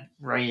the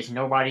Rey is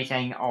nobody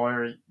thing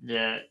or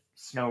the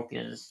Snoke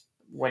is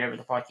whatever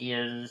the fuck he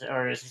is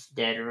or is just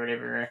dead or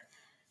whatever.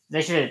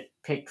 They should have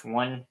picked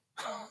one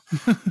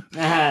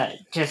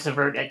to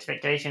subvert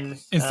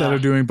expectations instead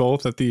of doing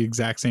both at the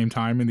exact same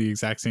time in the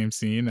exact same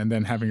scene and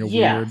then having a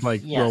weird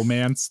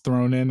romance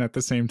thrown in at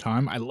the same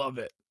time. I love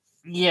it.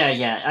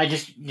 Yeah. I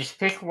just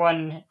pick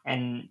one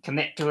and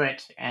commit to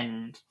it,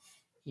 and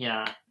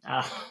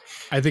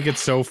I think it's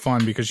so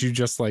fun because you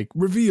just like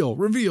reveal,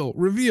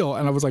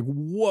 and I was like,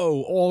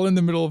 whoa, all in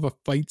the middle of a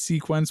fight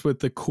sequence with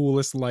the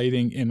coolest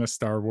lighting in a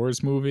Star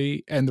Wars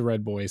movie and the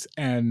Red Boys.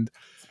 And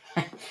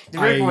the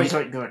Red Boys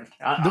look good.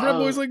 The Red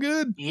Boys look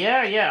good.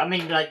 Yeah. I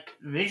mean, like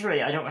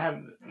visually, I don't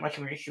have much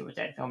of an issue with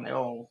that film at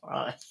all.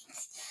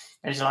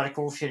 There's a lot of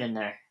cool shit in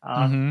there.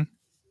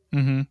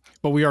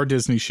 But we are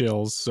Disney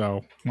shills,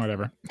 so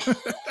whatever.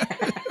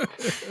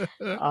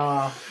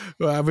 Well,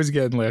 I was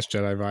getting Last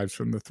Jedi vibes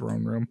from the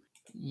throne room.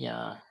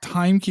 Yeah.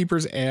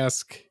 Timekeepers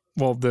ask,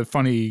 well, the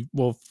funny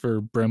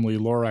Wolford Brimley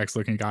Lorax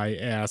looking guy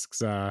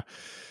asks,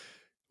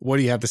 what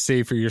do you have to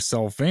say for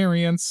yourself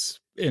variants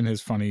in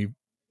his funny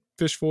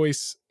fish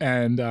voice?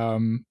 And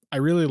I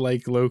really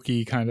like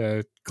Loki kind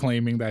of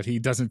claiming that he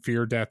doesn't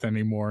fear death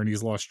anymore and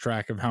he's lost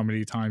track of how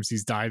many times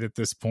he's died at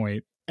this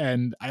point.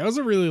 And I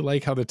also really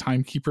like how the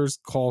Timekeepers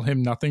call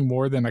him nothing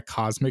more than a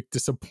cosmic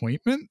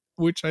disappointment,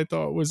 which I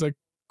thought was a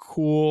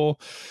cool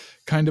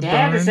kind of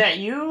Dad, burn. is that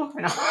you?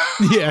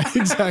 Yeah,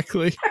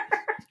 exactly.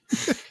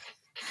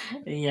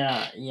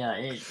 Yeah,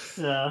 it's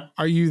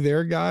Are you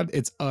there, God?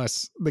 It's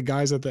us, the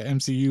guys at the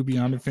MCU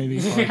Beyond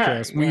Infinity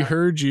podcast. We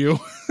heard you.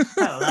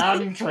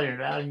 loud and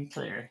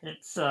clear.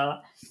 It's oh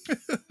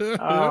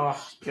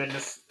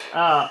goodness.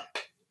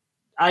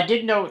 I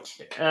did note,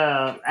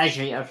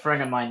 actually, a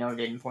friend of mine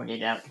noted and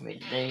pointed out to me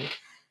that they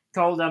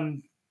called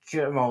them,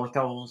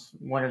 calls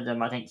one of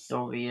them, I think,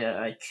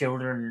 Sylvia,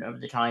 children of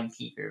the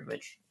Timekeeper,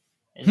 which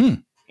is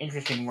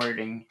interesting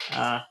wording.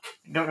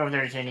 Don't know if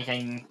there's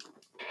anything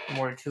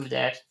more to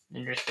that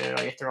than just like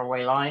a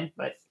throwaway line,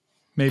 but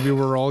maybe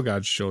we're all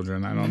God's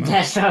children. I don't know.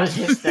 That's what I was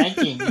just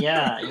thinking.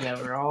 Yeah,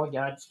 we're all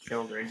God's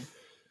children.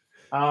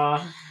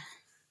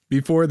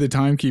 Before the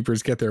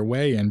Timekeepers get their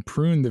way and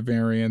prune the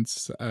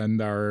variants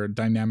and our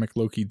dynamic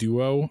Loki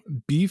duo,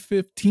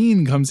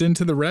 B-15 comes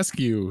into the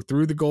rescue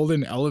through the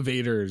golden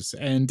elevators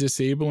and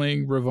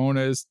disabling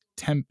Ravona's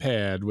temp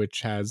pad,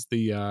 which has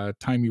the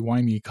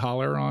timey-wimey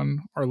collar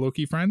on our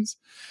Loki friends.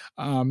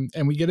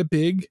 And we get a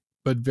big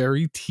but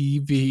very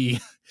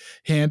TV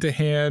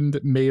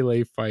hand-to-hand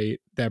melee fight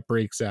that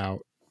breaks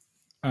out.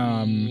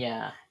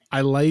 Yeah. I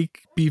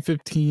like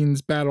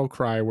B-15's battle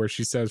cry where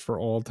she says for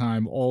all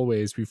time,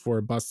 always before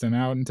busting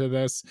out into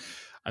this.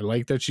 I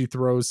like that she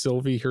throws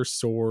Sylvie her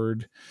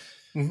sword.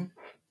 Mm-hmm.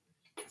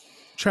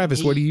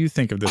 Travis, what do you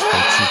think of this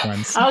fight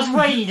sequence? I was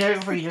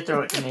waiting for you to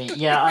throw it to me.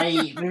 Yeah,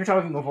 we were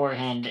talking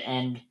beforehand,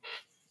 and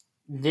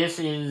this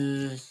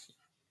is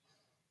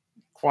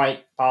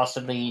quite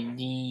possibly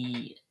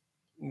the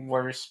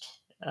worst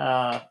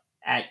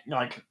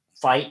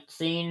fight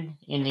scene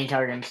in the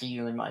entire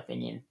MCU, in my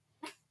opinion.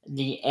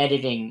 The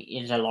editing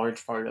is a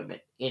large part of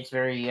it. It's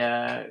very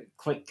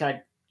quick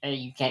cut.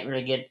 You can't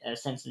really get a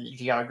sense of the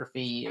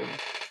geography of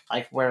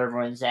like where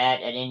everyone's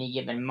at any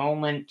given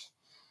moment.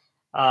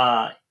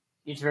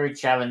 It's very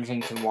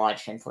challenging to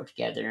watch and put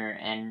together,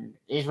 and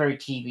it's very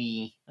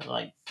TV,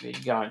 like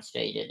John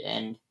stated.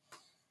 And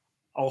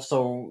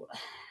also,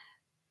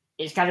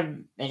 it's kind of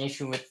an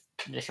issue with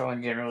the show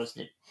in general is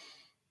that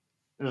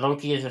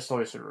Loki is a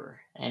sorcerer,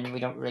 and we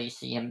don't really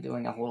see him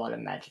doing a whole lot of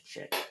magic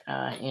shit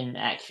in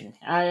action.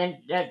 And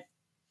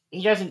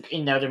he doesn't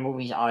in the other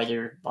movies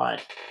either,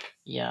 but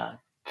yeah.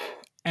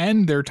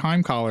 And their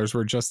time collars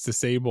were just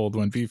disabled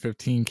when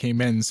V15 came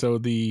in, so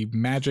the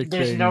magic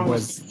There's thing no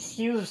was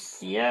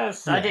excuse.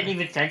 Yes, Yeah. I didn't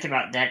even think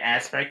about that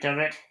aspect of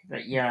it.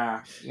 But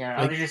yeah,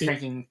 I Like, was just it-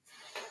 thinking.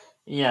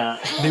 Yeah,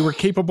 they were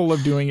capable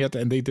of doing it,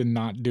 and they did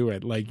not do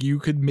it. Like, you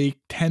could make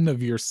 10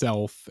 of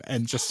yourself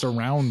and just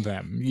surround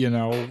them,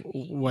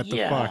 what the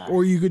fuck? Yeah.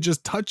 Or you could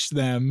just touch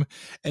them,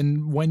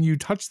 and when you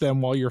touch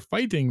them while you're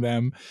fighting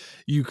them,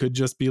 you could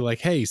just be like,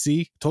 hey,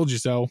 see, told you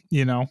so,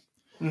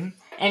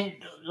 And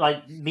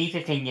like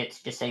B-15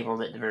 gets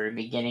disabled at the very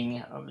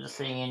beginning of the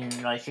scene.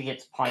 Like she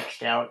gets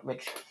punched out,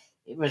 which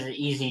it was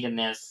easy to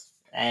miss.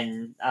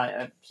 And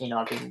I've seen a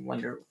lot of people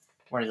wonder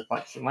where the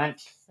punch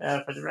went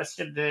for the rest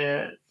of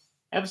the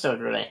episode,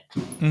 really.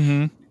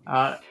 Mm-hmm.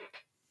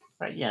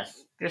 But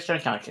yes, just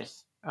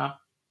unconscious.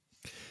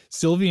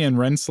 Sylvie and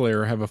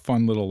Renslayer have a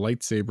fun little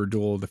lightsaber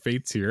duel of the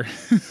fates here.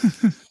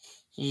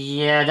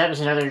 Yeah, that was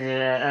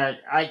another.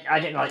 I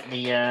didn't like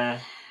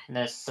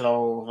the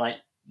slow, like,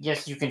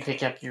 yes, you can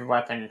pick up your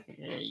weapon,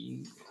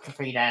 you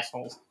complete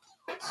assholes.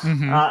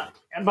 Mhm.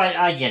 But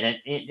I get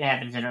it. It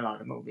happens in a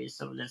lot of movies,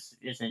 so this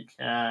isn't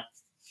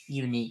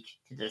unique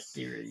to this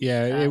series.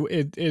 Yeah,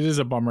 it is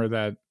a bummer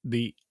that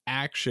the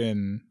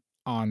action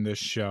on this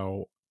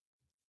show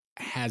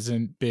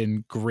hasn't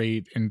been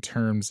great in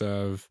terms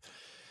of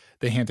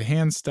the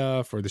hand-to-hand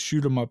stuff or the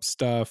shoot 'em up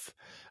stuff.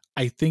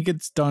 I think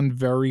it's done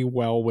very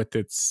well with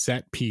its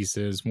set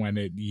pieces when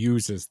it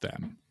uses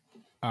them.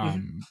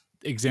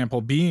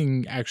 Example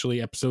being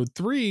actually episode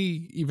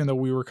 3, even though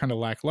we were kind of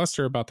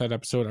lackluster about that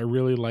episode, I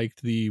really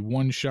liked the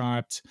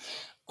one-shot,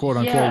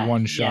 quote-unquote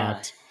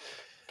one-shot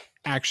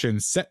action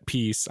set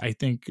piece. I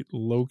think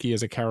Loki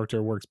as a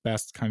character works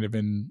best kind of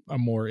in a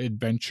more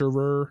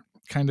adventurer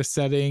kind of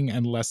setting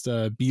and less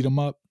a beat 'em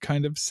up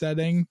kind of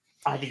setting.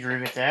 I'd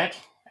agree with that.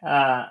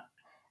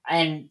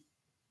 And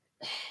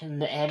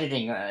the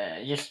editing,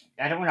 just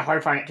I don't want to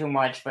harp on it too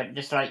much, but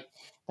just like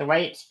the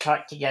way it's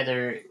cut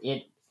together,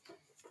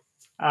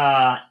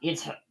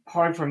 it's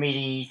hard for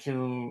me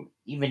to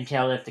even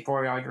tell if the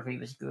choreography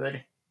was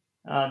good,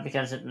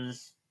 because it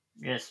was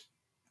just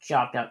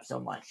chopped up so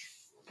much.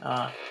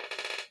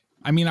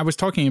 I mean, I was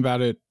talking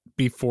about it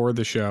before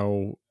the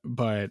show,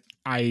 but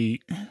I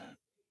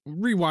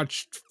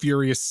rewatched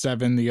Furious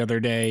 7 the other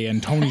day,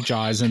 and Tony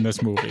Jaa is in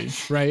this movie,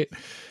 right?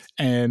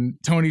 And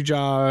Tony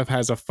Jaa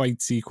has a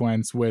fight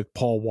sequence with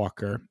Paul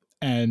Walker.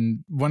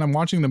 And when I'm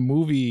watching the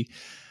movie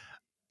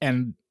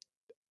and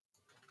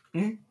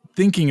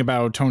thinking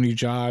about Tony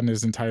Jaa and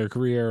his entire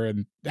career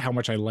and how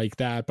much I like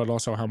that, but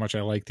also how much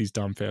I like these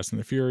dumb Fast and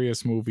the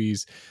Furious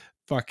movies,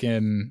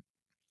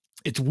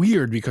 it's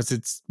weird because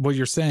it's what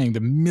you're saying, the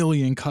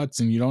million cuts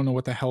and you don't know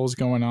what the hell is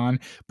going on.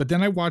 But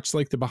then I watch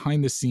like the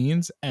behind the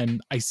scenes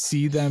and I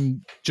see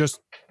them just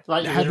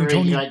like having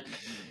literally Tony like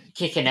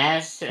kicking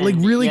ass, like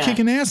really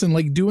kicking ass and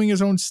like doing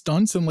his own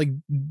stunts and like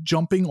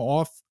jumping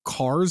off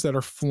cars that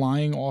are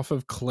flying off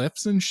of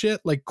cliffs and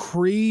shit, like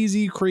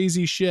crazy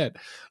shit.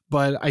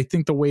 But I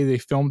think the way they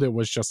filmed it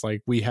was just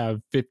like, we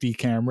have 50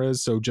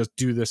 cameras, so just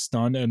do this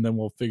stunt and then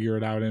we'll figure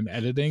it out in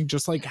editing.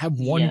 Just like have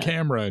one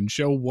camera and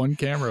show one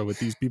camera with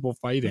these people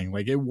fighting.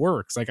 Like it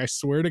works. Like I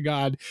swear to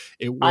God,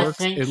 it works.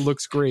 It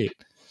looks great.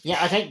 Yeah,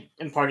 I think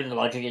and part of the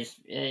logic is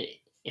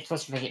it's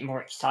supposed to make it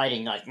more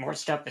exciting, like more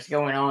stuff is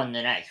going on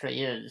than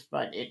actually is,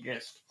 but it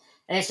just...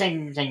 And the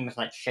same thing with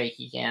like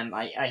shaky cam.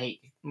 I hate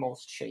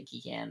most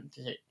shaky cam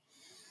because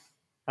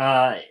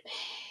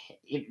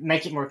it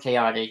makes it more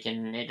chaotic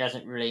and it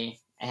doesn't really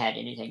add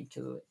anything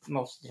to it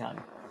most of the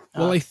time.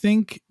 Well, I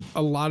think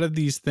a lot of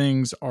these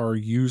things are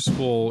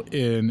useful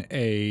in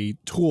a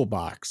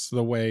toolbox,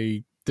 the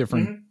way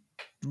different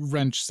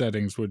wrench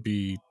settings would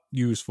be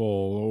useful,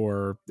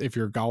 or if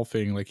you're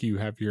golfing, like you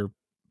have your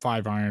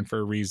 5-iron for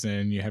a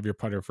reason, you have your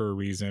putter for a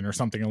reason, or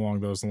something along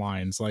those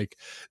lines. Like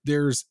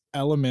there's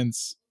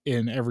elements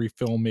in every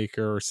filmmaker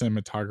or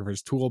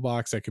cinematographer's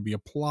toolbox that could be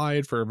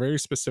applied for a very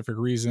specific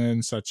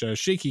reason, such as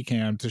shaky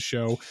cam to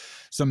show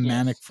some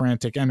manic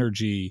frantic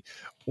energy,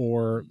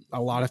 or a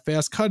lot of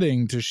fast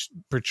cutting to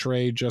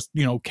portray just,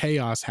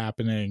 chaos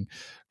happening.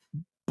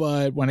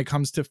 But when it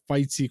comes to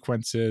fight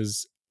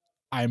sequences,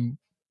 I'm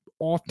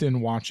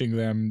often watching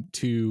them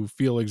to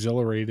feel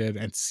exhilarated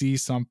and see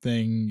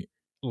something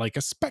like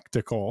a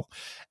spectacle.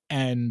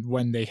 And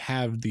when they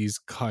have these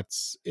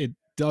cuts, it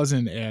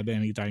doesn't add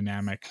any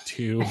dynamic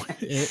to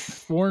it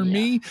for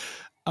me,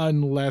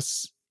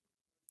 unless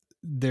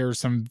there's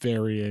some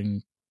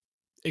varying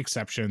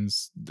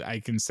exceptions I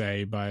can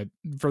say, but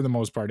for the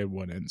most part it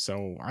wouldn't.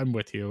 So I'm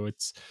with you.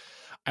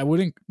 I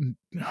wouldn't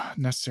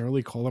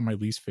necessarily call it my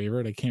least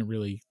favorite. I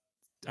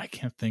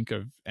can't think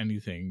of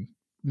anything.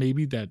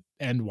 Maybe that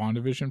end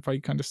WandaVision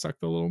fight kind of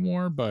sucked a little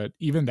more, but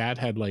even that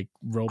had like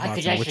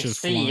robots and witches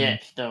flying.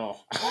 It, though.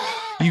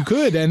 You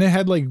could, and it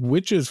had like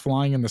witches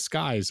flying in the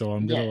sky, so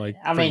I'm gonna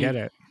forget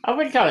it. I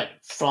wouldn't call it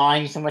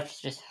flying so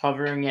much, just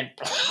hovering and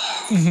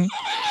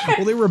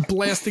Well, they were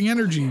blasting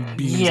energy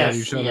beams at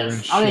each other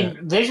and shit. I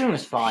mean, Vision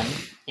was fine.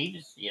 He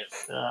was,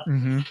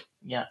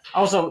 yeah.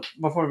 Also,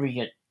 before we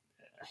get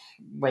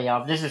way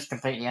off, this is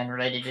completely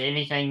unrelated to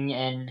anything,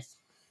 and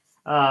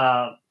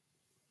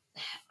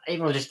It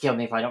will just kill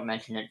me if I don't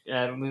mention it.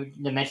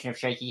 The mention of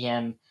shaky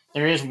cam.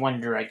 There is one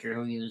director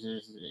who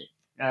uses it,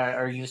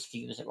 or used to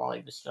use it while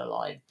he was still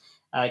alive.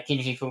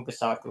 Kinji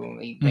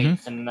Fukasaku. He made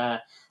some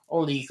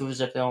old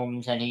Yakuza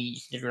films, and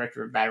he's the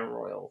director of Battle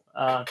Royale.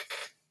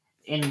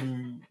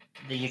 In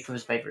the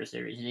Yakuza Paper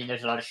series,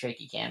 there's a lot of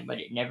shaky cam, but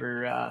it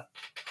never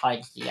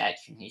hides the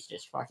action. He's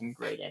just fucking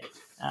great at it.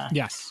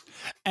 Yes.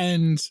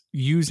 And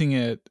using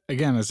it,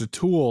 again, as a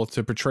tool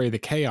to portray the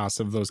chaos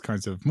of those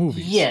kinds of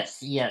movies.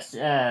 Yes.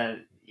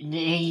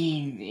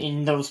 He,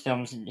 in those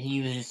films, he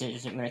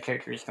uses it when a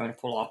character is going to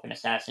pull off an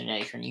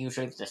assassination,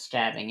 usually with a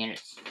stabbing, and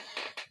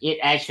it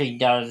actually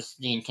does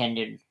the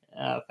intended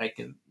effect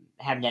of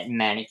having that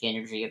manic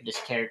energy of this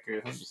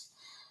character who's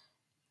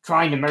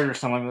trying to murder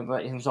someone,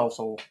 but who's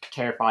also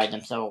terrified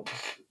themselves.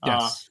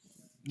 Yes.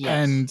 Yes.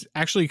 And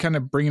actually kind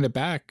of bringing it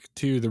back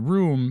to The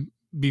Room,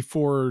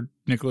 before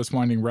Nicholas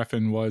Winding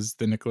Refn was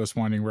the Nicholas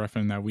Winding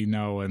Refn that we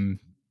know and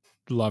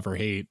love or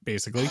hate,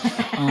 basically.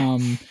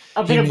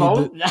 A bit of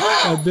both.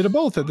 A bit of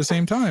both at the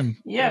same time.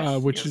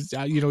 Yes. Which is,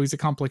 he's a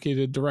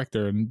complicated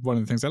director. And one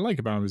of the things I like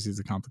about him is he's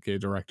a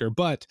complicated director.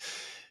 But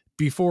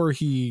before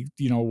he,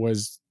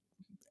 was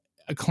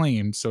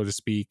acclaimed, so to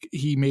speak,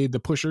 he made the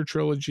Pusher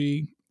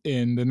trilogy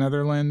in the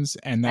Netherlands,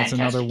 and that's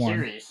another one.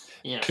 Series.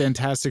 Yes.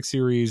 Fantastic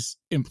series,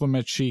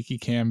 implements shaky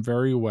cam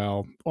very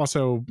well.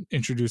 Also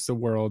introduced the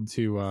world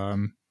to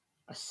a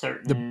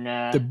certain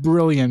the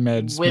brilliant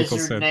Mads wizard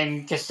Mikkelsen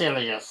named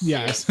Caecilius.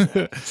 Yes.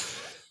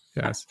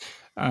 Yes.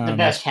 The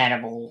best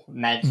Hannibal,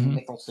 Mads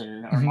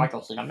Mikkelsen or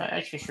Michelson. I'm not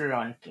actually sure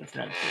on the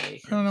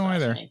pronunciation. I don't know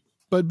either.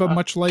 But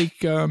much like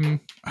the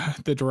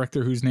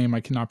director whose name I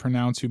cannot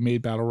pronounce, who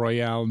made Battle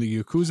Royale and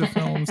the Yakuza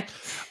films,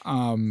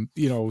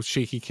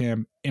 shaky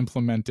cam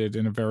implemented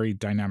in a very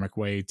dynamic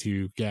way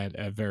to get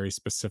a very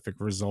specific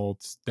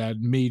result that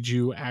made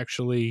you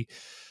actually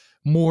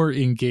more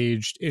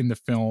engaged in the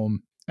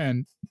film.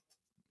 And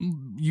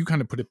you kind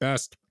of put it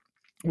best,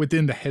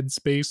 within the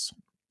headspace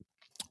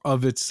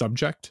of its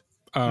subject.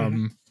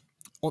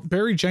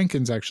 Barry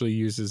Jenkins actually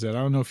uses it. I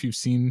don't know if you've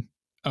seen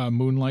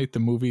Moonlight, the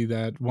movie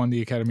that won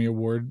the Academy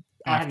Award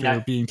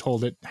after being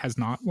told it has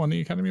not won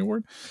the Academy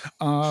Award.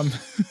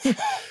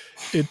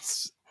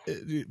 It's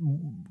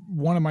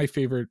one of my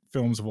favorite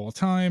films of all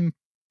time.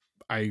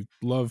 I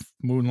love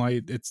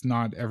Moonlight. It's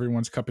not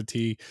everyone's cup of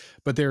tea,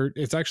 but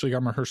it's actually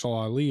got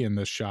Mahershala Ali in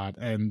this shot.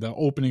 And the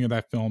opening of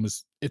that film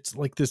it's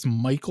like this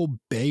Michael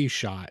Bay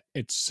shot.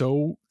 It's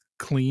so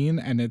clean,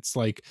 and it's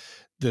like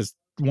this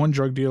one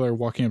drug dealer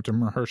walking up to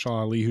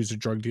Mahershala Ali, who's a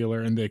drug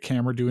dealer, and the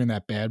camera doing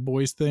that Bad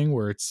Boys thing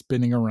where it's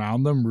spinning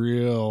around them,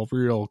 real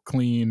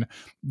clean,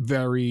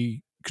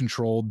 very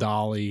controlled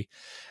dolly.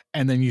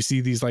 And then you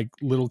see these like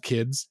little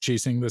kids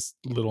chasing this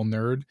little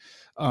nerd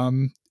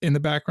in the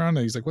background,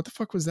 and he's like, what the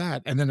fuck was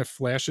that? And then it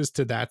flashes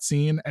to that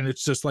scene, and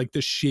it's just like the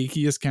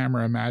shakiest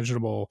camera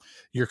imaginable.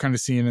 You're kind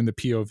of seeing in the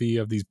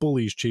POV of these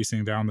bullies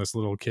chasing down this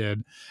little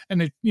kid.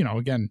 And it,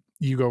 again,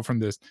 you go from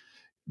this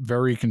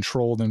very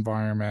controlled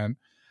environment,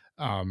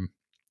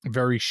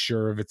 very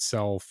sure of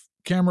itself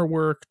camera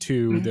work,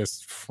 to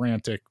this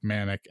frantic,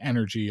 manic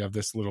energy of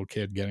this little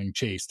kid getting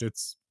chased.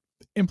 It's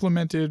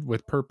implemented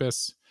with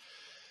purpose.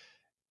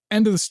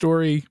 End of the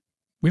story.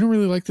 We don't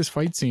really like this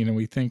fight scene, and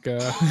we think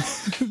there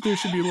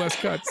should be less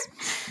cuts.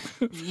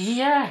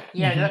 Yeah.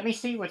 Let me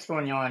see what's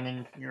going on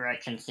in your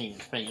action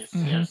scenes, please.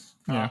 Yes.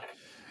 Yeah.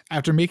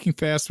 After making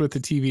fast with the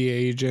TVA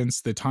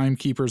agents, the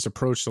timekeepers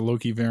approach the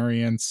Loki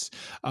variants,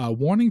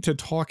 wanting to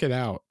talk it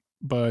out.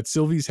 But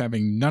Sylvie's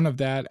having none of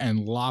that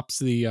and lops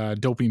the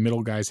dopey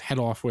middle guy's head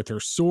off with her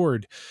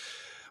sword.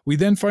 We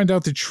then find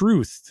out the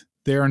truth.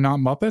 They are not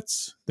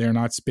Muppets. They are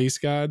not space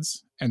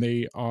gods. And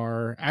they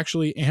are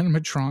actually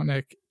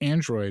animatronic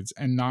androids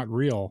and not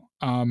real.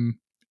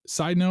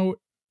 Side note,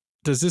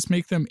 does this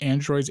make them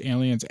androids,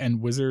 aliens,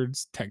 and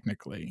wizards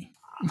technically?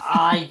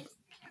 I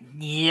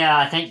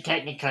think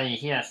technically,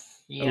 yes.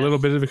 A little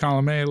bit of a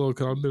column A, a little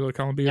bit of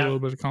column B, a little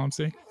bit of column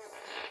C?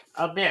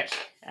 A bit.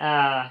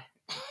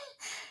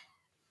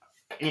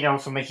 It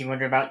also makes you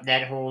wonder about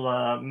that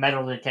whole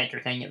metal detector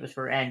thing. It was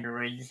for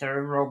androids,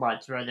 or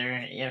robots,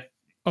 rather.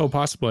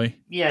 Possibly.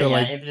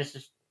 If this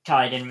is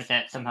tied in with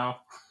that somehow.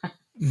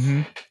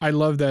 I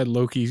love that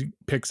Loki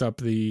picks up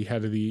the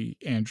head of the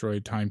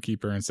android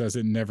timekeeper and says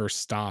it never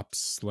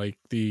stops, like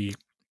the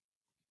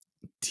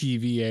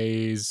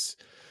TVA's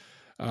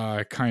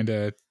kind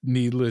of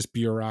needless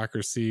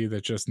bureaucracy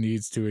that just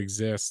needs to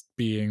exist,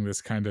 being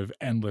this kind of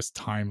endless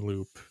time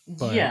loop.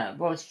 But,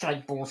 it's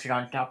like bullshit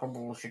on top of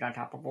bullshit on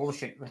top of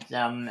bullshit with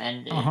them,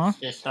 and it's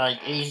just like,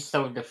 he's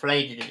so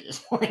deflated at this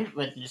point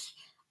with this.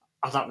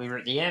 I thought we were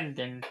at the end,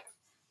 and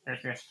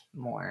there's just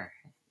more.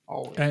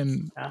 Always.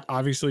 And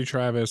obviously,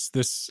 Travis,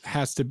 this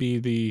has to be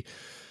the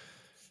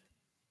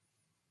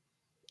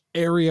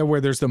area where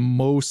there's the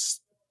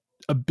most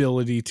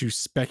ability to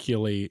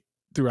speculate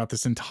throughout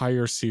this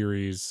entire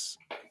series.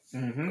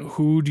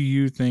 Who do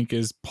you think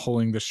is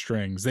pulling the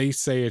strings? They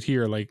say it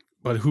here, like,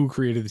 but who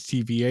created the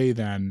TVA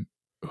then?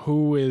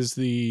 who is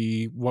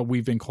what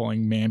we've been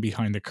calling man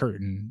behind the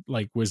curtain,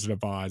 like Wizard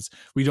of Oz.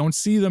 We don't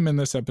see them in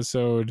this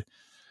episode,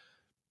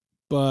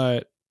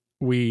 but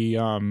we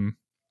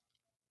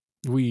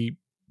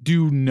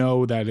do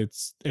know that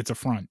it's a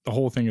front. The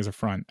whole thing is a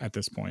front at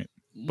this point.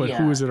 But Yeah.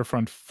 who is it a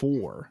front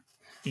for?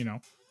 You know,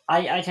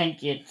 I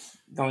think it's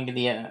going to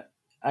be a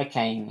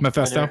king.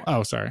 Mephisto. Whether-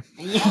 Oh, sorry.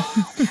 Yeah.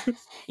 What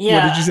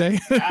Yeah. did you say?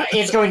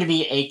 It's going to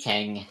be a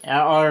king,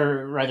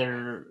 or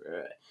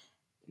rather,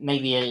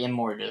 maybe a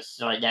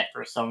Immortus, like that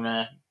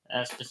persona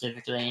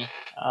specifically.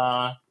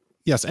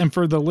 Yes, and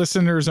for the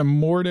listeners,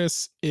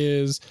 Immortus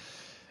is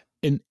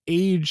an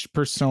aged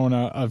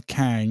persona of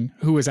Kang,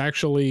 who is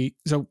actually,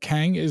 so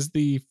Kang is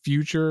the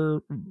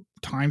future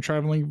time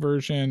traveling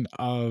version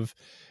of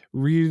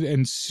Reed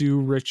and Sue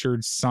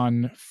Richards'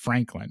 son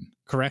Franklin,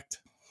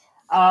 correct?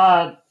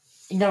 No,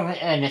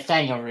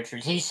 Nathaniel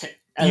Richards. He's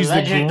He's the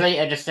allegedly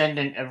a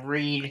descendant of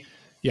Reed,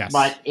 Yes.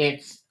 but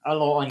it's a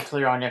little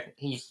unclear on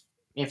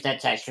if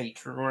that's actually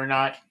true or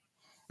not.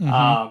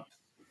 Mhm.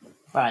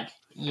 But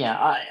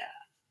yeah,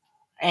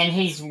 and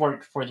he's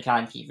worked for the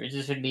Timekeepers.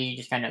 This would be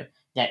just kind of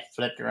that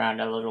flipped around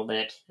a little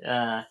bit.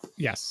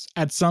 Yes.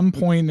 At some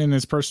point in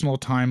his personal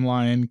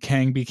timeline,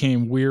 Kang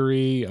became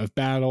weary of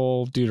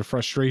battle due to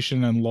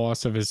frustration and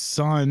loss of his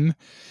son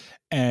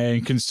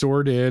and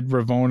consorted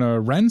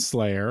Ravonna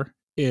Renslayer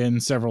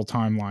in several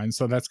timelines.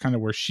 So that's kind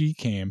of where she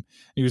came.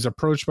 He was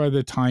approached by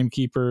the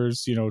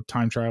Timekeepers,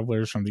 time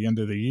travelers from the end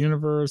of the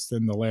universe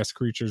and the last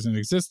creatures in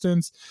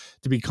existence,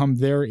 to become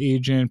their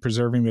agent,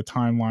 preserving the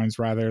timelines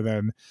rather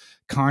than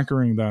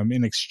conquering them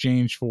in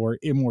exchange for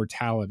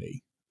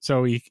immortality.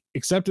 So he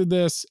accepted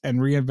this and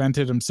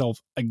reinvented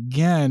himself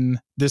again,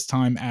 this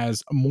time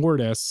as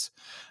Immortus,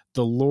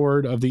 the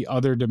lord of the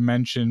other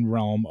dimension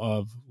realm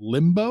of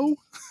Limbo.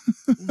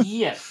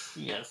 yes.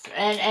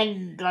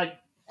 And like,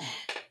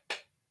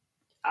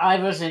 I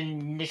was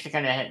initially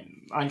kind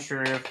of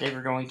unsure if they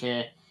were going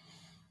to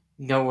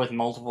go with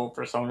multiple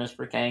personas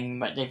for Kang,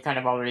 but they've kind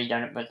of already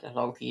done it with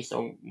Loki,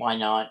 so why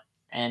not?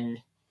 And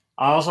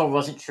I also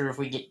wasn't sure if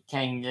we get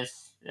Kang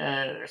this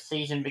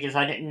season because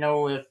I didn't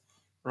know if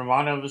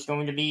Ravonna was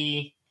going to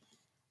be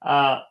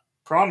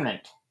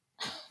prominent.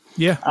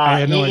 Yeah, I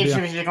had no if idea.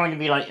 she was just going to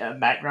be like a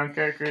background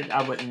character,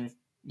 I wouldn't.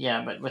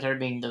 Yeah, but with her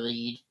being the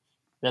lead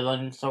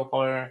villain so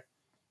far,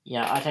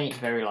 yeah, I think it's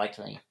very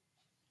likely.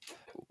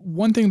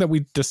 One thing that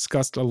we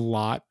discussed a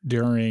lot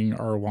during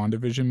our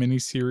WandaVision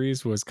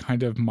miniseries was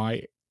kind of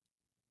my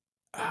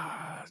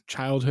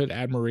childhood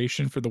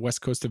admiration for the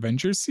West Coast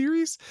Avengers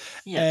series.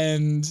 Yes.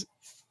 And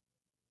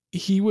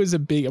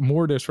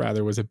Immortus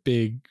rather was a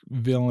big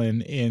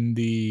villain in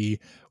the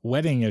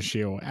wedding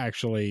issue,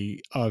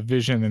 actually, of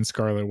Vision and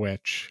Scarlet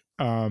Witch,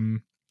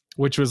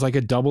 which was like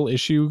a double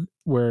issue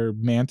where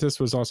Mantis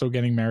was also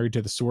getting married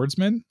to the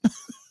Swordsman.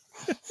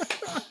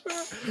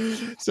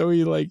 So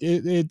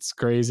it's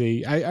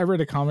crazy. I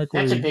read a comic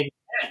where That's a big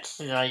bet.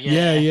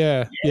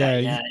 yeah.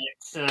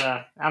 It's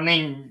I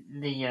mean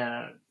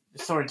the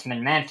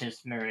Swordsman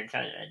Mantis marriage.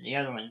 The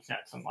other one's not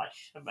so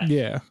much. But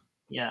yeah.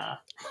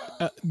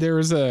 There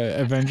was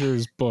a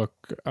Avengers book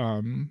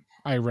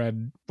I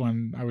read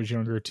when I was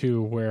younger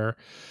too, where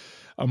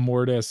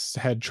Immortus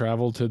had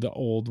traveled to the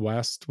Old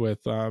West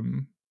with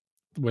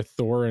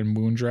Thor and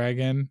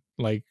Moondragon,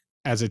 like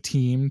as a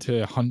team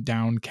to hunt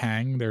down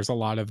Kang. There's a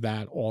lot of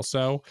that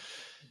also.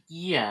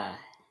 Yeah.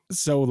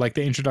 So like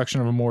the introduction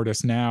of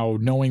Immortus now,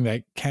 knowing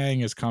that Kang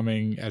is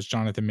coming, as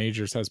Jonathan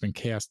Majors has been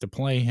cast to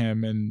play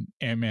him in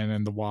Ant-Man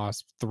and the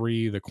Wasp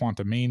 3, the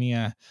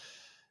Quantumania,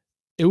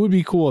 it would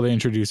be cool to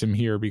introduce him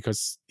here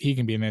because he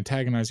can be an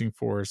antagonizing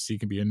force. He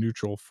can be a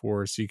neutral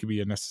force. He could be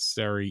a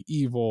necessary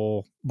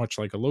evil, much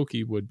like a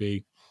Loki would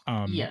be,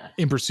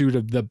 in pursuit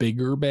of the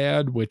bigger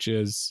bad, which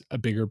is a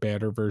bigger,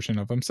 badder version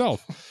of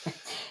himself.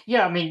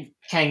 Yeah, I mean,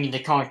 Kang the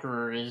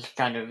Conqueror is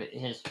kind of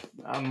his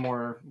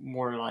more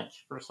like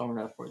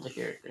persona for the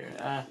character.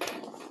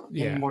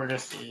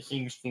 Immortus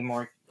seems to be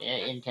more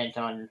intent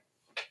on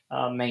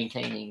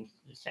maintaining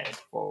the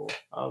status quo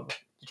of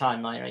the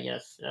timeline, I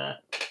guess.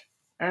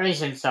 Or at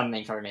least in some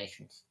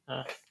incarnations.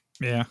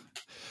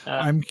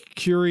 I'm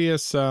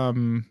curious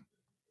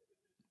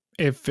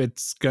if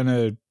it's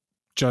gonna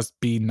just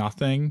be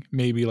nothing,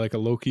 maybe like a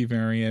Loki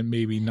variant,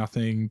 maybe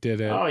nothing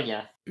did it. Oh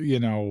yeah.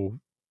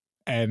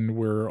 And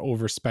we're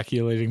over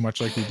speculating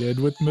much like we did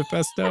with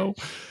Mephisto.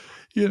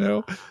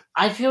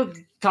 I feel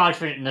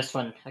confident in this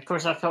one. Of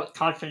course I felt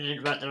confident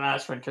about the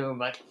last one too,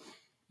 but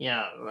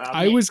yeah.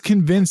 I was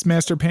convinced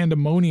Master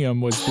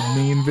Pandemonium was the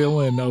main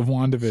villain of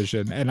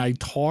WandaVision, and I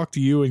talked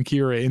you and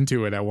Kira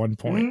into it at one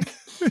point.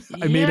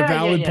 I made a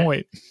valid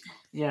point.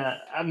 Yeah,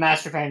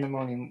 Master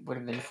Pandemonium would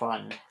have been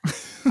fun.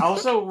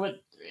 Also,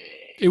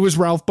 it was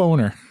Ralph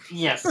Boner.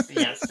 Yes.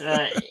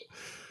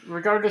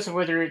 Regardless of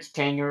whether it's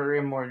Kang or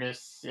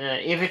Immortus,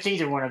 if it's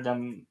either one of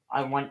them,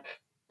 I want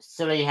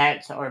silly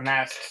hats or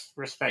masks,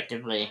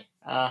 respectively.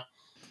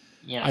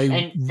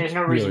 And there's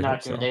no reason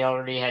not to. So. They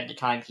already had the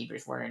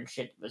Timekeepers wearing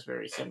shit that was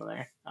very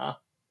similar.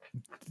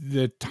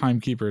 the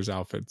timekeeper's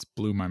outfits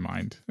blew my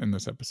mind in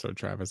this episode,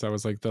 Travis. That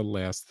was like the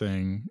last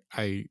thing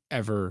I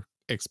ever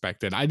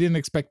expected. I didn't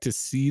expect to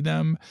see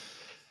them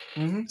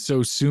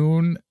so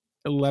soon,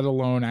 let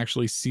alone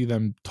actually see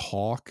them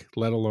talk,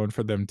 let alone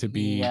for them to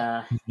be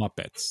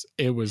Muppets.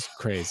 It was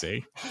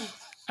crazy.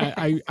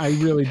 I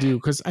really do,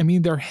 because I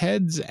mean their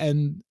heads,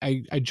 and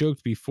I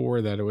joked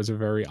before that it was a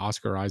very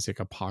Oscar Isaac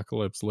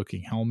Apocalypse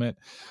looking helmet,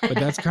 but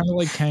that's kind of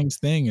like Kang's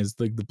thing, is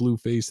like the blue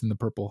face and the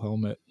purple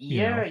helmet.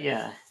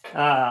 Yeah.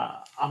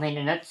 I mean,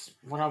 and that's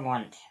what I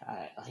want.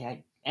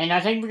 And I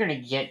think we're gonna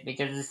get,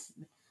 because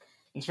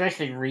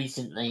especially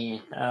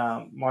recently,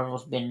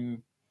 Marvel's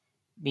been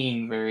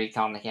being very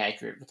comic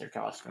accurate with their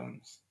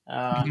costumes,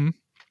 or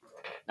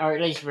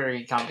at least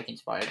very comic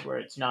inspired, where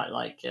it's not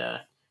like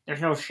there's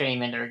no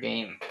shame in their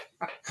game.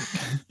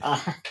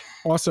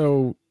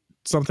 Also,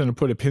 something to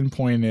put a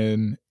pinpoint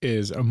in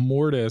is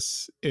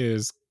Immortus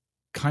is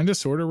kind of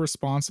sort of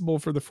responsible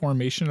for the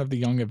formation of the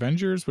Young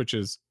Avengers, which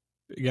is,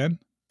 again,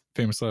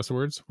 famous last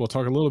words. We'll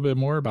talk a little bit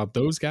more about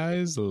those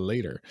guys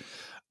later.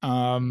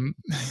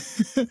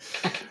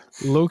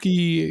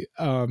 Loki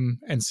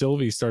and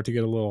Sylvie start to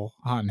get a little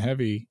hot and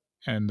heavy,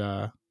 and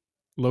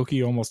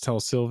Loki almost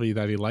tells Sylvie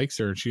that he likes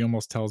her, and she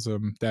almost tells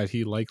him that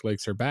he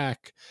likes her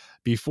back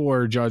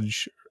before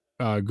Judge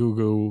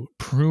Gugu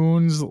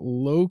prunes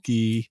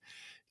Loki,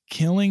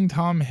 killing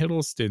Tom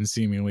Hiddleston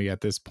seemingly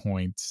at this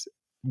point.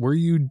 Were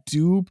you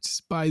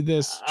duped by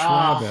this,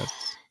 Travis?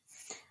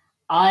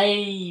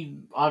 I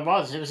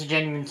was. It was a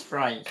genuine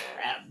surprise.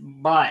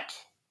 But,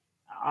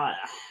 I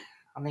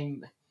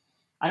mean,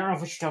 I don't know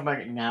if we should talk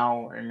about it now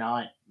or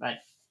not, but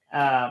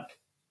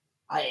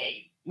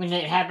when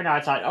it happened,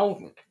 I thought,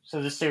 oh, so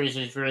this series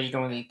is really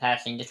going to be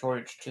passing the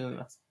torch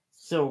to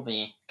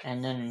Sylvie.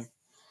 And then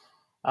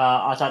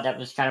I thought that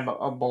was kind of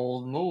a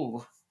bold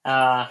move.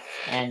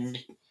 And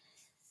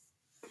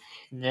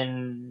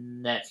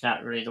then that's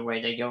not really the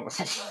way they go with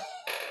it.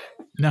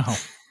 No.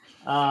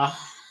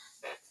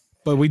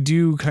 But we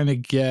do kind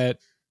of get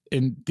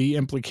in the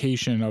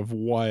implication of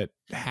what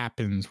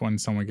happens when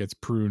someone gets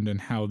pruned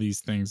and how these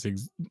things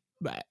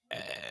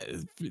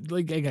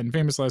like, again,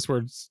 famous last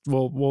words.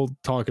 We'll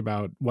talk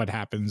about what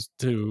happens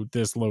to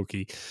this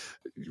Loki,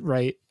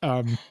 right?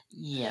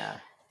 Yeah.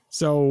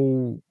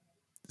 So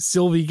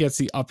Sylvie gets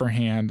the upper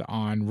hand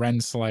on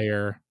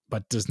Renslayer,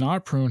 but does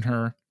not prune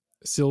her.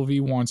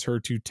 Sylvie wants her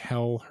to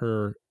tell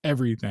her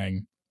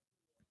everything.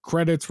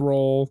 Credits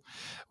roll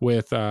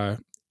with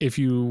If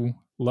You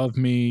Love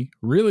Me,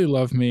 Really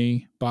Love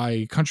Me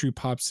by country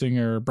pop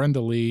singer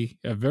Brenda Lee,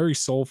 a very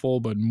soulful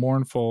but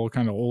mournful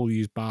kind of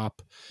oldies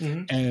bop.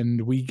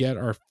 And we get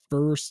our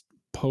first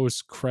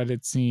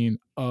post-credit scene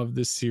of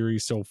the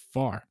series so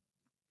far,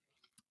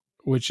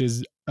 which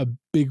is a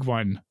big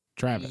one,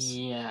 Travis.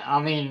 Yeah,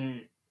 I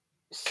mean,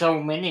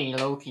 so many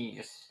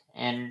Lokis,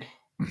 and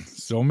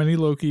so many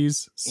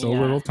Lokis, so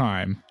little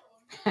time.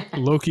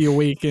 Loki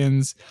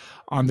awakens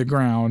on the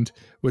ground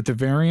with the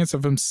variance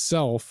of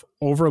himself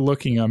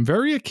overlooking him,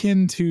 very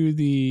akin to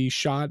the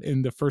shot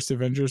in the first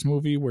Avengers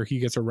movie where he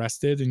gets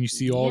arrested and you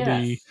see all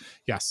and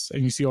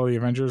you see all the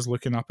Avengers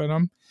looking up at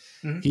him.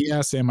 He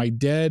asks, "Am I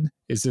dead?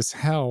 Is this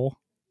hell?"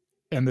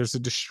 And there's a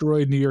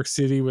destroyed New York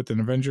City with an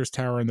Avengers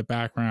Tower in the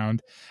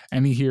background.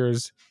 And he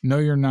hears, "No,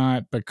 you're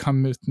not, but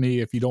come with me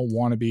if you don't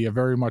want to be. A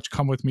very much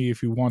come with me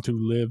if you want to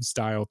live"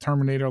 style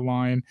Terminator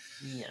line.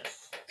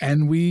 Yes.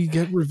 And we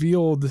get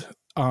revealed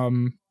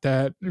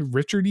that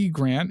Richard E.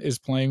 Grant is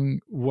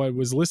playing what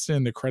was listed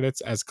in the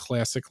credits as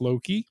classic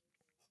Loki.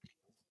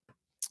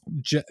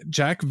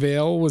 Jack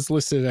Vale was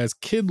listed as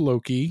Kid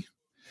Loki.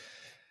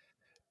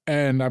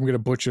 And I'm going to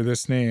butcher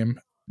this name.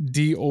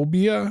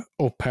 Diobia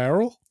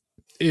O'Parrell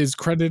is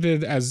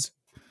credited as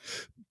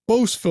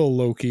Boastful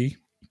Loki.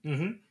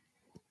 And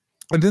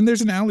then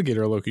there's an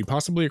alligator Loki,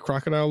 possibly a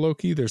crocodile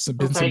Loki. There's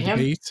been some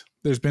debate.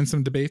 There's been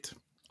some debate.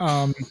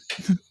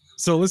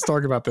 So let's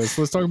talk about this.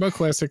 Let's talk about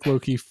classic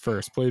Loki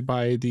first, played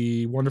by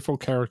the wonderful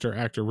character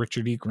actor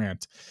Richard E.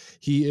 Grant.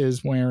 He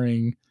is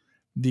wearing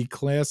the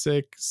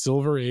classic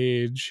Silver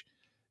Age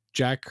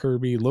Jack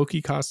Kirby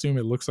Loki costume.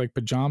 It looks like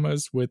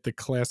pajamas with the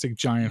classic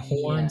giant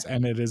horns,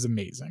 and it is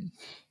amazing.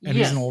 And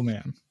he's an old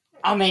man.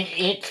 I mean,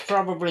 it's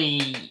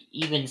probably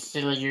even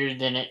sillier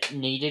than it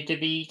needed to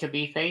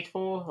be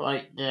faithful.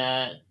 Like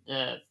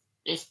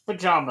it's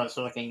pajamas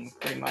looking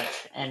pretty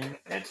much, and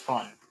it's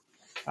fun.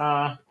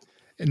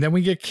 And then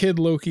we get Kid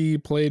Loki,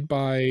 played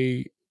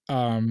by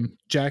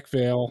Jack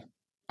Vale,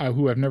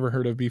 who I've never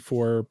heard of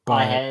before. But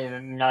I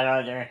have not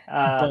either.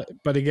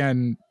 But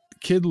again,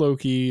 Kid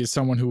Loki is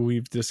someone who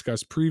we've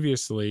discussed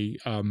previously.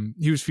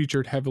 He was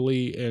featured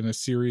heavily in a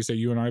series that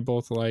you and I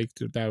both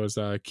liked. That was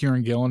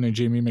Kieran Gillen and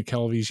Jamie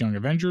McKelvey's Young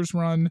Avengers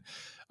run.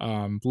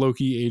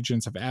 Loki,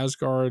 Agents of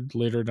Asgard,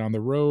 later down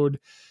the road.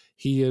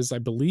 He is, I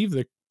believe,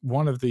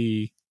 one of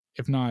the,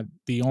 if not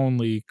the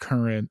only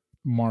current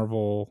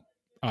Marvel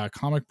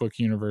comic book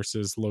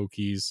universe's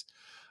Loki's.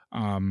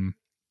 A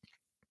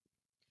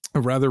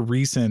rather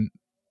recent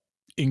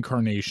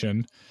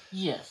incarnation.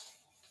 Yes.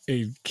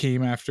 It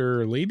came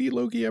after Lady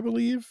Loki, I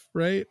believe,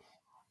 right?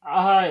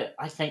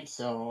 I think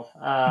so.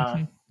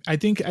 I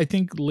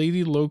think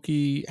Lady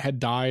Loki had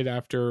died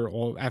after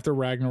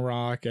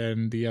Ragnarok,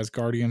 and the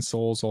Asgardian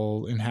souls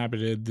all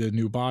inhabited the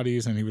new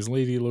bodies, and he was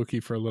Lady Loki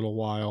for a little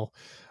while.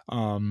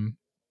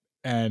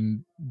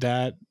 And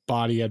that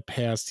body had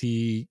passed.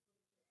 He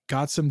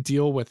got some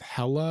deal with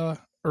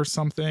Hela or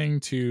something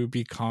to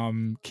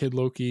become Kid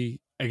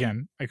Loki.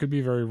 Again, I could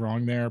be very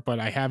wrong there, but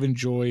I have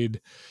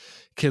enjoyed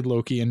Kid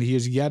Loki, and he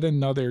is yet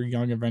another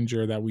Young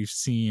Avenger that we've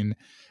seen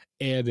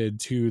added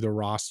to the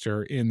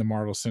roster in the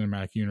Marvel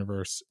Cinematic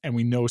Universe, and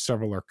we know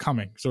several are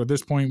coming. So at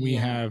this point, we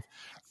have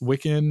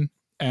Wiccan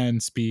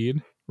and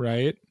Speed,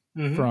 right,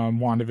 from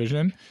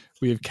WandaVision.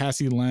 We have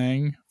Cassie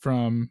Lang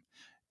from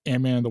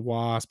Ant-Man and the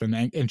Wasp,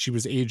 and she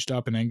was aged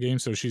up in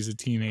Endgame, so she's a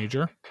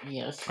teenager.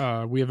 Yes.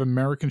 We have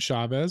American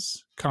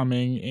Chavez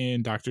coming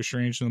in Doctor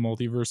Strange and the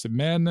Multiverse of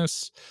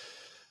Madness.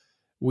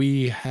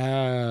 We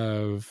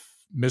have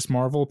Miss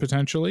Marvel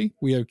potentially.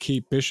 We have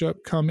Kate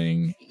Bishop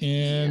coming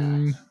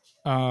in.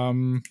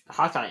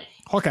 Hawkeye.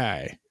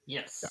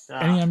 Yes.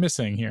 Any I'm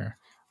missing here?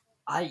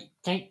 I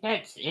think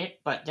that's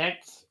it, but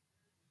that's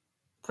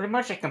pretty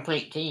much a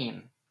complete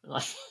team.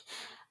 Like,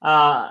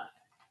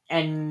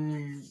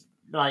 and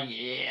like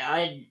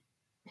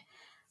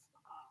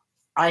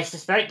I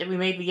suspect that we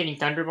may be getting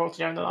Thunderbolts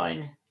down the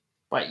line,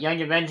 but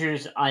Young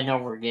Avengers, I know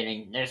we're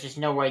getting. There's just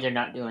no way they're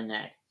not doing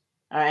that.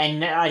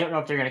 And I don't know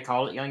if they're going to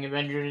call it Young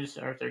Avengers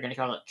or if they're going to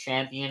call it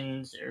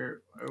Champions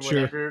or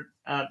whatever.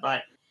 Sure.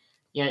 But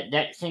yeah,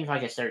 that seems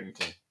like a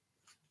certainty.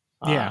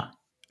 Yeah,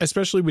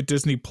 especially with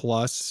Disney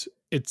Plus,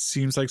 it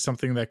seems like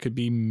something that could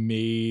be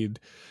made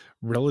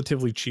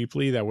relatively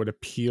cheaply that would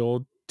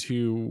appeal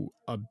to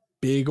a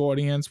big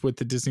audience with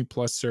the Disney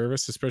Plus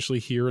service, especially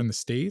here in the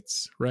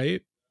States,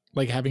 right?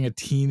 Like having a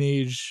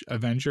teenage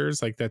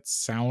Avengers, like that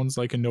sounds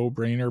like a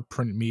no-brainer,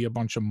 print me a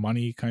bunch of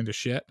money kind of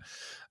shit.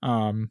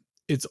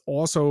 It's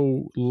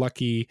also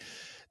lucky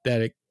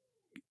that it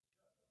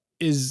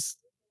is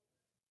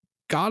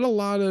got a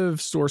lot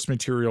of source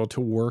material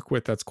to work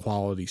with that's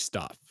quality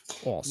stuff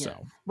also. Yeah.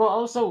 Well,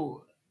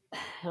 also,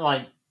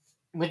 like,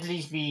 with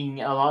these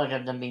being, a lot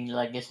of them being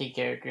legacy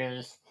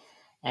characters,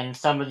 and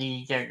some of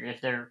the characters,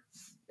 they're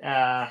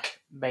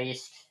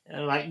based,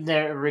 like,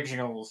 their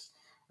originals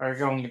are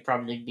going to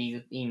probably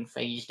be being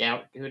phased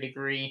out to a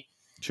degree.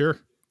 Sure.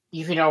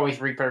 You can always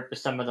repurpose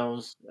some of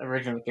those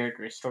original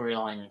characters'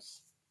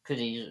 storylines to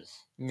these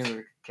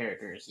newer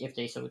characters, if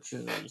they so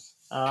choose.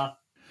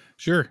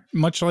 Sure.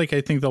 Much like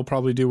I think they'll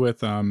probably do with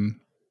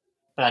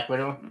Black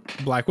Widow.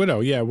 Black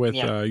Widow, yeah, with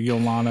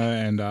Yolanda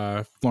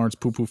and Florence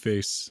Poo Poo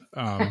Face,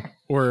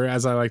 or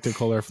as I like to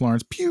call her,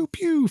 Florence Pew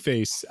Pew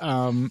Face.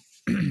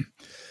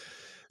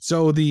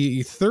 So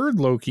the third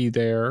Loki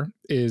there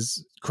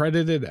is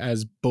credited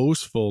as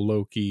Boastful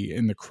Loki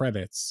in the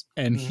credits,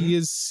 and he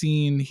is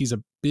seen. He's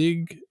a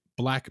big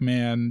black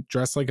man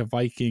dressed like a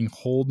Viking,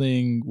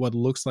 holding what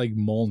looks like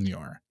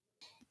Mjolnir.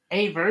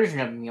 A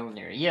version of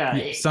Mjolnir,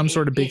 yeah. Some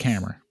sort of big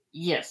hammer.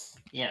 Yes.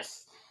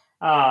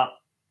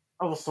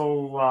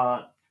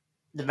 Also,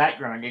 the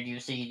background, did you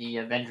see the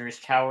Avengers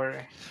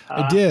Tower?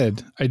 I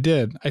did. I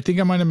think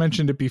I might have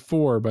mentioned it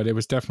before, but it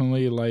was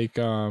definitely like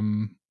a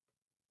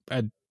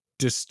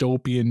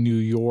dystopian New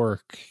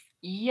York.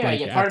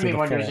 Yeah, part of me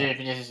wonders if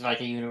this is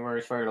like a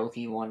universe where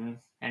Loki won,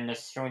 and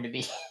it's going to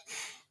be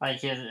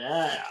like,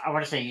 I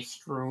want to say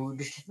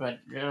Scrooged, but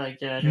like,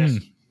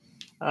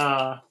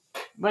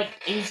 but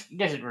he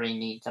doesn't really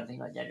need something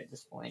like that at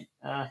this point.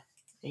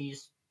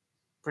 He's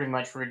pretty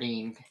much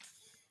redeemed.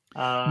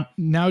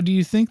 Now, do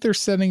you think they're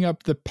setting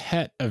up the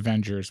pet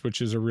Avengers,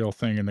 which is a real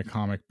thing in the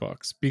comic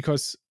books?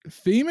 Because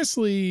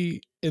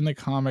famously in the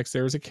comics,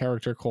 there was a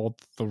character called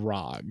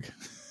Throg.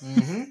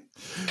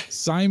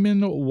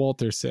 Simon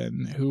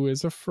Walterson, who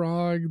is a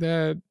frog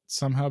that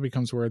somehow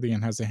becomes worthy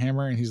and has a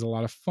hammer, and he's a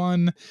lot of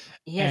fun.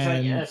 He has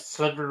like a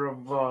sliver of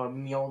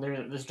Mjolnir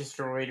that was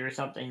destroyed or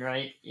something,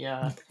 right?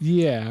 Yeah.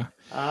 Yeah.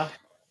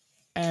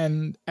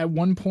 And at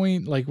one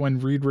point, like when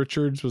Reed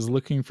Richards was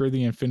looking for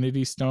the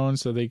Infinity Stone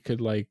so they could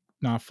like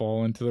not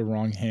fall into the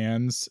wrong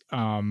hands,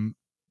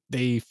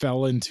 they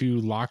fell into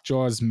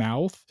Lockjaw's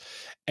mouth,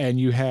 and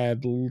you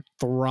had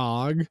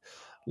Throg,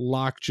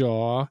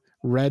 Lockjaw,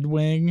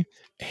 Redwing,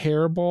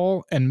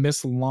 Hairball, and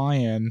Miss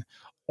Lion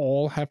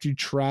all have to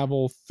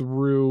travel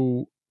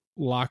through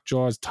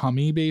Lockjaw's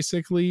tummy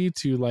basically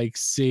to like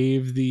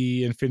save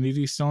the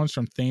Infinity Stones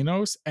from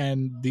Thanos,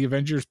 and the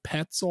Avengers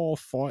pets all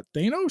fought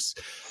Thanos.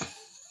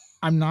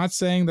 I'm not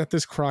saying that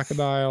this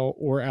crocodile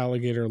or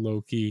alligator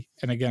Loki,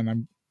 and again,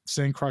 I'm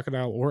saying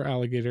crocodile or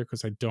alligator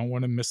because I don't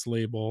want to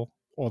mislabel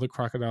all the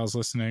crocodiles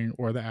listening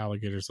or the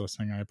alligators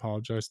listening. I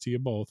apologize to you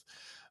both.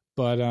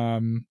 But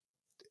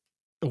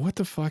what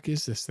the fuck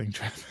is this thing,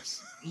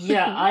 Travis?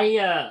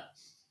 Yeah,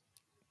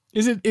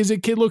 Is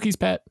it Kid Loki's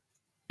pet?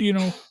 Do you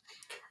know?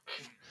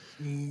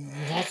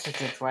 That's a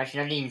good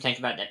question. I didn't even think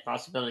about that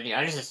possibility.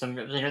 I just assumed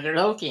it was another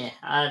Loki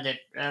that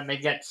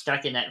maybe got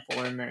stuck in that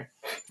form.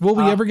 Will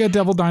we ever get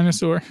Devil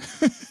Dinosaur?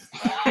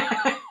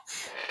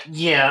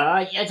 Yeah,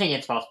 I think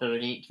it's a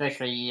possibility,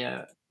 especially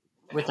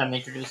with them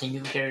introducing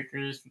new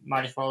characters,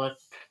 might as well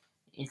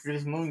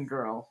introduce Moon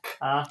Girl.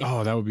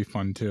 Oh, that would be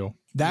fun too.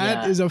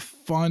 That is a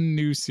fun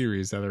new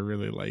series that I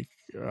really like.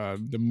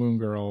 The Moon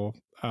Girl,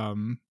 the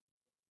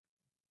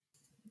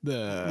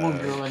Moon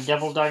Girl and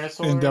Devil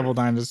Dinosaur. And Devil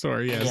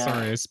Dinosaur. Yeah,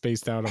 sorry, I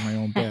spaced out on my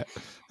own bit.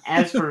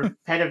 As for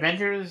Pet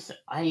Avengers,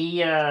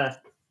 I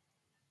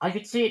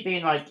could see it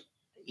being like,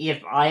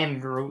 if I Am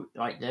Groot,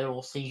 like the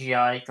little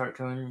CGI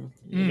cartoon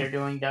they're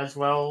doing does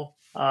well,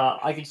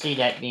 I could see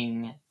that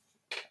being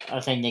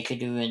a thing they could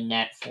do in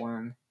that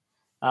form.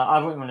 I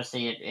wouldn't want to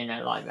see it in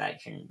a live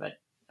action, but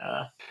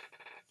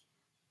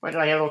like a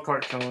little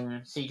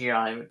cartoon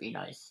CGI would be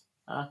nice.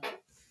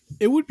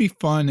 It would be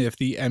fun if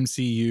the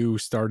MCU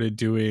started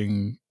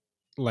doing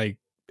like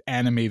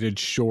animated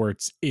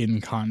shorts in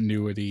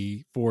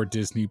continuity for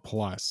Disney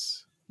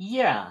Plus.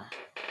 Yeah,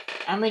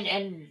 I mean,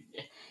 and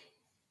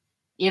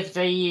if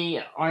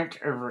they aren't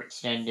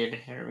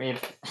overextended, or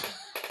if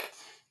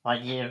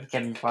like if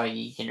Kevin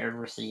Feige can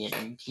oversee it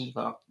and keep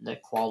up the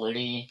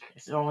quality,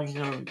 as long as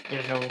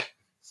there's no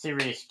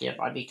serious dip,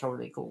 I'd be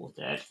totally cool with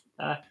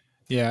that.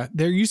 Yeah,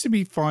 there used to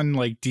be fun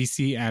like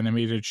DC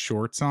animated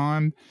shorts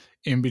on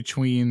in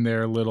between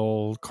their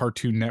little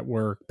Cartoon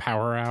Network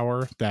Power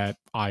Hour that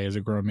I, as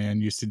a grown man,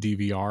 used to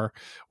DVR,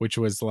 which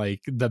was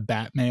like the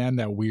Batman,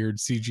 that weird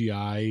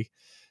CGI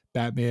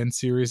Batman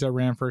series that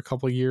ran for a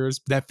couple of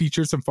years that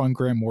featured some fun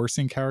Grant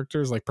Morrison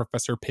characters like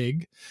Professor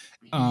Pig.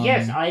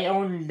 Yes, I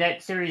own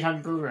that series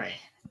on Blu-ray.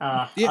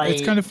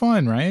 It's kind of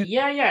fun, right?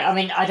 Yeah. I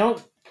mean, I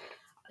don't.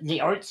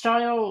 The art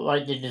style,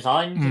 like the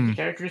designs of the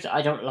characters,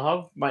 I don't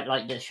love, but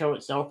like the show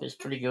itself is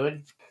pretty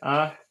good.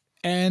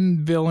 And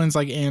villains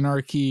like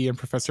Anarchy and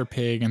Professor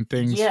Pig and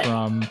things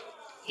from.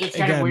 It's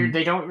kind of weird.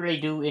 They don't really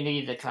do any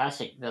of the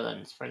classic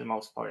villains for the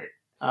most part.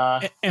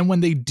 And when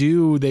they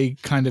do, they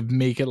kind of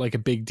make it like a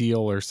big deal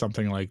or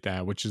something like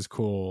that, which is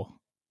cool.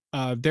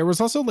 There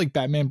was also like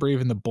Batman Brave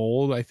and the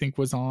Bold, I think,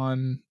 was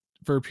on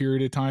for a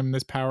period of time in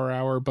this Power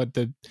Hour, but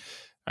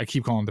I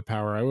keep calling it the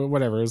Power Hour,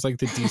 whatever. It was like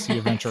the DC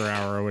Adventure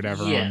Hour or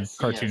whatever on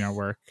Cartoon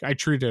Network. I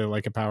treated it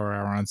like a Power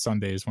Hour on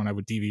Sundays when I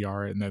would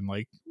DVR it and then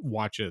like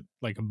watch it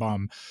like a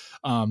bum.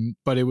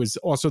 But it was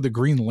also the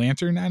Green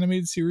Lantern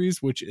animated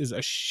series, which is a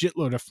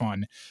shitload of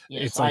fun.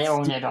 Yes, it's like, I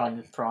own it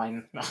on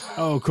Prime.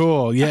 Oh,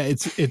 cool. Yeah,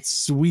 it's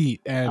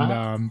sweet.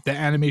 And the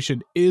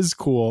animation is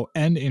cool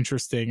and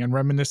interesting and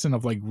reminiscent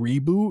of like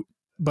Reboot,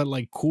 but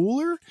like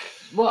cooler.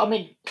 Well, I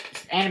mean,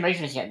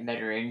 animation is getting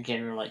better in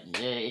general. Like,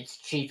 it's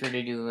cheaper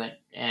to do it,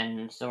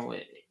 and so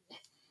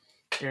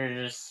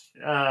there's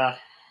a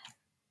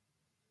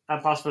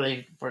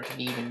possibility for it to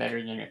be even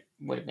better than it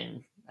would have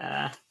been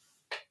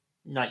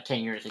not 10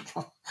 years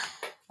ago.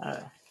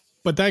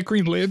 But that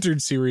Green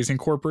Lantern series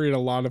incorporated a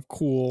lot of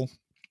cool,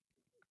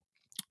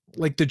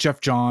 like the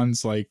Jeff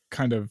Johns, like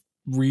kind of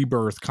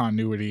rebirth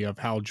continuity of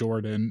Hal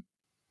Jordan.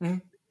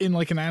 In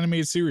like an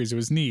animated series. It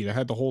was neat. I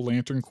had the whole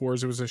Lantern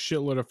Corps. It was a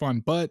shitload of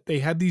fun, but they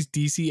had these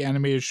DC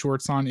animated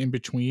shorts on in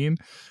between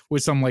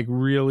with some like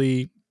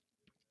really,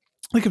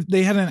 like if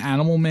they had an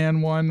Animal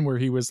Man one where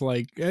he was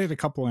like, they had a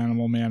couple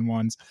Animal Man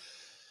ones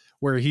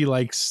where he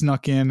like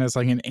snuck in as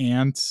like an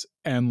ant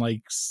and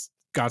like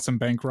got some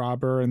bank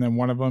robber. And then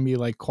one of them, he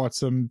like caught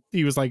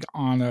he was like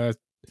on a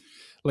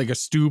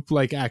stoop,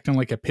 like acting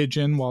like a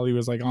pigeon while he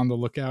was like on the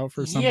lookout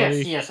for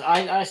somebody. Yes.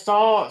 I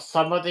saw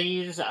some of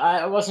these.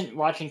 I wasn't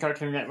watching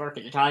Cartoon Network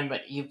at the time,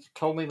 but you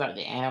told me about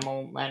the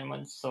Animal Man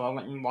ones, so I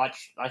went and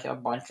watched like a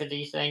bunch of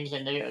these things,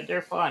 and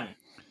they're fun.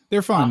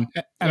 They're fun,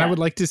 and I would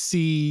like to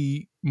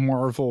see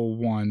Marvel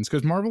ones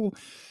because Marvel.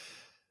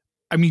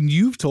 I mean,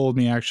 you've told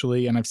me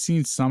actually, and I've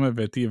seen some of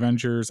it. The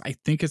Avengers, I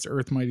think it's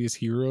Earth Mightiest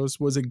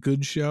Heroes, was a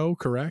good show,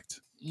 correct?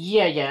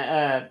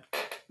 Yeah.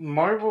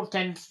 Marvel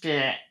tends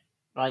to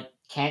like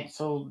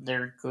cancel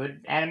their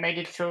good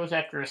animated shows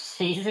after a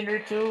season or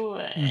two,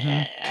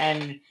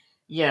 and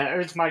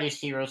Earth's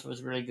Mightiest Heroes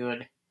was really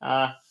good.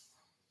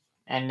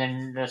 And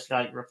then just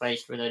like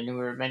replaced with a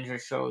newer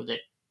Avengers show that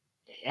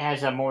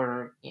has a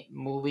more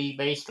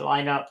movie-based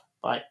lineup,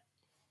 but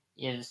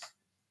is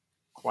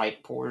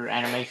quite poor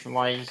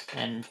animation-wise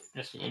and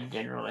just in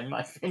general, in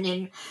my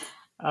opinion.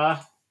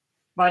 But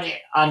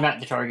I'm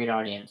not the target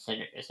audience at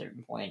a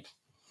certain point.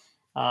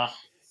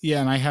 Yeah,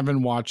 and I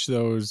haven't watched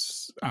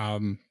those.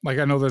 Like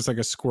I know there's like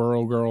a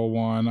Squirrel Girl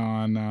one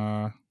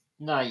on.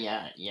 But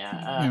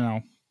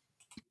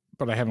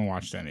I haven't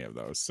watched any of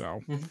those. So,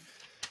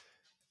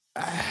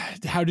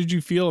 how did you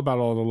feel about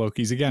all the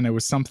Lokis? Again, it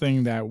was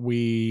something that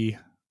we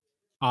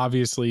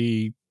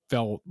obviously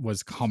felt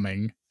was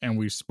coming, and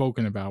we've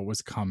spoken about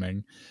was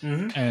coming,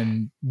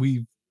 and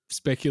we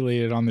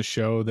speculated on the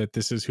show that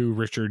this is who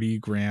Richard E.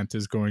 Grant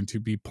is going to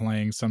be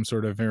playing, some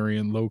sort of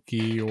variant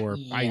Loki, or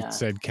I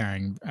said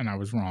Kang and I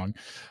was wrong,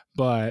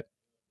 but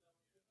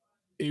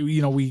we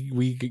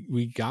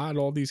got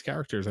all these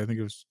characters. I think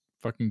it was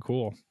fucking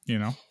cool,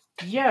 and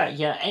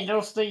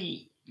also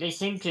they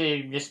seem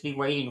to just be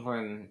waiting for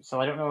him,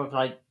 so I don't know if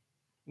like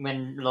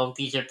when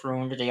Loki's are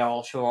pruned they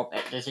all show up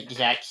at this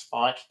exact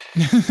spot.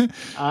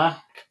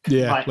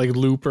 Like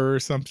Looper or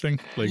something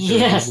like.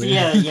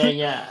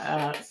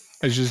 Yeah.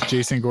 It's just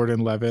Jason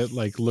Gordon-Levitt,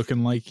 like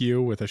looking like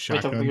you with a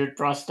shotgun. With a weird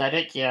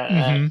prosthetic,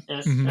 yeah. I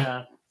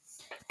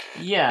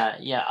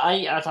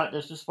thought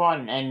this was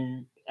fun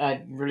and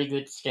a really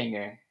good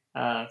stinger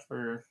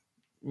for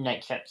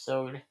next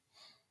episode.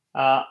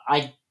 On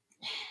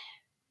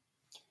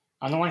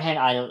the one hand,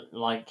 I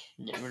like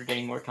that we're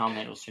getting more Tom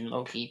Hiddleston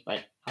Loki, but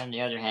on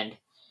the other hand,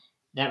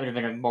 that would have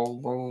been a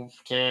bold move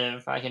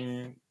to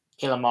fucking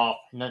kill him off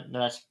in the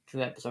last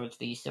 2 episodes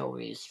of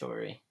Sylvie's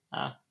story.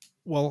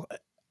 Well,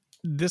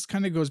 this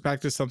kind of goes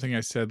back to something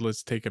I said,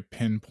 let's take a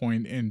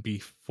pinpoint in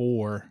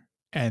before,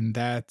 and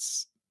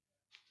that's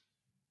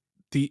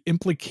the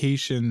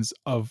implications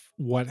of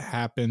what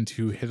happened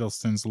to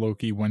Hiddleston's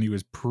Loki when he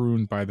was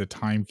pruned by the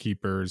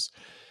Timekeepers.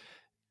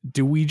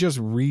 Do we just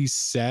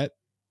reset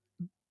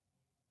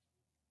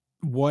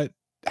what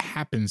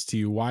happens to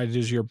you? Why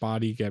does your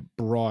body get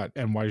brought,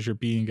 and why does your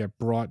being get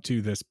brought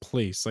to this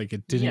place? Like,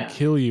 it didn't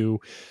kill you,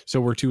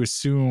 so we're to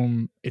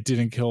assume it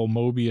didn't kill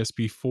Mobius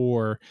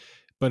before,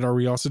 but are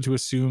we also to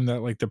assume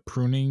that like the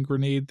pruning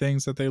grenade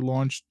things that they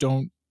launched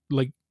don't,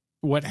 like,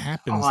 what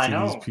happens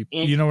to these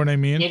people? You know what I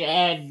mean?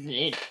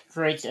 It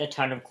creates a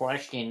ton of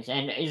questions.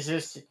 And is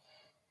it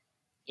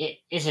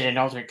an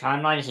alternate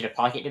timeline? Is it a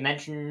pocket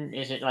dimension?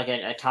 Is it like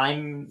a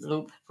time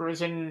loop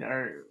prison?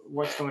 Or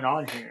what's going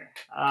on here?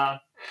 I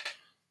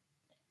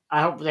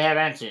hope they have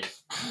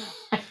answers.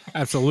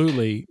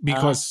 Absolutely.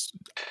 Because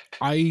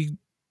I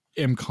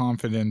am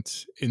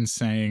confident in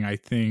saying I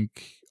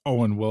think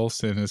Owen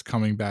Wilson is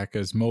coming back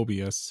as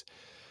Mobius.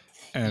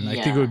 And I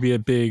think it would be a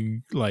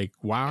big, like,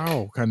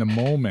 wow kind of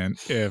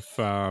moment if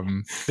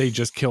they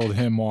just killed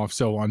him off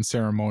so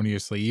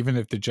unceremoniously, even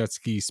if the jet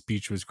ski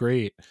speech was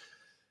great.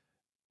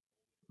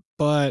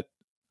 But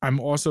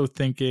I'm also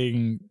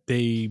thinking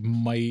they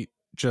might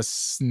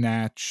just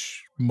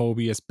snatch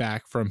Mobius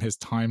back from his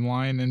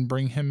timeline and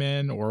bring him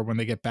in, or when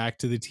they get back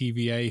to the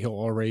TVA, he'll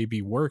already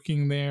be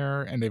working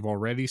there and they've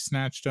already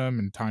snatched him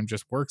and time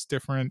just works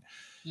different.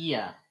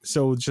 Yeah.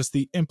 So just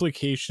the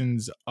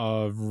implications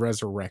of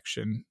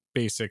resurrection,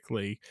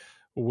 basically,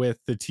 with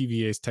the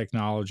TVA's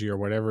technology or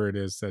whatever it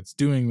is that's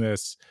doing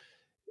this,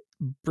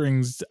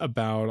 brings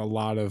about a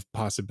lot of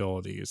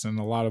possibilities and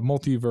a lot of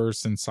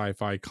multiverse and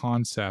sci-fi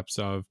concepts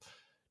of,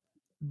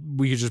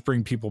 we could just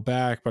bring people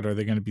back, but are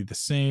they going to be the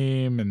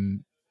same?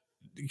 And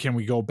can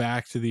we go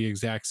back to the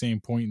exact same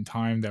point in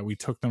time that we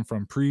took them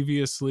from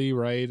previously,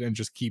 right? And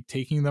just keep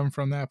taking them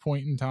from that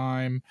point in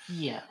time?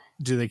 Yeah.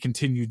 Do they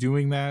continue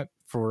doing that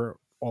for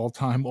all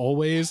time,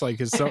 always? Like,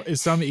 is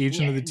some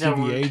agent of the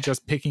TVA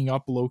just picking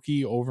up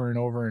Loki over and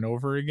over and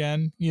over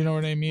again? You know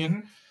what I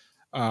mean?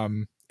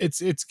 Mm-hmm.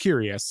 It's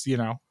curious, you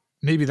know.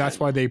 Maybe that's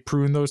why they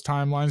prune those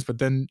timelines, but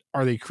then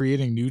are they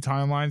creating new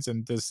timelines,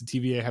 and does the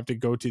TVA have to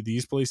go to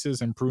these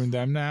places and prune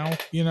them now,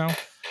 you know?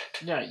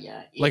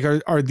 Yeah. Like,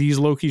 are these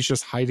Lokis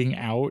just hiding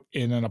out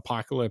in an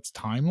apocalypse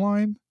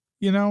timeline,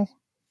 you know?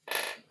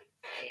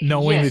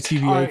 Knowing the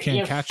TVA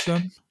can't catch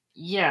them?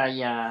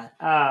 Yeah.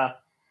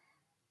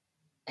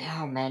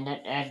 Oh man,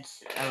 that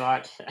adds a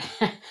lot.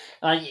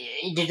 Like,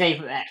 did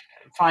they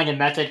find a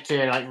method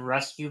to like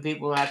rescue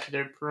people after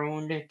they're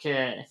pruned,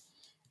 to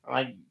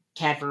like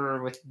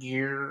tamper with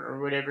gear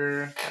or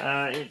whatever?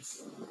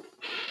 It's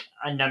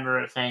a number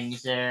of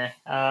things there.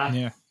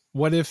 Yeah.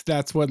 What if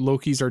that's what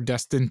Lokis are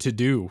destined to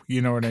do?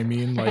 You know what I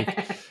mean?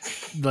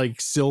 Like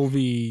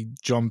Sylvie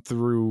jumped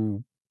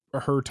through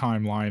her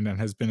timeline and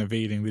has been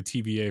evading the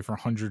TVA for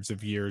hundreds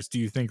of years. Do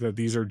you think that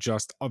these are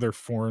just other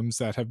forms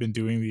that have been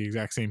doing the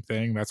exact same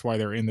thing? That's why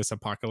they're in this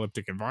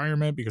apocalyptic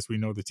environment, because we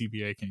know the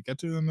TVA can't get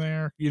to them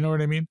there. You know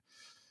what I mean?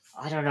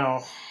 I don't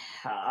know.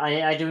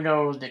 I do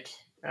know that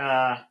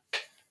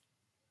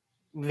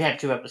we have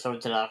 2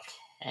 episodes left,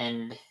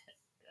 and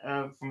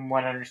from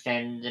what I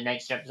understand, the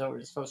next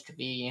episode is supposed to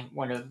be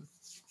one of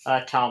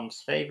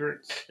Tom's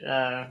favorites.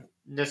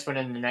 This one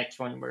and the next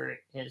one were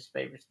his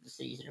favorites of the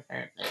season,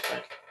 apparently.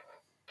 But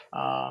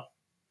I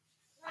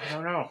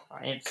don't know.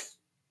 I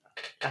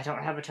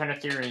don't have a ton of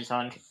theories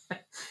on.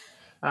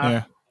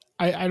 Yeah,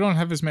 I don't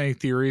have as many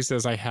theories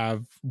as I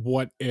have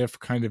what if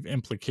kind of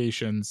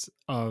implications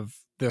of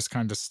this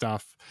kind of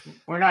stuff.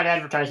 We're not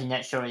advertising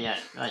that show yet.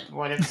 Like,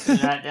 what if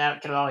it's not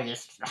out till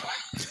August?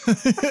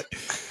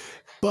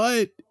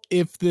 But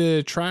if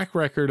the track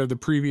record of the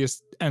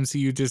previous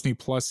MCU Disney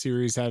Plus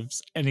series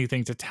has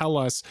anything to tell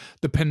us,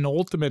 the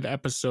penultimate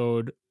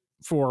episode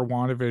for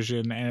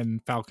WandaVision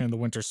and Falcon and the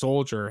Winter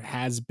Soldier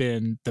has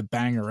been the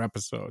banger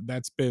episode.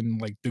 That's been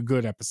like the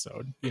good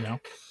episode, you know?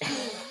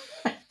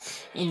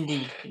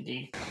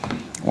 Indeed.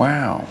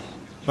 Wow.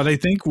 But I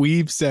think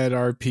we've said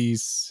our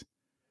piece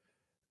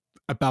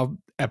about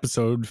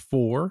episode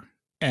 4,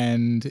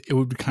 and it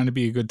would kind of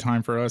be a good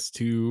time for us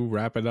to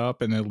wrap it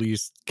up and at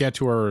least get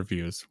to our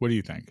reviews. What do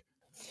you think?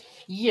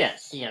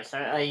 Yes.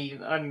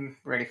 I'm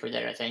ready for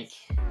that, I think.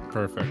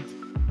 Perfect.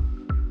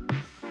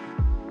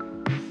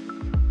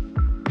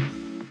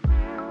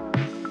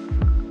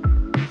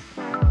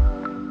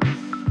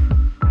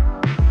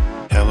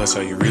 Tell us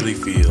how you really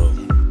feel.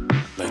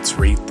 Let's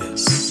rate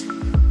this.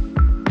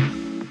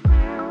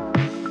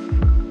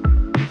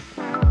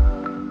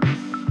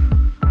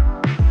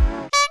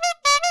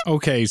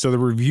 Okay, so the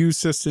review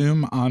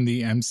system on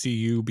the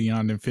MCU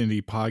Beyond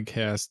Infinity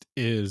podcast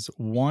is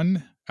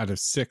 1 out of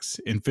 6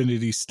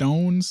 Infinity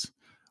Stones,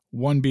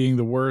 1 being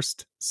the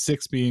worst,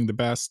 6 being the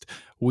best.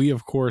 We,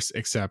 of course,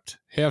 accept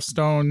half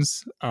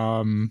stones.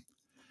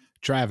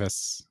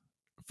 Travis,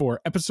 for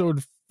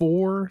episode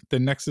 4, the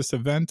Nexus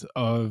event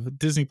of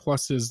Disney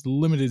Plus's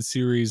limited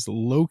series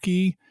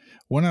Loki,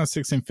 1 out of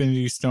 6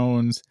 Infinity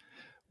Stones.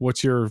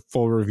 What's your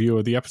full review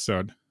of the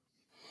episode?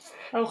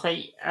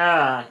 Okay,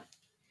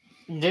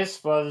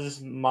 this was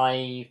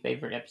my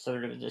favorite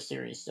episode of the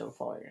series so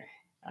far.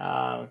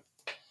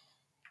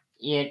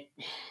 It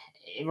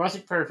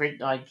wasn't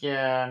perfect. Like,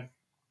 I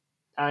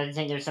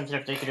think there's some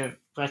stuff they could have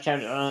fleshed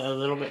out a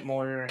little bit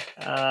more.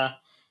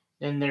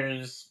 Then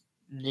there's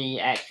the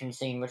action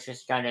scene, which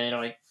is kind of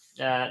like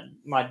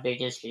my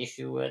biggest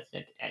issue with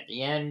it at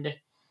the end.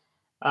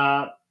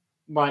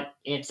 But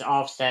it's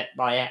offset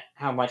by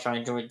how much I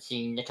enjoyed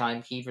seeing the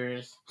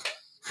timekeepers.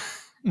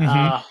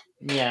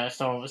 Yeah,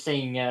 so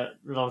seeing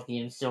Loki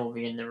and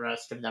Sylvie and the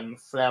rest of them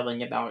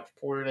flailing about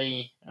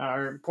poorly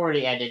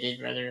edited,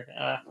 rather,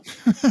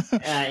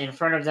 in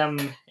front of them,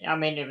 I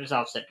mean, it was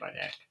offset by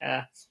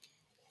that.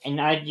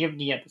 And I'd give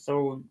the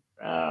episode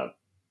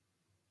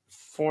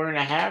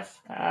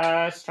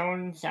 4.5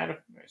 stones out of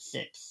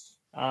 6.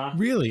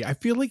 Really? I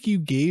feel like you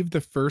gave the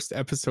first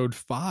episode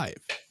 5.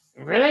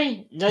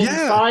 Really? Then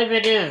Yeah. 5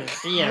 it is.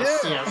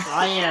 Yes.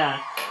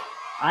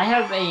 I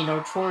have a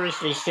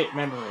notoriously shit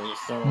memory,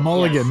 so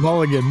Mulligan.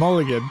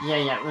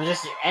 Yeah. We'll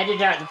just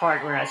edit out the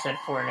part where I said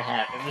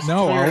 4.5. It was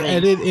No, I'll clearly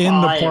edit in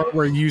 5. the part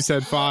where you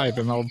said 5,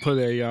 and I'll put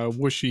a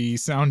whooshy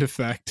sound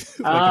effect,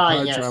 like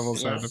a time travel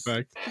sound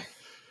effect.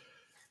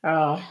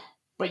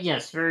 But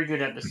yes, very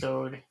good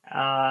episode.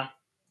 How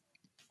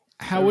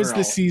is the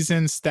overall.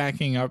 season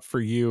stacking up for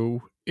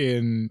you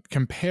in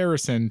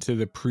comparison to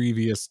the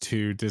previous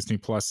 2 Disney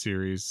Plus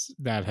series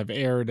that have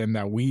aired and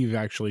that we've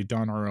actually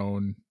done our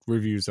own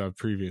reviews of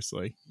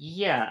previously?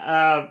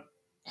 Yeah,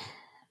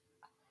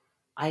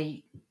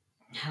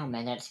 oh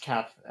man, that's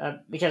tough.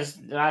 Because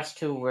the last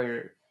 2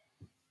 were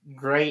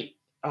great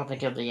up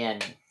until the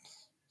end.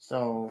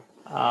 So,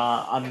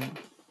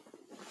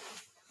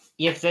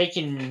 if they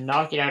can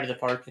knock it out of the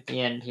park at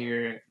the end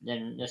here,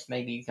 then this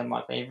may become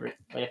my favorite.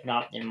 But if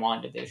not, then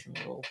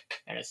WandaVision will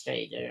kind of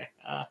stay there.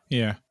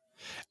 Yeah.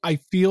 I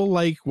feel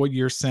like what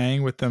you're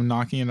saying with them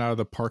knocking it out of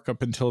the park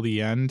up until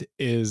the end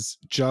is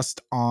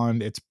just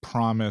on its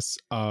promise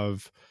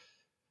of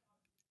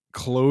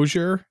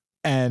closure.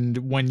 And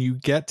when you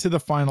get to the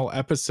final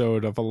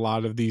episode of a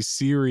lot of these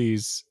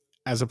series,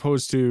 as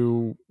opposed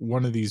to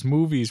one of these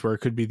movies where it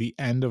could be the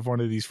end of one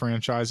of these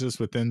franchises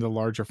within the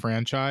larger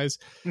franchise,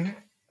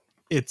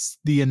 it's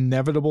the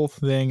inevitable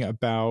thing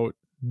about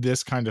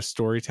this kind of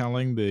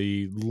storytelling,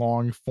 the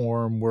long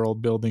form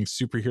world building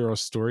superhero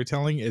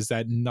storytelling, is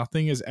that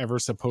nothing is ever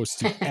supposed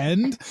to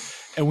end,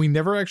 and we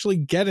never actually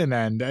get an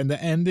end, and the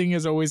ending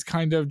is always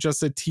kind of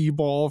just a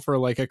t-ball for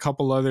like a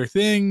couple other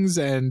things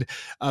and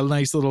a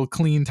nice little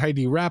clean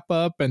tidy wrap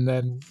up, and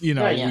then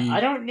I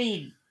don't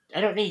need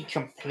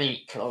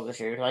complete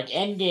closure. Like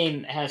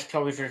Endgame has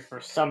closure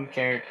for some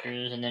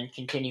characters and then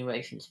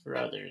continuations for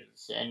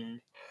others, and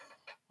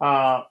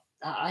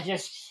I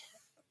just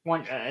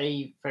want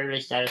a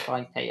fairly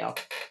satisfying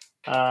payoff.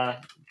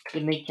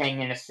 Give me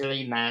Kang in a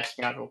silly mask,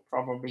 and I will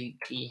probably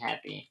be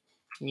happy.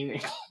 I mean,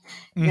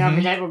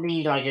 that would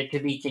be like a to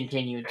be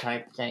continued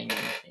type thing.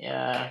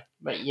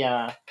 But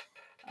yeah,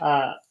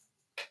 I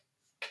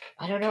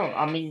don't know.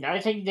 I mean, I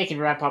think they can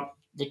wrap up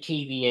the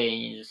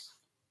TVA's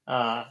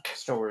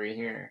story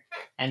here,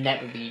 and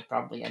that would be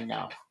probably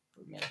enough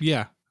for me.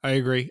 Yeah, I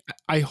agree.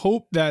 I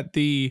hope that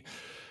the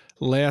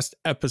last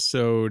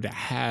episode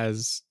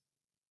has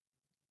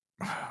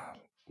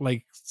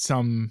like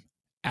some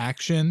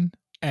action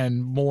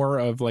and more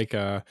of like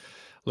a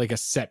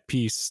set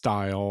piece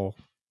style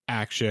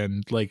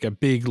action. Like a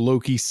big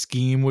Loki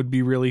scheme would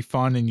be really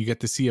fun, and you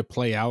get to see it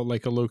play out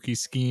like a Loki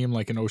scheme,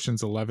 like an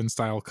Ocean's 11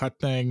 style cut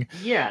thing.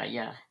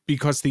 Yeah.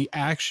 Because the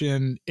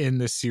action in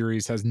this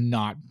series has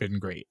not been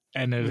great,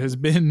 and it has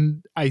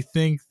been, I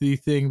think, the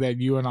thing that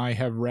you and I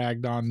have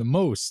ragged on the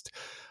most.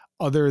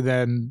 Other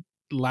than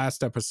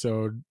last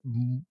episode,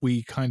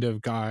 we kind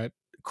of got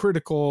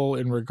critical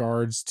in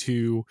regards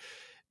to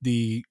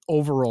the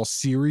overall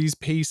series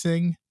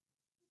pacing,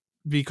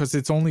 because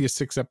it's only a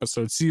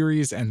 6-episode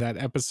series, and that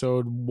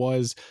episode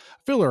was a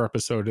filler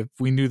episode. If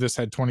we knew this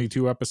had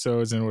 22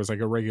 episodes and it was like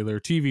a regular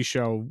TV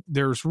show,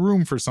 there's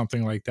room for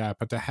something like that.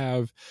 But to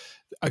have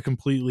a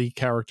completely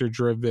character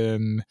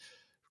driven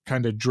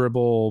kind of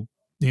dribble,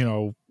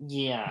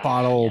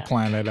 bottle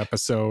planet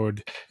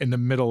episode in the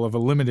middle of a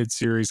limited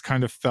series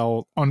kind of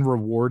felt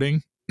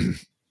unrewarding.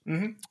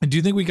 Do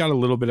you think we got a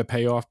little bit of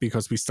payoff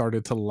because we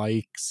started to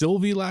like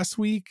Sylvie last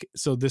week?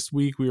 So this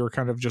week we were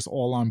kind of just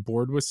all on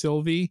board with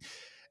Sylvie,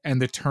 and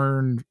the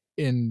turn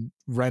in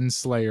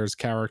Renslayer's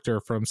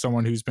character from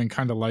someone who's been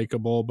kind of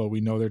likable, but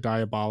we know they're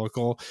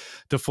diabolical,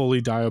 to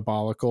fully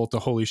diabolical, to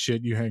holy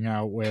shit, you hang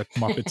out with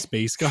Muppet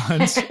space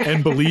gods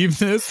and believe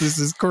this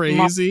is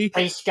crazy.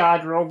 Space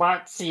god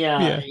robots.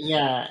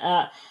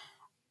 Yeah.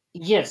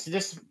 Yes,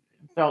 this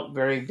felt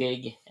very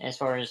big as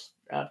far as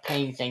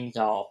paying things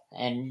off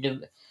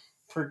and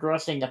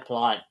progressing the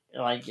plot.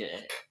 Like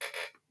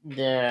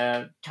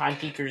the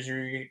timekeepers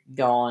are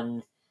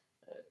gone.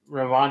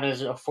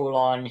 Ravana's a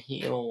full-on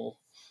heel.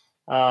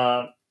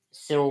 Uh,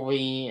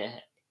 Sylvie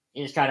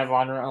is kind of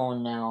on her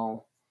own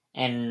now,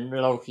 and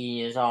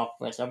Loki is off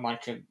with a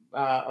bunch of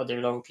other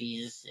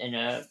Lokis in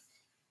a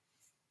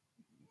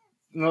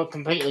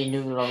completely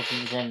new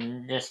Lokis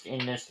and just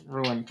in this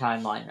ruined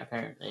timeline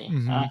apparently.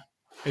 Mm-hmm.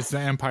 It's the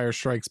Empire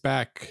Strikes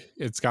Back.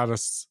 It's got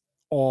us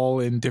all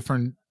in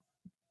different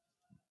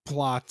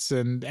plots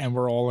and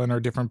we're all in our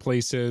different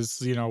places.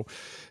 You know,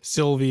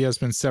 Sylvie has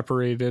been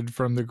separated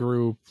from the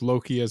group,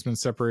 Loki has been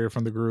separated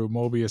from the group,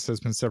 Mobius has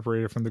been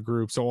separated from the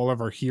group, so all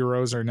of our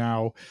heroes are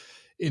now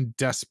in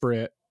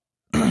desperate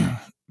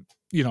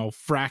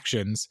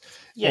fractions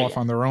off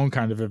on their own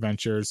kind of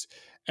adventures.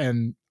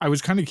 And I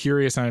was kind of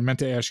curious, and I meant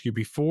to ask you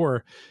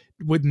before,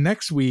 with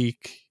next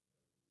week,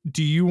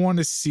 do you want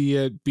to see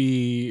it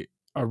be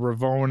a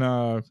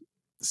Ravonna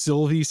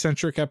Sylvie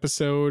centric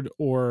episode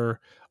or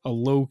a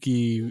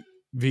Loki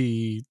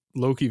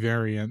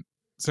variant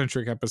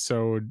centric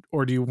episode,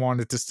 or do you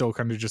want it to still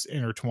kind of just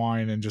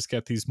intertwine and just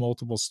get these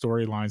multiple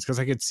storylines? Because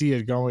I could see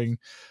it going,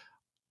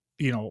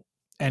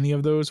 any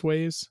of those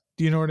ways.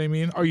 Do you know what I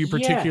mean? Are you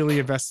particularly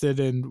invested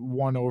in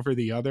one over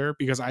the other?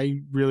 Because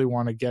I really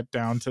want to get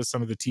down to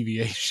some of the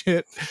TVA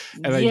shit,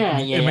 and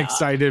I'm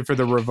excited for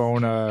the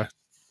Ravonna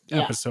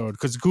episode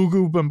because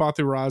Gugu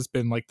Mbatha-Raw has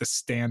been like the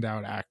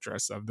standout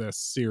actress of this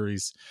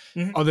series,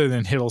 other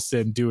than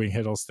Hiddleston doing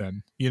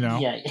Hiddleston.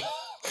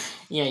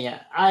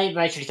 I've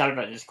actually thought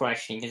about this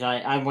question because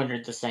I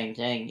wondered the same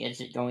thing. Is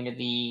it going to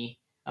be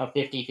a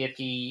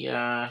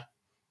 50-50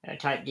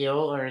 type deal,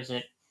 or is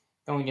it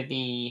going to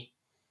be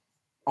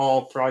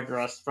all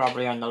progress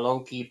probably on the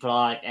Loki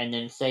plot and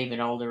then saving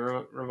all the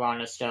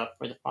Ravonna stuff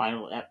for the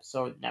final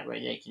episode? That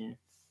way they can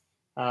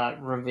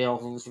reveal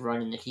who's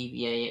running the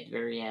TVA at the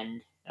very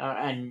end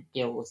and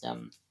deal with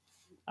them.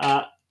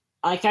 I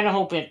kind of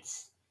hope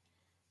it's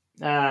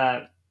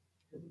 50-50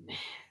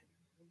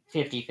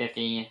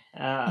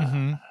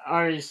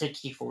 or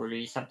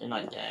 60-40, something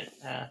like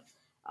that.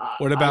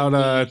 What about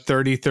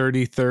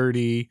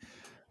 30-30-30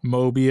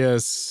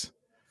 Mobius,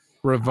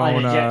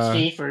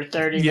 Ravonna for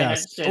 30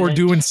 minutes, or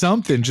doing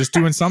something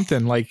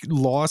like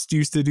Lost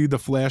used to do the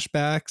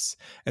flashbacks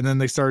and then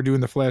they started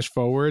doing the flash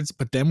forwards,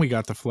 but then we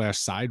got the flash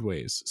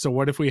sideways. So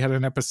what if we had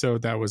an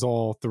episode that was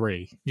all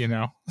three?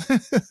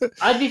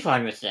 I'd be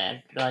fine with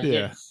that.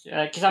 Because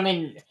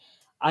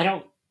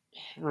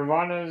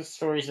Ravonna's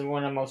story is the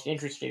one I'm most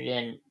interested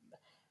in,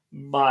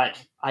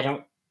 but I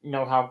don't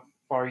know how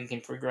far you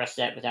can progress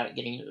that without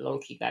getting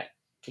Loki back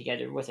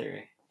together with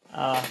her.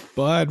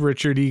 But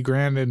Richard E.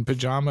 Grant in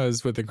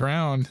pajamas with a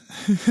crown.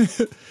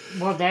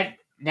 Well,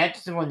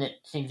 that's the one that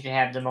seems to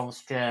have the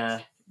most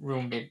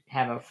room to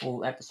have a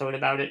full episode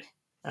about it,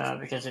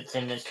 because it's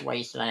in this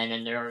wasteland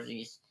and there are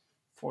these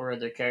 4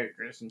 other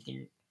characters you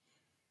can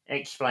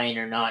explain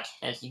or not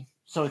as you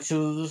so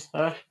choose.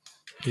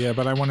 Yeah,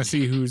 but I want to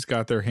see who's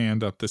got their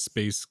hand up the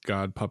space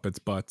god puppets'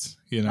 butts.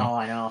 Oh,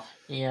 I know.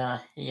 Yeah.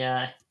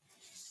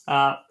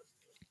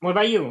 What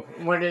about you?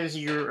 What is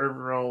your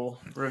overall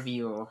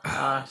review?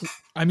 I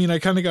kind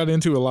of got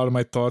into a lot of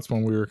my thoughts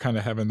when we were kind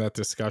of having that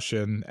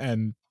discussion.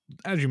 And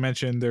as you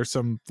mentioned, there's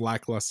some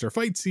lackluster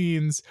fight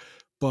scenes,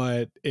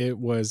 but it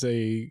was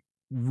a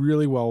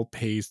really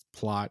well-paced,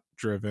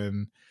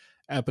 plot-driven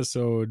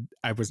episode.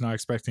 I was not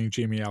expecting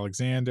Jamie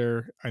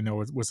Alexander. I know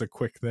it was a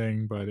quick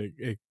thing, but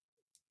it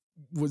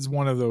was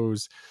one of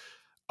those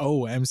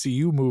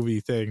MCU movie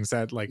things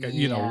that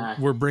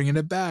we're bringing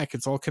it back,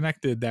 it's all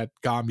connected, that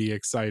got me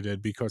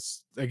excited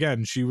because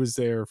again, she was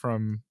there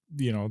from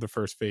the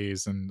first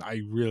phase and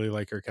I really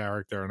like her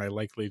character and I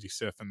like Lady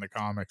Sif in the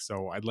comics,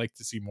 so I'd like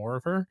to see more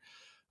of her.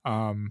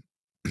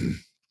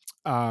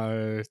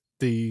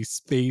 The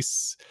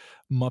space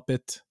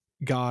Muppet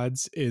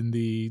gods in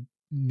the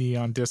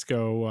neon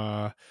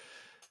disco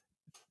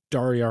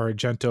Dario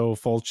Argento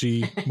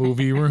Fulci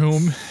movie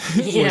room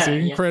was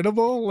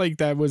incredible. Like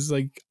that was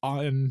like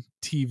on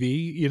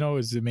TV, it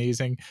was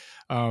amazing.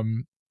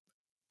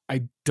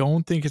 I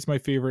don't think it's my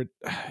favorite.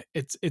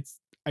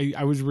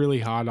 I was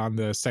really hot on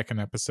the second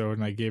episode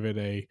and I gave it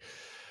a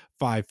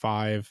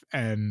 5.5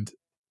 and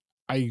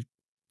I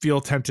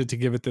feel tempted to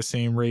give it the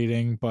same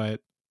rating,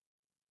 but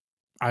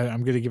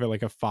I'm going to give it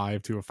like a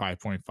 5 to a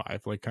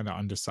 5.5, like kind of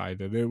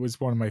undecided. It was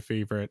one of my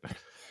favorite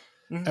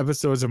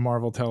episodes of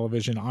Marvel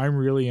television. I'm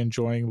really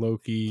enjoying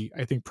Loki,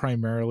 I think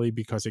primarily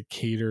because it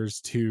caters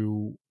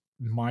to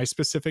my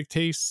specific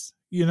tastes,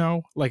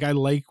 like I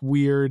like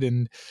weird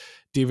and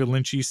David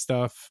Lynchy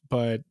stuff,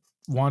 but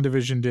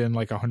WandaVision didn't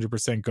like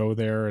 100% go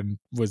there and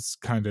was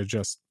kind of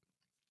just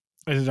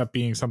ended up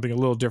being something a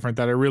little different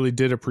that I really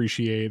did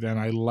appreciate. And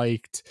I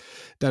liked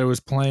that it was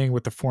playing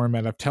with the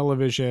format of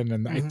television.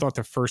 And I thought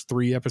the first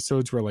 3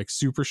 episodes were like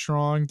super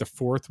strong. The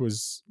 4th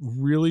was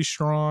really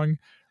strong.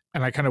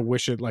 And I kind of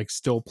wish it like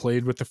still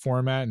played with the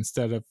format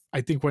instead of,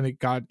 I think when it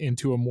got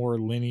into a more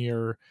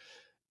linear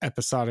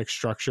episodic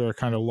structure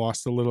kind of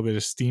lost a little bit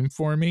of steam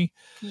for me.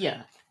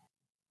 Yeah.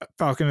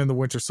 Falcon and the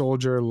Winter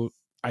Soldier,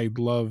 I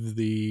love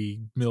the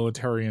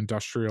military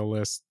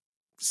industrialist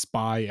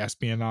spy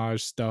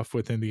espionage stuff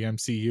within the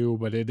MCU,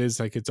 but it is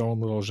like its own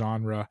little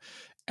genre.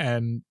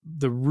 And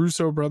the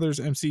Russo brothers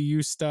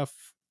MCU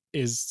stuff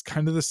is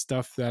kind of the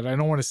stuff that I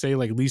don't want to say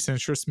like least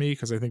interests me,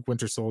 because I think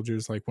Winter Soldier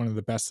is like one of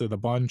the best of the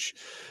bunch,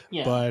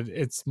 but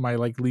it's my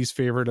like least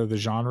favorite of the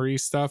genre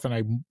stuff. And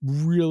I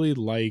really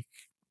like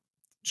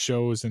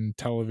shows and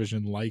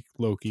television like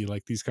Loki,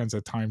 like these kinds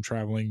of time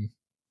traveling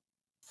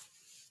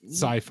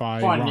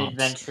sci-fi fun romps.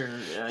 Adventure.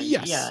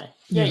 Yes.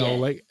 You know,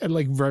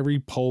 like very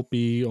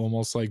pulpy,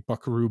 almost like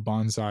Buckaroo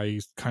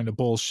Banzai kind of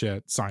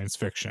bullshit science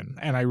fiction.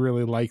 And I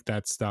really like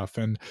that stuff.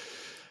 And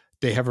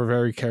they have a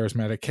very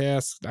charismatic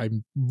cast.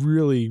 I'm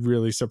really,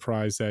 really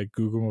surprised that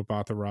Gugu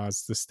Mbatha-Raw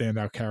is the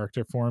standout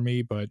character for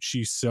me, but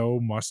she's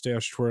so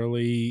mustache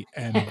twirly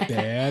and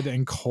bad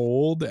and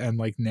cold and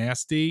like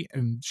nasty.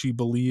 And she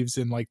believes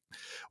in like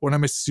what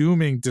I'm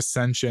assuming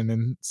dissension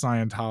in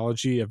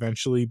Scientology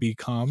eventually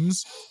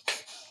becomes.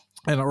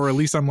 And or at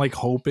least I'm like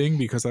hoping,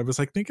 because I was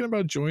like thinking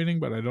about joining,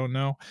 but I don't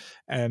know.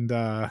 And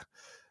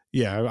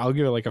yeah, I'll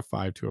give it like a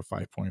 5 to a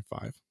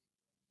 5.5.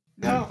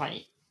 Oh,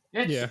 right.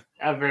 It's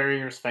a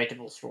very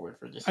respectable score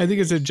for this. I think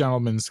it's a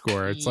gentleman's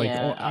score. It's like,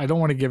 I don't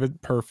want to give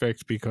it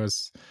perfect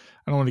because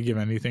I don't want to give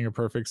anything a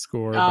perfect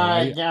score. But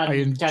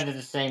I'm kind of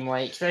the same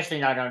way, especially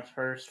not on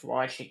first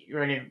watch.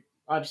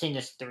 I've seen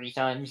this 3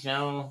 times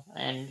now,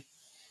 and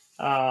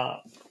I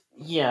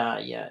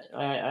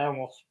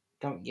almost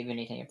don't give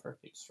anything a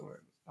perfect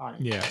score.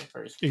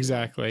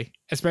 Exactly.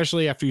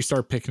 Especially after you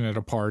start picking it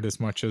apart as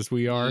much as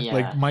we are. Yeah.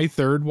 Like my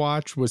third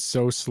watch was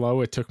so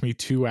slow, it took me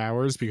 2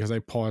 hours because I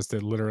paused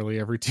it literally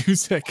every 2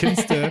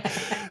 seconds to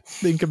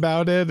think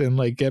about it and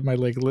like get my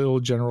like little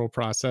general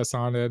process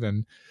on it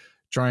and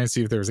try and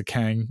see if there was a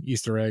Kang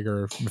Easter egg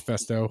or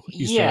Mephisto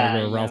Easter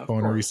egg or Ralph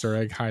Boner Easter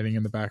egg hiding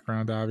in the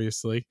background,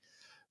 obviously.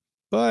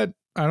 But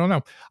I don't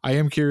know. I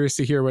am curious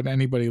to hear what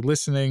anybody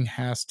listening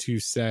has to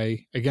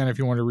say. Again, if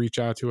you want to reach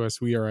out to us,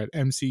 we are at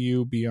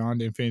MCU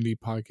Beyond Infinity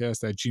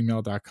Podcast at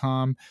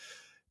gmail.com.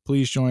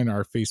 Please join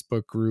our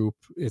Facebook group.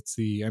 It's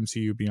the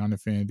MCU Beyond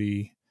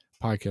Infinity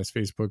Podcast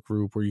Facebook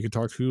group where you can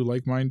talk to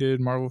like-minded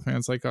Marvel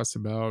fans like us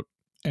about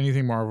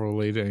anything Marvel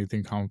related,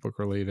 anything comic book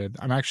related.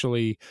 I'm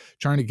actually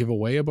trying to give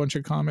away a bunch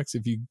of comics.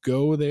 If you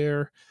go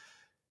there,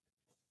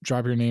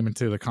 drop your name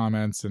into the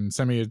comments and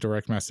send me a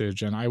direct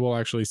message, and I will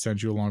actually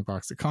send you a long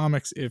box of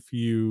comics if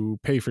you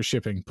pay for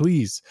shipping,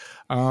 please.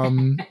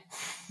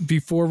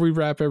 Before we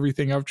wrap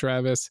everything up,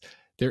 Travis,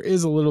 there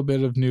is a little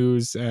bit of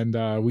news, and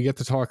we get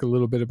to talk a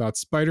little bit about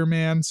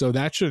Spider-Man, so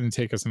that shouldn't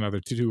take us another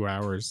 2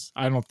 hours,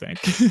 I don't think.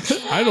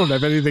 I don't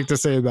have anything to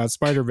say about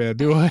Spider-Man,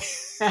 do I?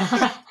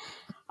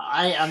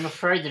 I'm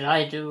afraid that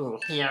I do.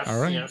 Yes. All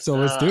right, yes, so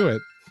let's do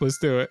it. Let's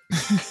do it.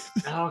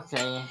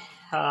 Okay.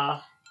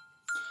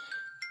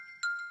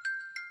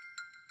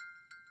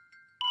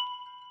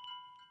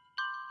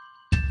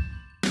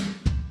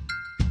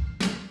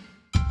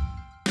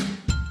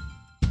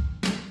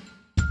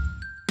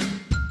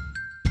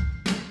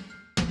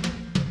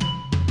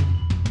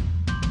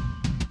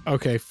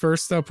 Okay,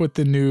 first up with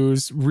the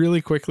news,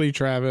 really quickly,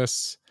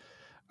 Travis.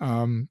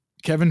 Kevin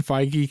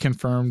Feige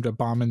confirmed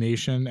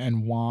Abomination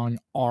and Wong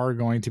are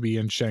going to be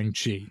in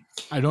Shang-Chi.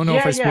 I don't know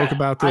if I spoke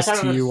about this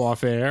to you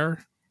off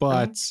air,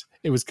 but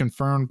it was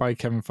confirmed by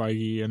Kevin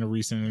Feige in a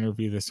recent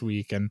interview this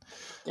week, and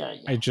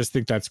I just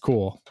think that's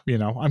cool. You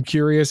know, I'm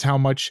curious how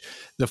much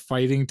the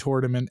fighting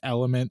tournament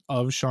element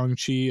of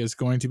Shang-Chi is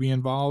going to be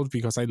involved,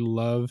 because I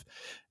love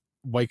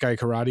white guy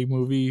karate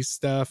movie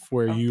stuff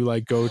where you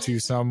like go to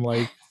some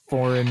like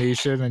foreign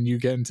nation and you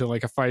get into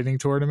like a fighting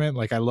tournament.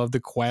 Like I love The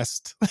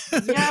Quest.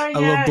 I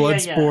love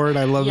Bloodsport.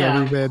 I love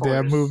every Van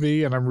Damme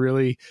movie, and I'm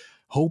really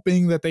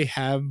hoping that they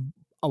have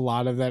a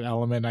lot of that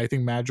element. I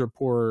think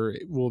Madripoor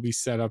will be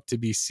set up to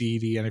be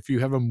seedy, and if you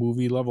have a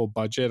movie level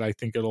budget, I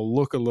think it'll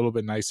look a little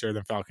bit nicer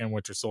than Falcon and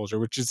Winter Soldier,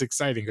 which is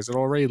exciting because it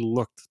already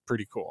looked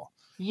pretty cool.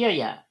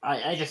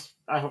 I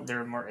hope there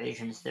are more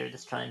Asians there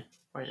this time,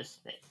 or this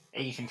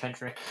Asian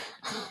country.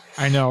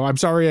 I know. I'm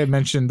sorry I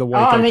mentioned the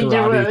white guy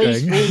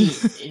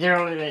karate thing. There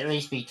will at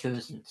least be 2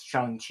 since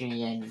Shang-Chi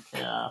and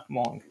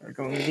Wong are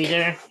going to be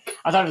there.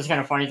 I thought it was kind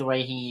of funny the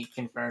way he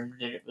confirmed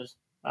that it was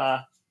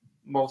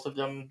both of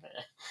them.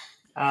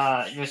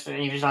 He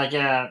was like,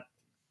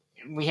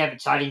 we have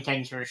exciting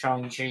things for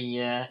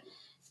Shang-Chi.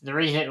 The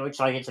reason it looks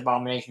like it's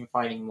Abomination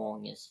fighting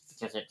Wong is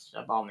because it's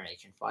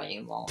Abomination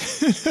fighting Wong.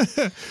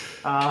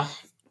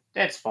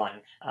 That's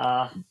fun.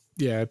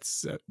 Yeah,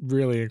 it's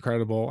really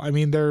incredible. I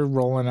mean, they're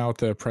rolling out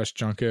the press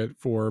junket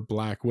for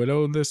Black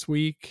Widow this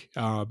week.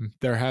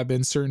 There have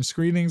been certain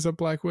screenings of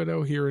Black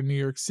Widow here in New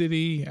York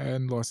City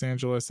and Los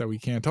Angeles that we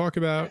can't talk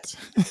about,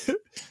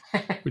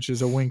 which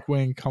is a wink,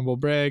 wink, humble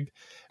brag.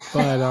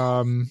 But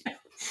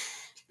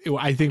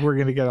I think we're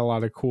going to get a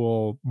lot of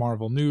cool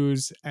Marvel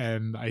news,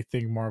 and I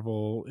think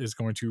Marvel is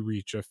going to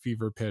reach a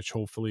fever pitch,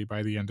 hopefully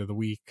by the end of the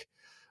week,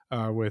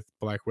 with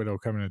Black Widow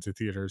coming into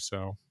theaters.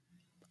 So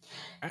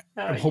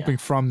I'm hoping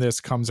from this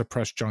comes a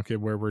press junket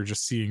where we're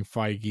just seeing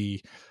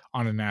Feige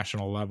on a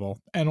national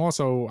level. And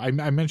also, I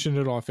mentioned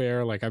it off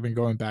air, like I've been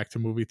going back to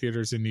movie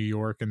theaters in New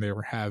York, and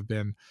there have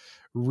been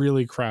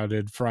really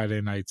crowded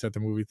Friday nights at the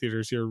movie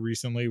theaters here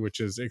recently, which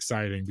is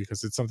exciting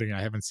because it's something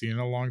I haven't seen in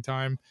a long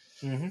time.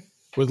 Mm-hmm.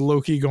 With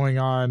Loki going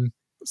on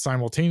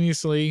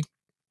simultaneously,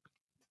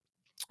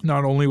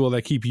 not only will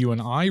that keep you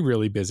and I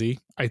really busy,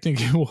 I think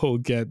it will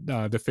get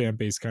the fan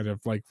base kind of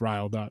like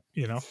riled up,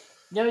 you know?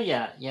 No,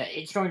 yeah.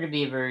 It's going to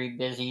be a very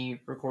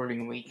busy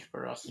recording week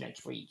for us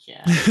next week.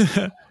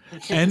 Yeah,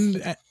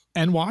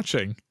 and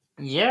watching.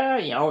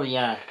 Yeah. Oh,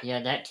 yeah.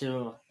 That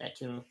too.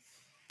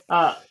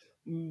 I'll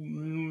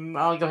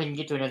go ahead and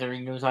get to another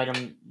news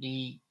item.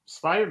 The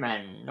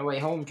Spider-Man No Way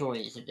Home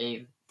toys that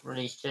they've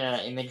released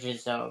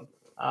images of.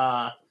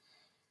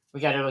 We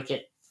got to look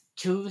at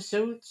 2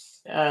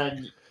 suits that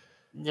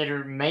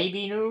are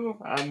maybe new.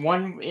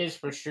 One is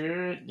for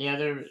sure. The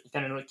other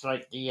kind of looks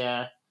like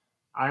the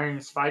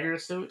Iron Spider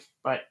suit,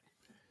 but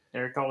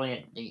they're calling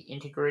it the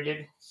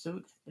integrated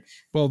suit.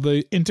 Well,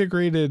 the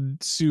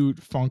integrated suit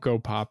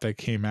Funko Pop that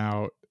came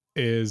out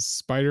is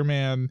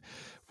Spider-Man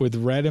with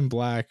red and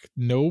black,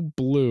 no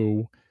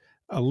blue,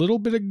 a little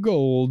bit of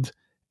gold,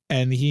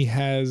 and he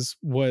has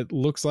what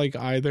looks like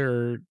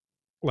either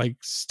like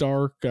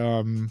Stark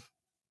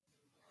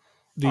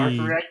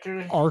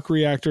the arc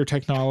reactor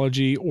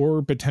technology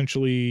or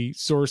potentially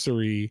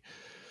sorcery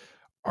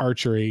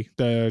archery.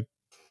 The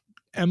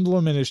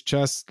emblem in his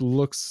chest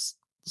looks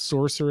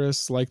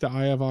sorceress like the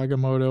Eye of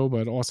Agamotto,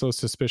 but also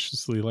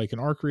suspiciously like an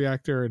arc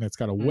reactor, and it's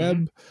got a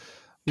web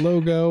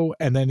logo,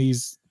 and then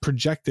he's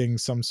projecting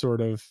some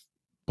sort of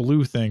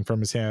blue thing from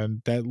his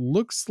hand that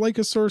looks like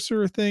a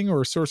sorcerer thing,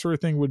 or a sorcerer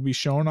thing would be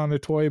shown on a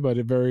toy, but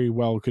it very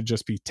well could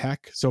just be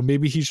tech. So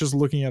maybe he's just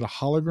looking at a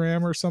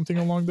hologram or something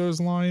along those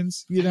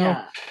lines, you know?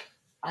 Yeah,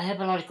 I have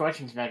a lot of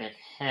questions about it,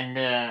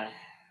 and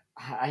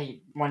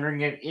I'm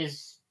wondering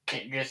is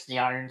it just the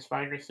Iron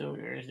Spider suit,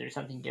 or is there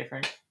something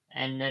different?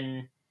 And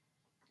then,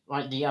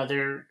 like the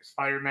other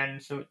Spider-Man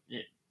suit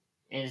that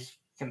is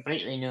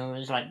completely new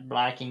is like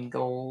black and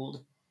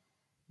gold.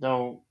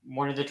 Though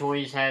one of the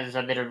toys has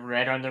a bit of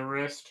red on the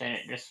wrist, and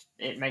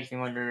it makes me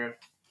wonder if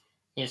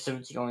his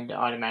suit's going to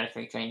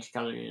automatically change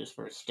colors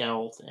for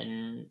stealth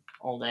and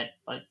all that,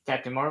 like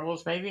Captain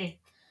Marvel's maybe.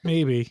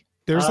 Maybe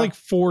there's like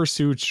 4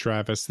 suits,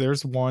 Travis.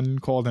 There's one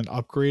called an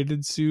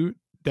upgraded suit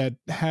that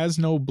has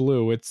no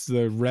blue. It's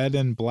the red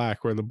and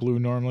black where the blue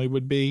normally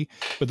would be,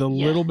 with a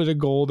little bit of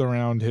gold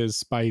around his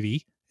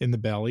Spidey in the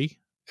belly.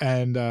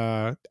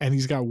 And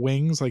he's got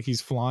wings, like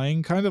he's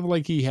flying, kind of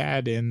like he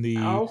had in the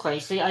okay.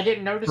 See, I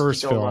didn't notice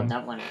the gold on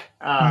that one.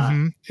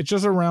 It's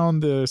just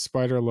around the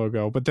spider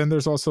logo. But then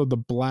there's also the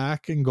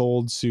black and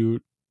gold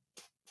suit,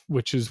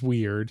 which is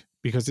weird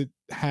because it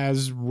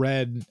has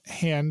red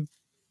hand.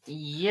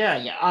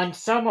 Yeah. On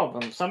some of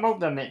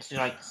them it's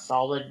like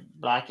solid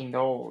black and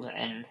gold,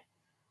 and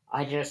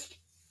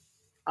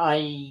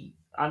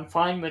I'm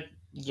fine with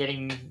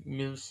getting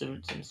new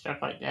suits and stuff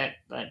like that,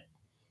 but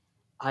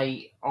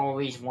I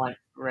always want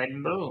red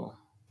and blue,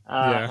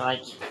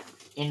 like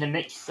in the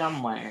mix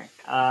somewhere.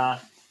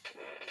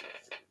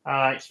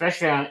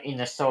 Especially in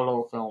the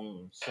solo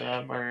films,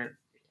 where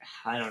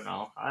I don't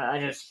know.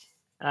 I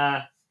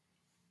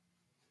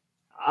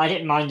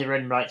didn't mind the red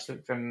and black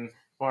suit from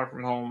Far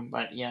From Home,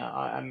 but yeah,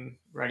 I'm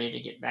ready to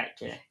get back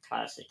to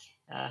classic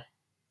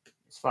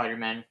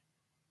Spider-Man.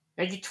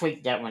 They could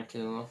tweak that one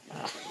too.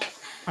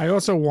 I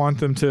also want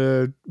them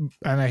to,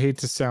 and I hate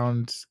to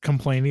sound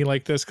complainy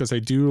like this, because I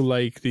do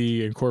like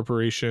the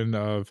incorporation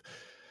of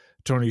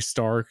Tony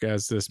Stark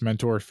as this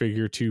mentor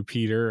figure to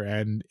Peter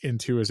and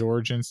into his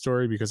origin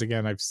story, because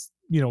again,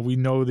 we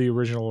know the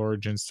original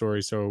origin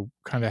story, so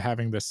kind of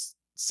having this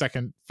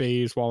second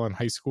phase while in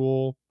high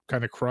school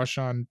kind of crush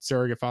on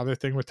surrogate father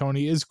thing with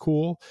Tony is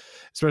cool,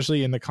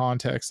 especially in the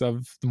context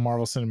of the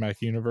Marvel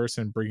Cinematic Universe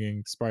and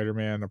bringing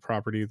Spider-Man, a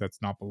property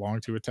that's not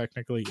belonged to it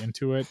technically,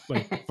 into it.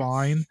 Like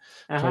fine,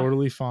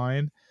 totally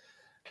fine.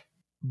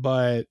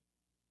 But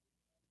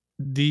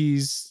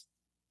these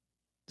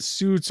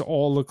suits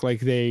all look like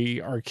they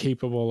are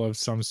capable of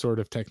some sort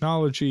of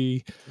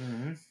technology,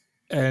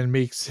 and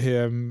makes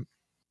him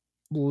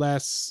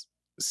less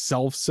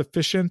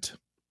self-sufficient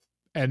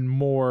and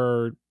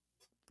more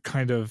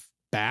kind of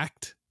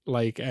backed,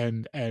 like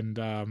and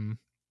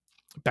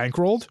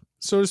bankrolled,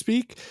 so to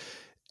speak.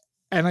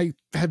 And I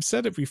have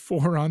said it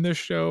before on this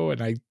show,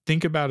 and I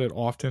think about it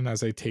often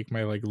as I take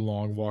my like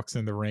long walks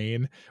in the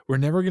rain. We're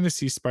never going to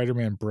see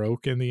Spider-Man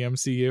broke in the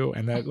MCU,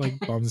 and that like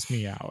bums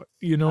me out.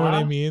 You know what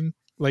I mean?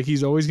 Like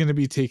he's always going to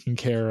be taken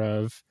care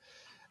of,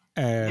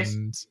 and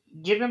just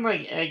give him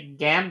a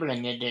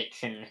gambling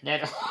addiction.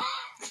 That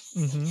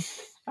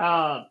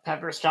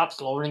Pepper stops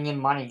loaning him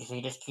money because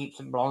he just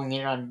keeps blowing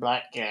it on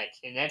blackjack.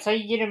 That's how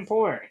you get him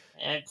poor.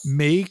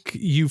 Make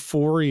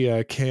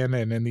Euphoria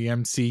canon in the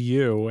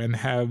MCU and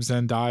have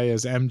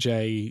Zendaya's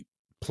MJ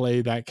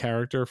play that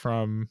character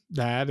from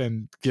that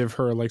and give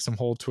her like some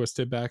whole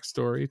twisted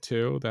backstory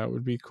too. That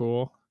would be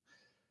cool.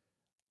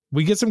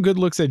 We get some good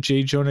looks at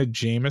J. Jonah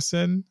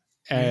Jameson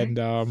And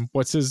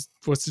what's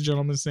the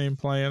gentleman's name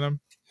playing him?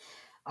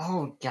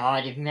 Oh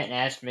God, if you meant to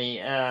ask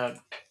me,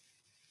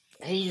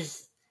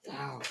 he's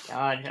oh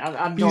God,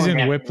 I'm He's going in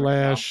back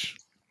Whiplash.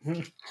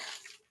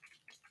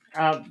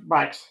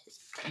 but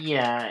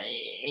yeah,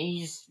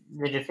 he's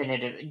the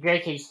definitive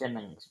J.K.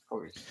 Simmons, of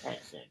course.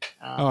 That's it.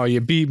 Oh, you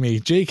beat me.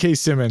 J.K.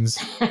 Simmons.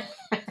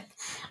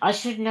 I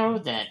should know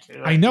that.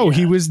 I know.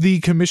 He was the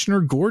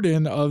Commissioner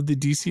Gordon of the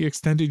DC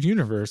Extended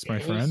Universe, my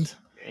friend.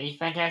 He's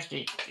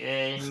fantastic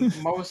in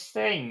most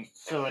things.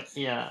 So it's,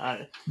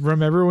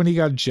 Remember when he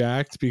got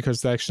jacked because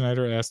Zack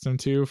Snyder asked him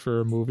to for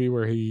a movie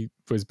where he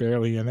was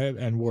barely in it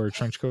and wore a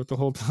trench coat the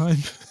whole time?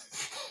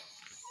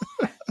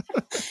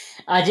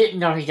 I didn't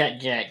know he got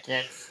jacked.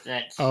 That's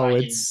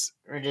it's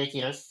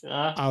ridiculous.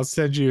 I'll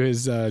send you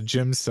his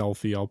gym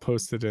selfie. I'll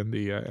post it in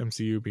the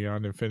MCU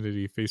Beyond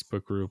Infinity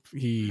Facebook group.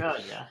 He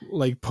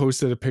like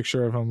posted a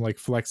picture of him like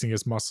flexing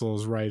his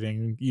muscles,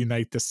 writing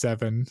 "Unite the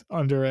Seven"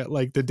 under it,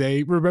 like the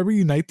day. Remember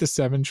 "Unite the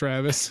Seven,"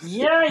 Travis?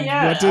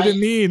 Yeah. What did it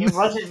mean? It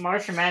wasn't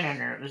Martian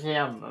Manhunter. It was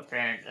him,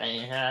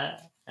 apparently.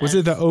 Was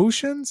it the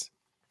Oceans?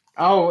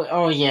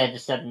 Oh yeah, the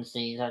Seven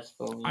Seas, I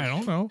suppose. I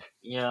don't know.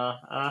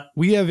 Yeah.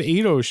 We have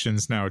 8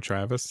 oceans now,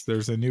 Travis.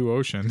 There's a new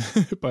ocean,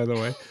 by the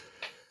way.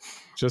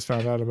 Just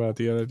found out about it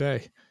the other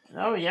day.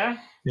 Oh yeah.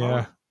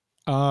 Yeah.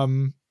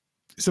 Some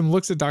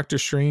looks at Doctor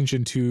Strange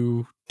in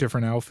 2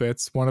 different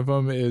outfits. One of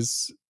them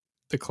is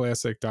the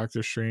classic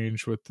Doctor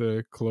Strange with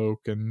the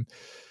cloak and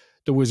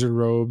the wizard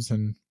robes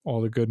and all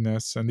the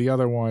goodness, and the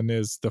other one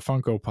is the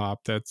Funko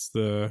Pop. That's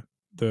the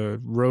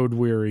road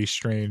weary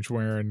Strange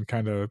wearing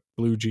kind of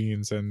blue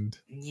jeans and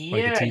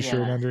like a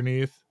t-shirt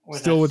underneath,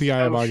 still with the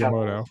Eye of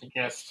Agamotto.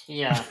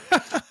 Yeah.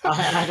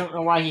 I don't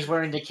know why he's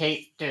wearing the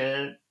cape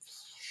to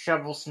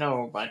shovel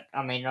snow, but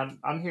I mean,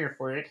 I'm here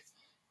for it.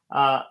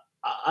 I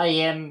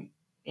am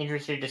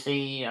interested to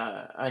see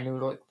a new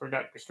look for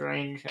Doctor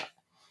Strange.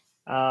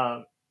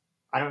 I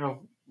don't know if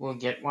we'll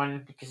get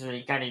one because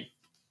they kind of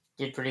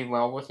did pretty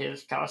well with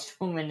his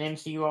costume in the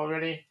MCU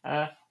already.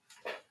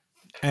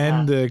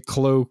 And the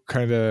cloak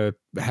kind of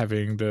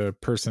having the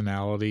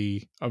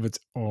personality of its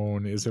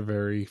own is a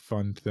very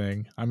fun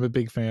thing. I'm a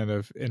big fan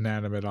of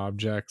inanimate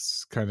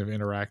objects kind of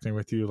interacting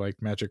with you,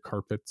 like magic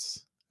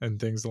carpets and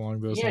things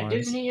along those lines. Yeah,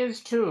 Disney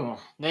is too.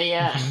 They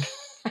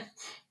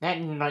that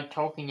and like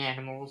talking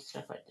animals,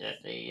 stuff like that.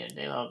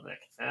 They love it.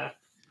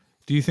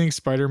 Do you think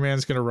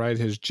Spider-Man's going to ride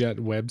his jet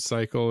web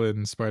cycle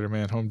in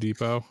Spider-Man Home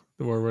Depot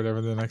or whatever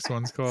the next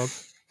one's called?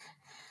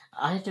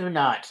 I do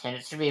not, and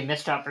it's going to be a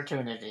missed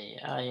opportunity.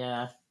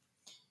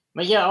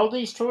 But yeah, all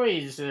these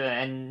toys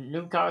and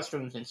new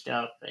costumes and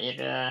stuff, it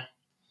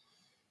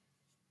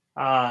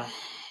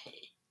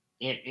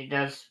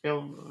does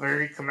feel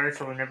very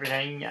commercial and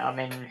everything. I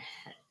mean,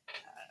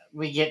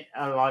 we get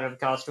a lot of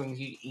costumes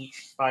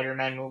each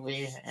Spider-Man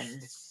movie,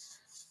 and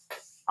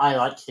I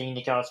like seeing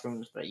the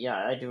costumes, but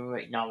yeah, I do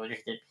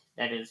acknowledge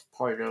that is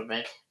part of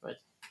it, but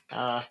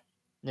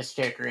this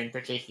character in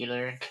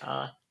particular.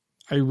 I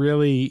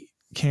really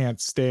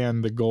can't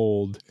stand the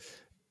gold.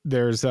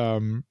 There's a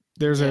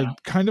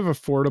kind of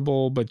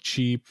affordable but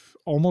cheap,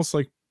 almost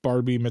like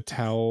Barbie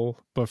Mattel,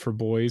 but for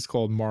boys,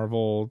 called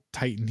Marvel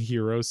Titan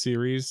Hero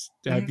series.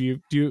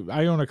 Mm-hmm.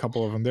 I own a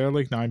couple of them. They're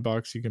like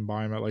 $9. You can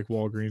buy them at like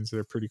Walgreens.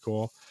 They're pretty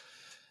cool.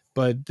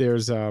 But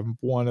there's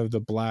one of the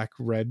black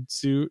red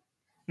suit,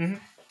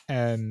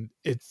 and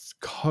it's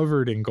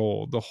covered in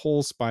gold. The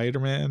whole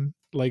Spider-Man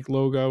like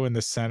logo in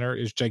the center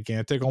is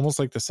gigantic, almost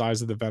like the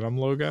size of the Venom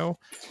logo.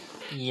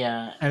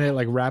 Yeah. And it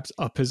like wraps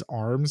up his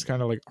arms,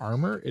 kind of like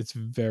armor. It's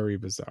very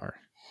bizarre.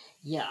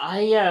 Yeah,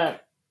 I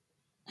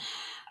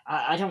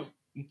don't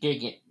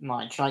dig it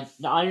much. Like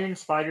the Iron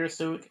Spider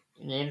suit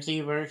in the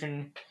MCU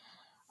version,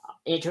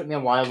 it took me a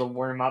while to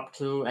warm up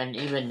to, and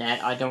even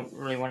that I don't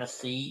really want to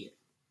see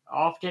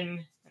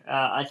often.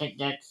 I think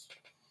that's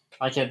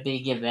like a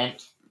big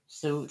event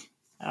suit.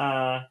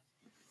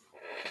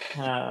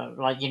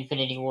 Like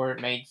Infinity War,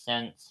 it made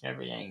sense and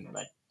everything,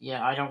 but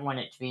yeah, I don't want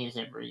it to be as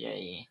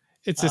everyday.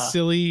 It's a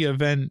silly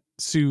event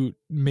suit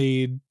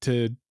made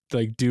to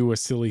like do a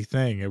silly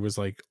thing. It was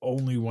like,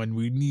 only when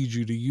we need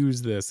you to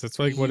use this. That's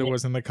like what it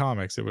was in the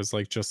comics. It was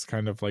like just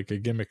kind of like a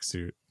gimmick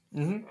suit.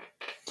 Mm-hmm.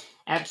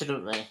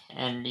 Absolutely.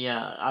 And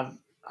yeah,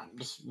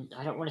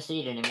 I don't want to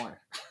see it anymore.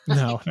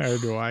 No, neither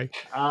do I.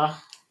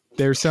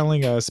 They're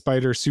selling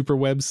spider super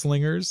web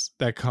slingers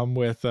that come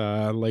with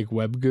like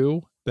web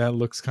goo that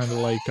looks kind of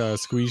like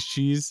squeezed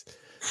cheese.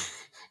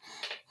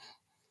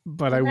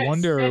 But I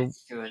wonder,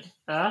 that's good.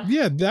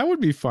 Yeah, that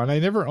would be fun. I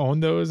never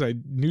owned those. I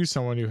knew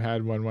someone who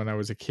had one when I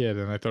was a kid,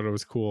 and I thought it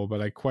was cool.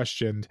 But I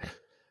questioned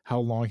how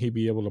long he'd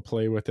be able to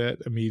play with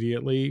it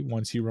immediately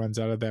once he runs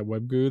out of that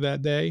web goo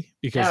that day,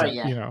 because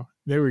you know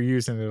they were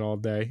using it all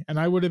day, and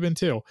I would have been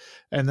too.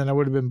 And then I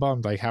would have been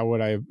bummed. Like, how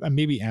would I?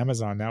 Maybe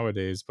Amazon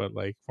nowadays, but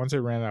like once I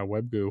ran out of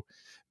web goo,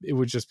 it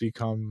would just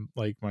become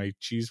like my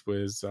Cheese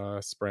Whiz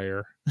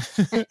sprayer.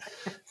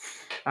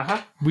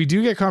 We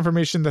do get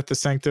confirmation that the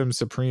Sanctum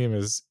Supreme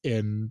is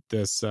in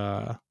this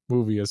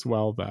movie as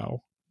well,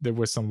 though. There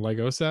was some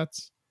Lego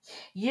sets.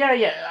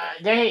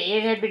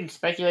 It had been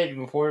speculated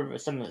before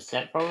with some of the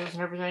set photos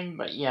and everything,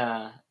 but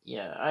uh,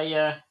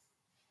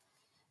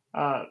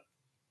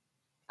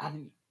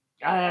 I'm,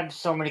 I have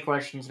so many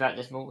questions about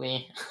this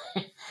movie.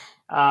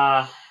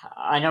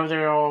 I know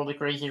there are all the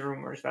crazy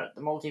rumors about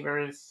the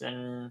multiverse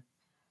and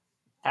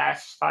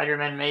past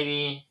Spider-Man,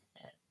 maybe.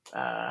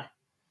 Uh,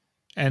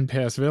 And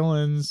past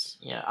villains.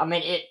 yeah, I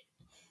mean it.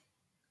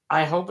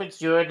 I hope it's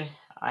good.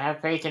 I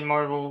have faith in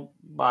Marvel,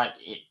 but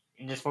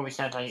this movie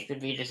sounds like it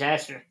could be a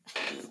disaster.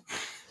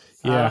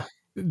 Yeah,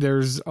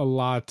 there's a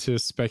lot to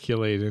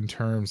speculate in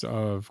terms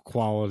of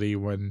quality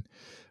when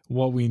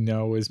what we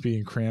know is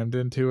being crammed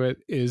into it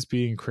is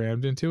being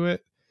crammed into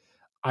it.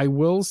 I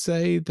will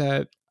say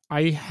that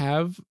I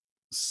have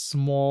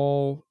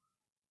small,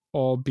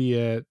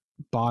 albeit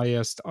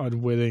biased,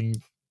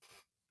 unwitting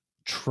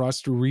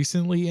trust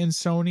recently in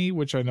Sony,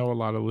 which I know a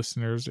lot of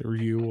listeners or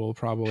you will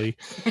probably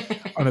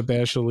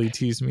unabashedly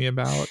tease me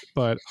about,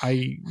 but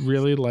I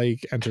really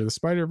like Enter the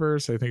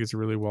Spider-Verse. I think it's a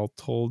really well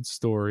told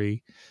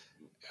story.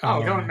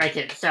 Don't make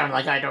it sound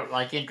like I don't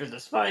like Into the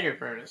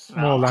Spider-Verse.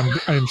 No. Well,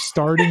 I'm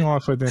starting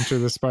off with Enter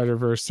the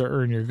Spider-Verse to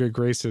earn your good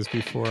graces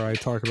before I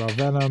talk about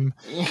Venom.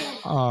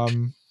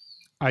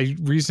 I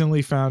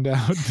recently found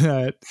out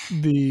that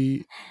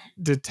the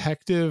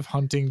detective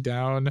hunting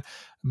down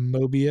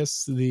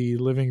Mobius, the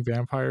living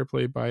vampire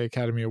played by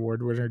Academy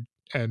Award winner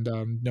and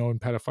known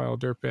pedophile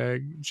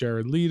dirtbag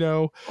Jared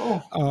Leto.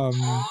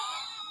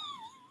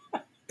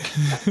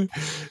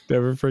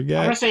 Never forget.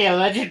 I'm gonna say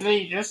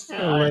allegedly, just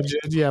alleged.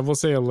 Yeah, we'll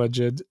say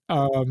alleged.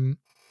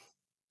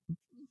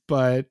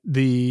 But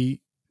the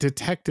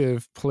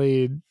detective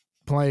playing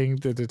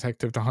the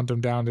detective to hunt him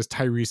down is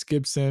Tyrese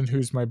Gibson,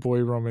 who's my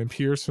boy Roman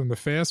Pierce from the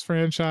Fast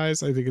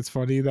franchise. I think it's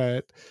funny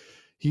that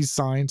he's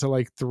signed to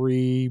like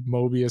 3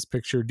 Mobius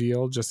picture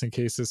deal just in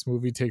case this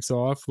movie takes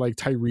off. Like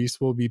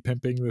Tyrese will be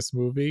pimping this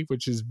movie,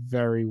 which is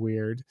very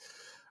weird.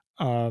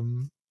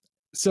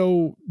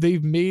 So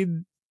they've made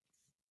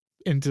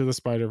Into the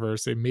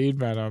Spider-Verse, they made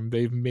Venom,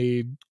 they've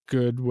made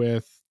good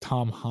with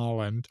Tom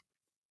Holland.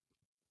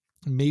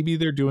 Maybe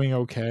they're doing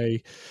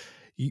okay.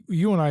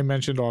 You and I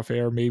mentioned off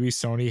air, maybe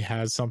Sony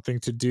has something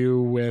to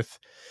do with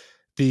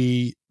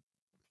the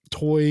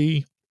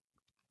toy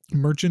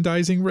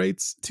merchandising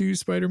rights to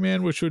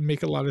Spider-Man, which would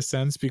make a lot of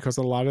sense because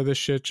a lot of this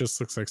shit just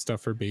looks like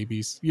stuff for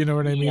babies. You know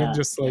what I mean?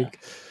 Just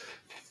like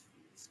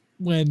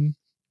when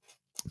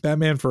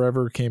Batman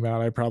Forever came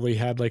out, I probably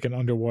had like an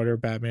underwater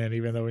Batman,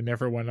 even though he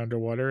never went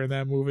underwater in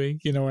that movie.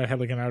 You know, I had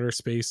like an outer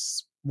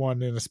space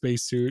one in a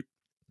spacesuit,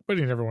 but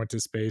he never went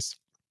to space.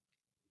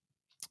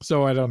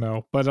 So I don't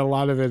know, but a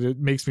lot of it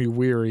makes me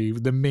weary.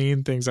 The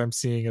main things I'm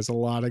seeing is a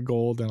lot of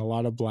gold and a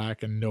lot of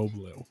black and no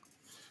blue.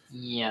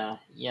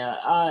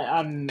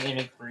 I'm in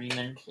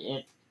agreement.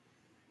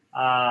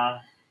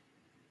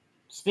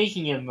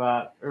 Speaking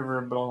of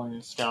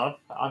overblown stuff,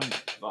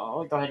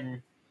 I'll go ahead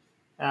and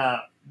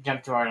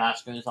jump to our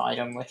last news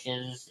item, which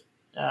is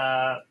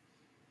the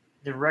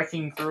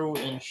Wrecking Crew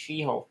in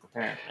She-Hulk,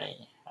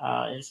 apparently.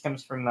 This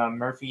comes from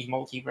Murphy's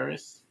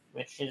Multiverse,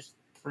 which is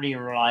pretty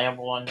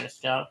reliable on this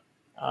stuff.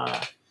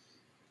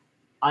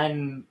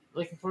 I'm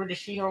looking forward to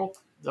She-Hulk,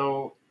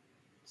 though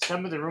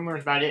some of the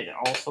rumors about it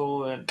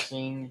also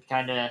seem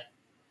kind of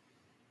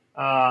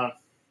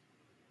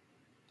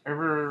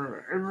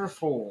ever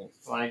full.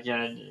 Like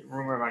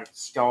rumor about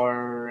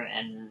Star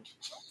and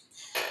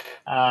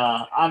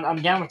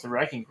I'm down with the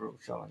Wrecking Crew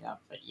showing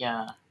up, but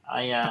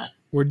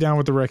we're down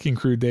with the Wrecking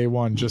Crew day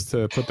one just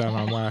to put that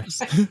on wax.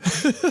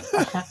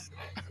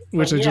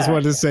 Which I just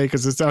wanted to say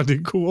because it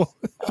sounded cool.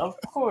 Of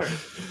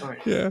course.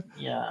 Yeah.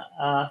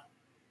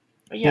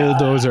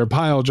 Bulldozer,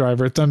 Pile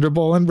Driver,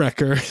 Thunderbolt, and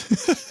Wrecker.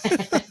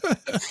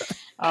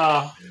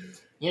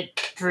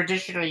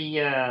 Traditionally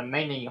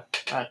mainly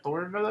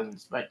Thor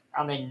villains, but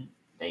I mean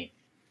they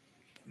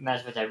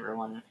mess with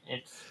everyone.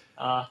 It's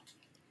Are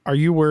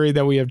you worried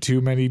that we have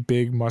too many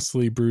big,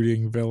 muscly,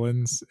 brooding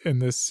villains in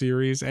this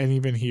series, and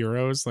even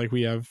heroes? Like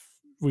we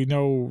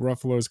know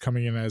Ruffalo's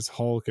coming in as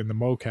Hulk in the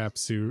mocap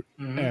suit,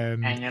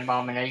 and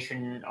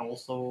Abomination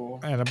also,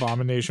 and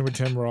Abomination with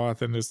Tim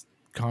Roth and his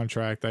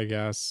contract, I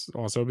guess,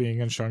 also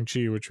being in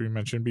Shang-Chi, which we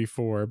mentioned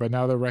before. But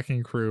now the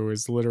Wrecking Crew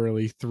is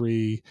literally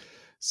 3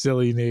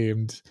 silly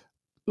named,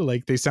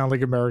 like they sound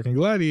like American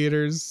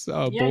Gladiators.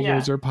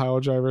 Bulldozer, Pile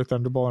Driver,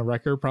 Thunderbolt, and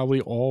Wrecker probably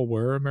all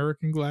were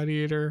American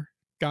Gladiator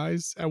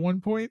guys at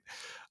one point.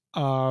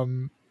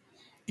 Then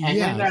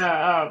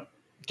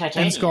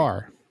and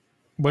Scar.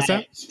 What's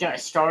that?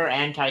 Scar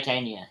and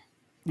Titania.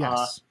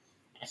 Yes.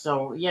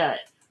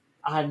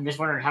 I'm just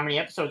wondering how many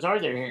episodes are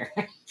there here.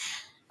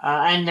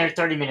 And they're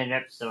 30-minute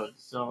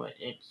episodes, so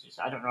it's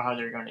just I don't know how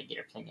they're going to get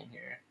everything in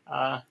here.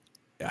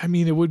 I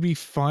mean, it would be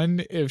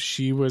fun if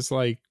she was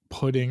like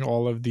putting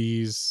all of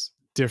these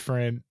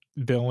different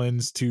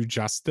villains to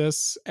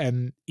justice,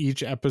 and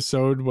each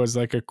episode was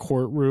like a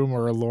courtroom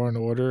or a Law and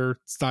Order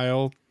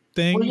style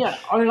thing. Well, yeah,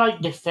 or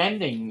like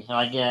defending,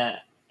 like an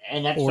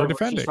episode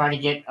where she's trying to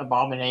get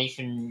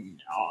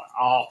Abomination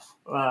off.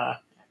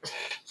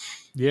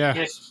 Yeah.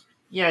 Just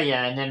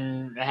Yeah, and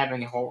then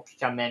having Hulk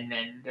come in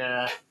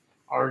and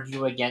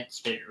argue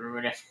against it or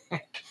whatever.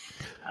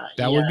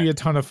 That would be a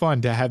ton of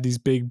fun to have these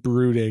big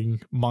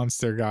brooding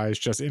monster guys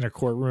just in a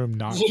courtroom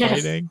not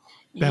fighting.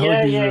 That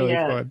would be really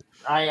fun.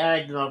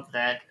 I'd love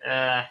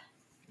that.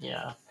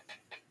 Yeah.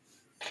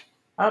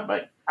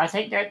 But I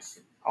think that's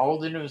all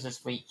the news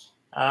this week.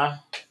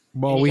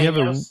 Well, we have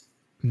else?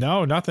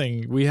 No,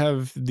 nothing. We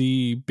have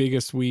the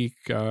biggest week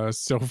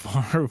so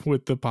far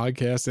with the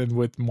podcast and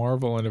with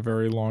Marvel in a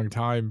very long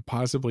time,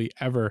 possibly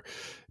ever,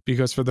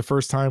 because for the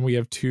first time we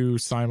have two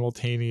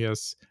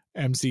simultaneous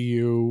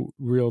MCU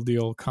real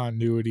deal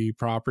continuity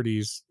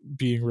properties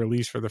being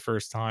released for the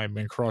first time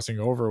and crossing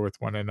over with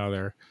one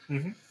another,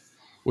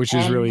 which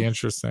is really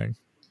interesting.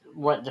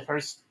 What, the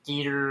first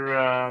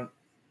theater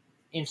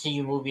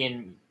MCU movie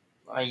in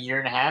a year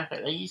and a half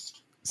at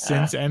least?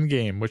 Since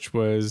Endgame, which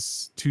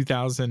was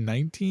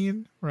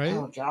 2019, right?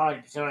 Oh,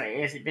 God. So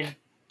has it been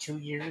 2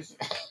 years?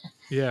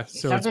 Yeah,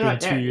 so it's been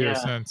like 2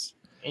 years since.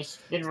 It's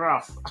been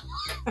rough.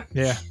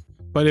 Yeah,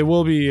 but it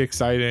will be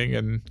exciting,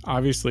 and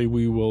obviously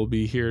we will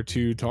be here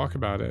to talk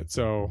about it.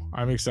 So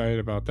I'm excited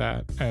about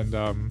that, and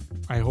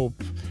I hope,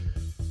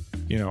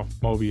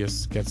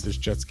 Mobius gets his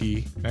jet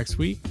ski next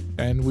week,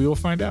 and we will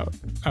find out.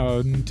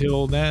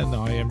 Until then,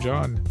 I am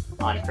John.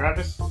 I'm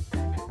Travis.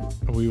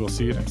 We will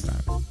see you next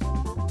time.